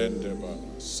away.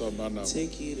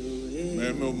 Take it away.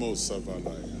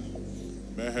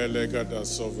 Mehelegada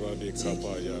sovradi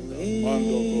kapayana.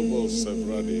 Mando kobo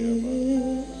sevradi eba.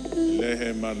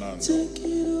 Lehemanando. Take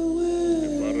it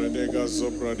away. Paradega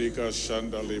zobradika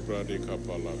shandali bradika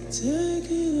palana.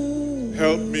 Take it away.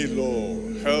 Help me,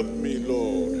 Lord. Help me,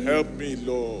 Lord. Help me,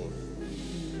 Lord.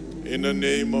 In the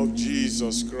name of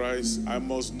Jesus Christ, I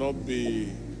must not be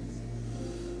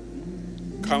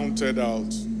counted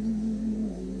out.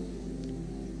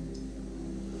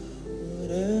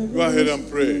 Go ahead and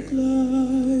pray.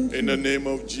 In the name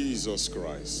of Jesus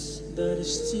Christ. That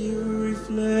is still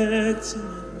reflecting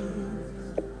in me.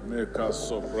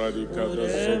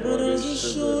 Whatever doesn't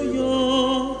show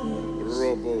your grace,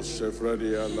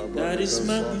 that is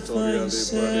magnifying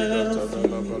yourself in me.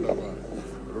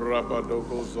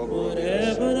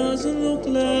 Whatever doesn't look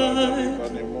like,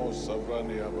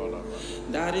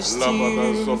 that is still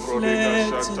reflecting.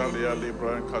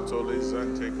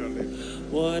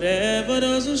 Whatever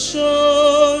doesn't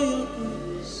show your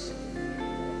grace,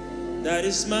 that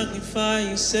is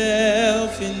magnifying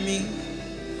yourself in me.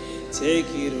 Take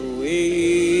it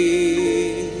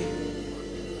away.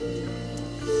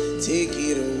 Take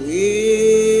it away.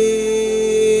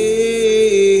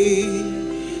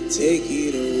 Take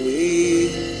it away.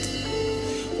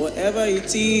 Whatever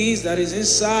it is that is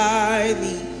inside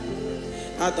me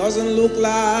that doesn't look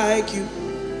like you,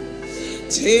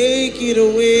 take it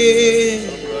away.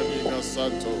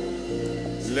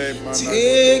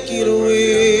 Take it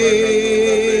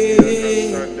away.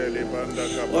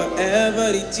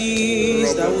 Whatever it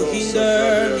is that will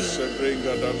hinder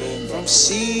me from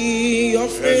seeing your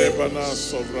face,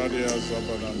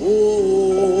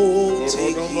 oh,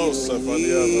 take it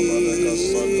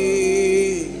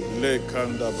away.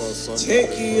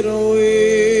 Take it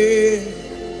away.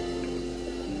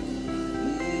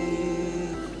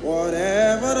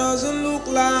 Whatever doesn't look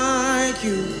like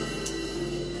you,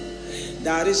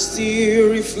 that is still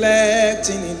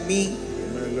reflecting in me.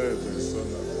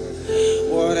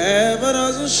 Whatever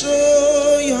doesn't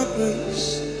show your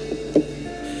grace,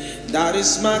 that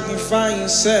is magnifying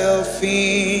yourself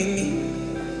in me.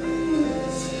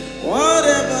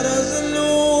 Whatever doesn't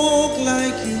look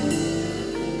like you,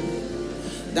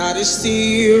 that is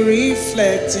still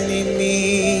reflecting in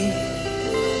me.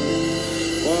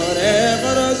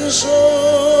 Whatever doesn't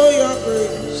show your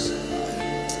grace,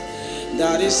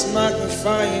 that is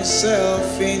magnifying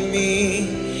yourself in me.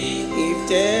 If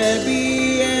there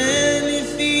be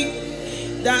anything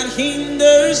that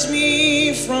hinders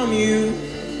me from you,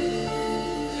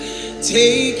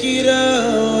 take it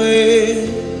away.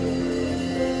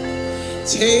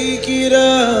 Take it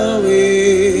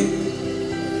away.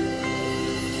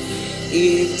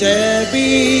 If there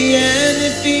be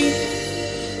anything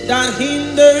that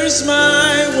hinders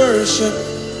my worship,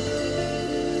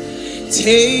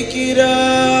 take it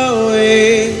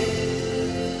away.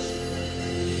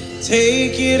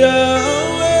 Take it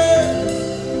away.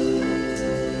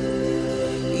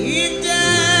 If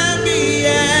there be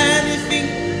anything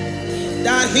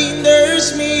that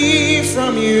hinders me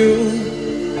from you,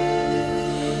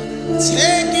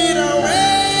 take it away.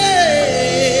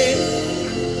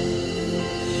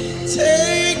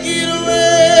 Take it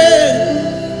away.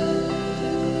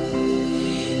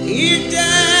 If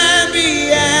there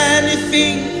be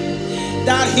anything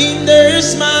that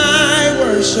hinders my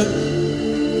worship,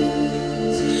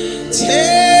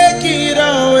 take it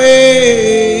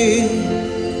away.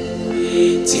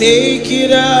 Take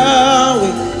it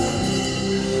away.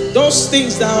 Those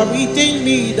things that are within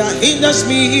me that hinders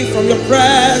me from your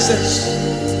presence.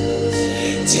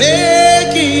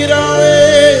 Take it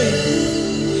away.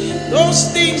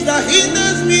 Those things that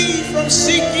hinders me from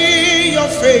seeking your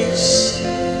face.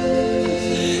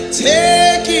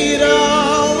 Take it away.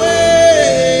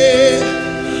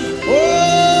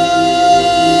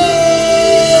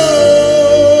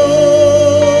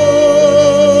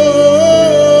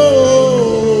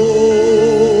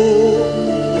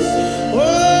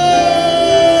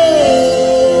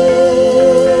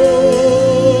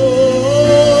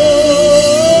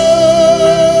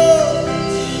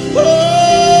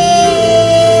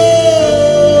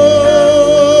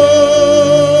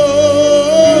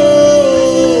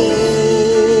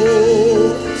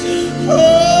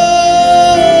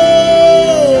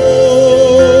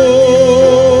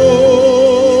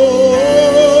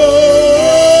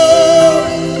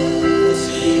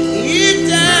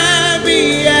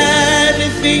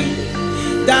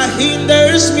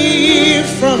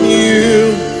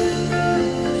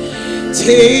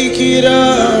 Take it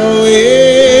away.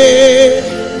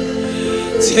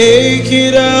 Take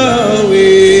it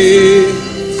away.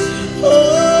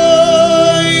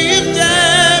 Oh, if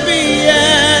there be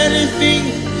anything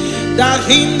that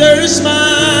hinders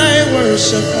my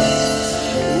worship,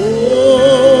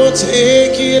 oh,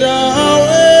 take it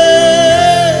away.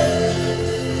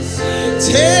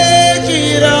 Take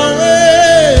it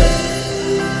away.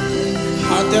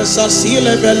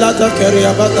 Hadesasile velata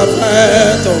keriabata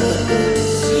feto.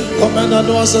 Comena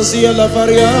nossa sia la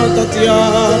varianta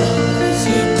tiana.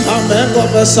 Camengo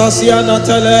vesasiana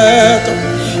teleto.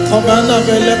 Comena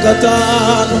vele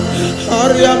catano.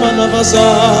 Ariamana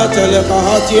vasate le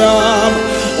cahatiam.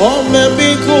 Ome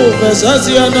biku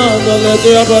vesasiana le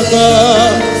diabata.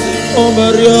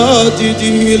 Omeriati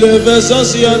di le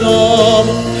vesasiana.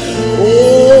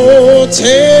 Oh,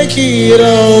 take it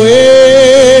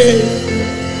away.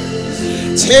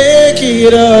 Take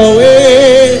it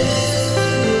away.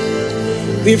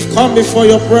 We've come before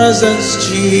your presence,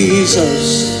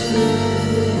 Jesus,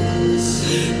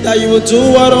 that you will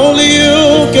do what only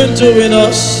you can do in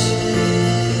us.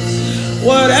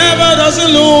 Whatever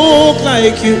doesn't look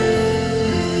like you,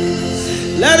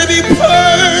 let it be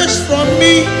purged from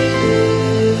me.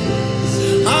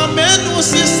 Amen.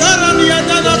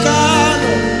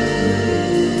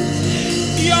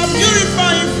 Your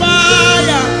purifying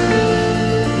fire.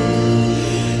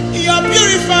 Your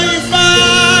purifying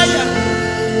fire.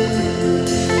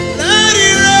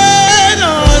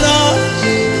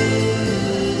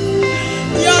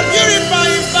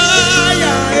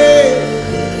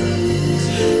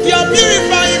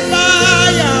 Purifying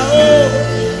fire, oh,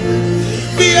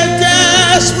 we are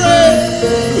desperate,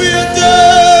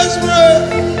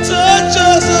 touch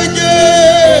us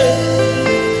again.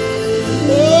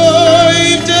 Oh,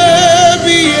 if there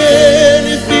be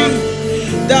anything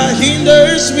that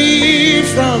hinders me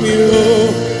from you,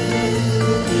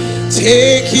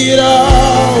 take it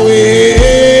away.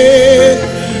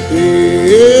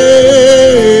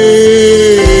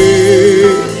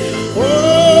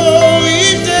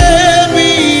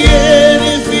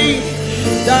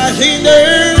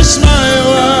 Hinders my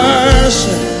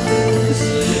worship,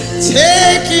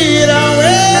 take it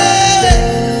away.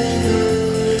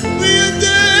 We are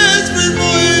desperate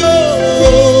for you.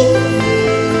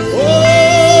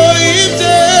 Oh, if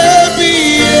there be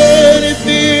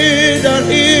anything that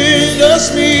hinders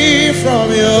me from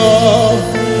you,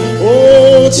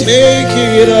 oh, take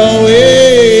it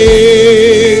away.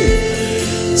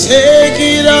 Take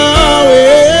it away.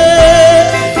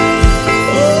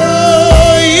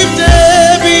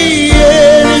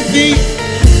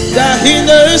 That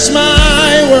hinders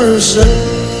my worship,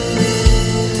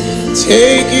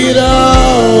 take it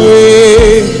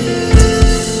away.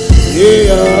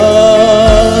 Yeah.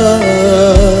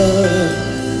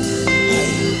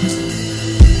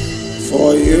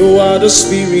 For you are the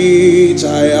Spirit,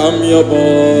 I am your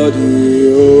body.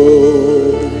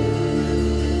 Oh.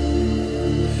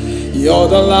 You're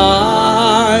the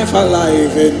life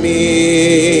alive in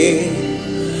me.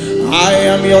 I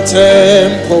am your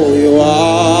temple, you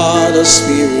are the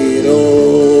Spirit,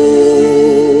 oh.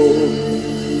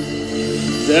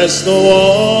 There's no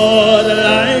other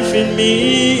life in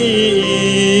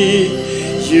me.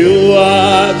 You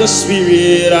are the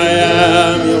Spirit, I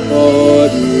am your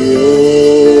body, oh.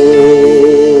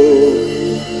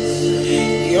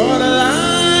 You're the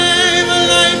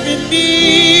life in me.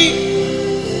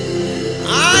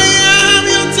 I am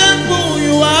your temple,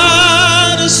 you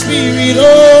are the Spirit, oh.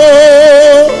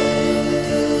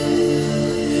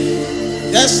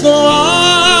 There's no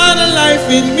other life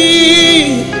in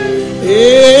me.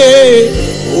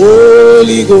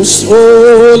 Holy Ghost,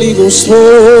 Holy Ghost,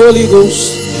 Holy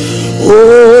Ghost,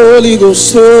 Holy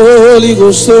Ghost, Holy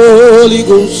Ghost, Holy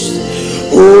Ghost,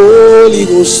 Holy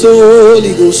Ghost,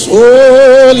 Holy Ghost,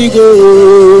 Holy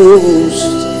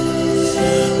Ghost.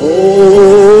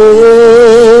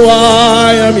 Oh,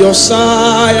 I am your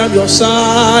side, I am your side,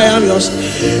 I am your side.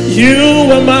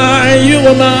 You are mine, you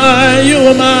are mine, you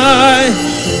are mine.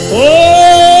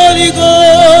 Holy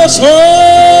Ghost,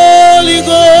 Holy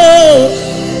Ghost.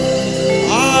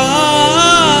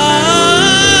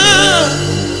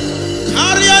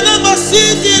 Kariana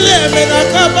masiti lebe na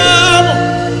kabamo.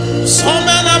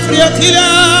 Somena friatila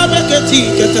beketi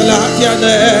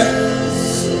ketelatiane.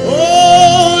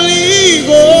 Holy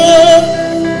Ghost.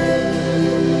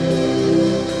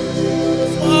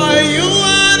 For you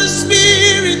are the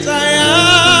Spirit, I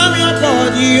am your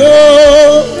body.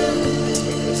 Oh,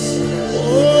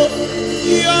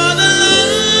 you are the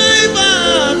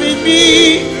life in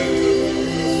me.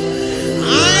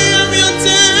 I am your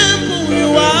temple,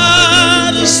 you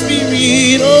are the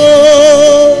Spirit.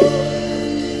 Oh,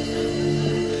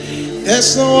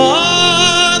 there's no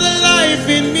other life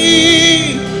in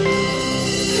me.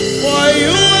 For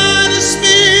you are the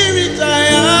Spirit,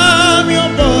 I am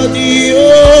your body.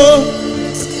 Oh,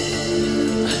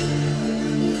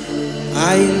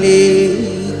 I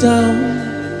lay down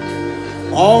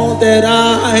all that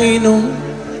I know.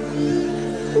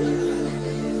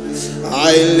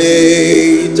 I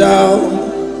lay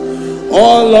down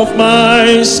all of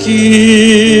my skills.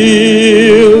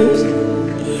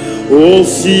 Oh,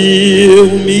 fill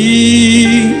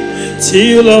me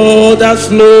till all that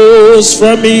flows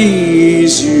from me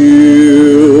is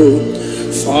you.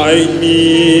 Find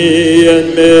me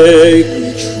and make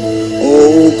me true,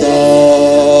 oh God.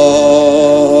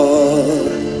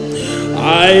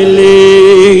 I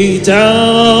lay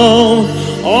down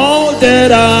all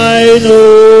that I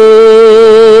know.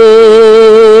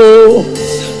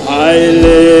 I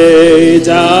lay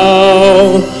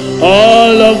down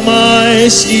all of my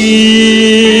skills.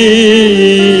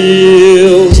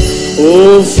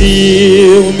 Oh,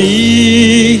 fill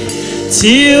me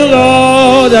till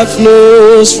all that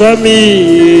flows from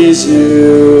me is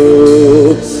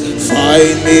you.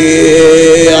 Find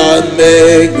me and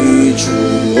make me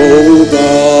true, oh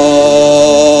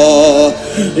God.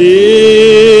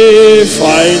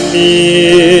 Find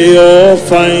me, oh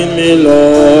find me,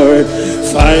 Lord.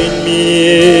 Find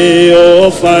me, oh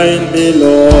find me,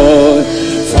 Lord.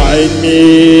 Find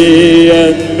me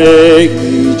and make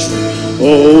me true,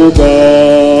 oh God.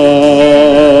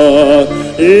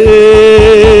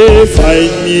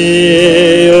 Find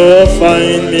me, oh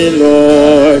find me,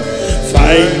 Lord.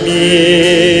 Find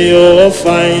me, oh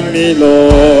find me,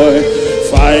 Lord.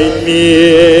 Find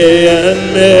me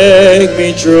and make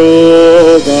me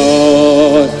true,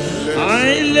 God.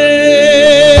 I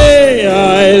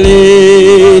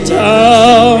lay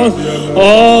down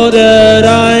all that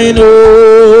I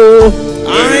know.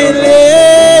 I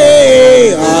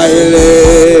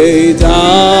lay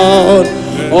down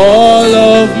all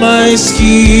of my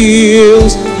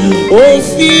skills. Oh,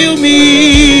 feel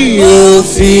me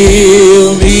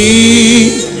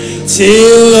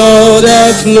till all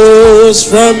that flows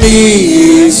from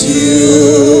me is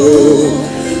you.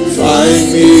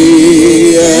 Find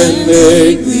me and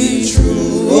make me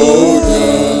true, oh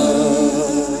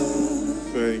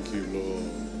God. Thank you,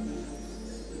 Lord.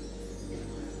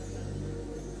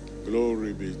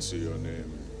 Glory be to your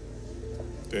name.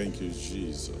 Thank you,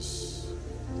 Jesus.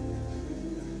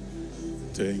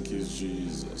 Thank you,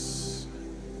 Jesus.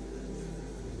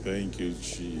 Thank you,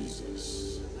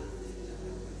 Jesus.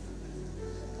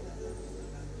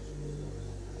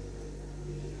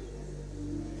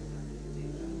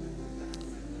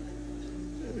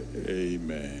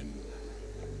 Amen.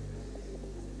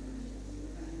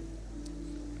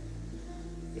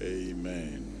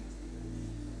 Amen.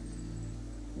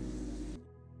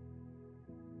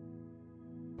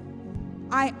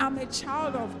 I am a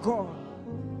child of God,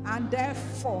 and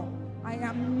therefore I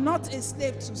am not a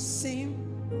slave to sin,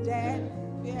 death,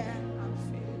 fear, and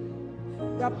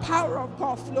fear. The power of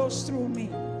God flows through me.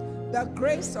 The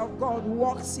grace of God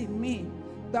works in me.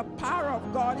 The power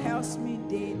of God helps me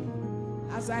daily.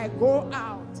 As I go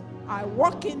out, I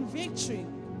walk in victory,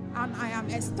 and I am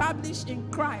established in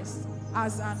Christ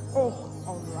as an oak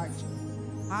of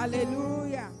righteousness.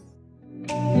 Hallelujah.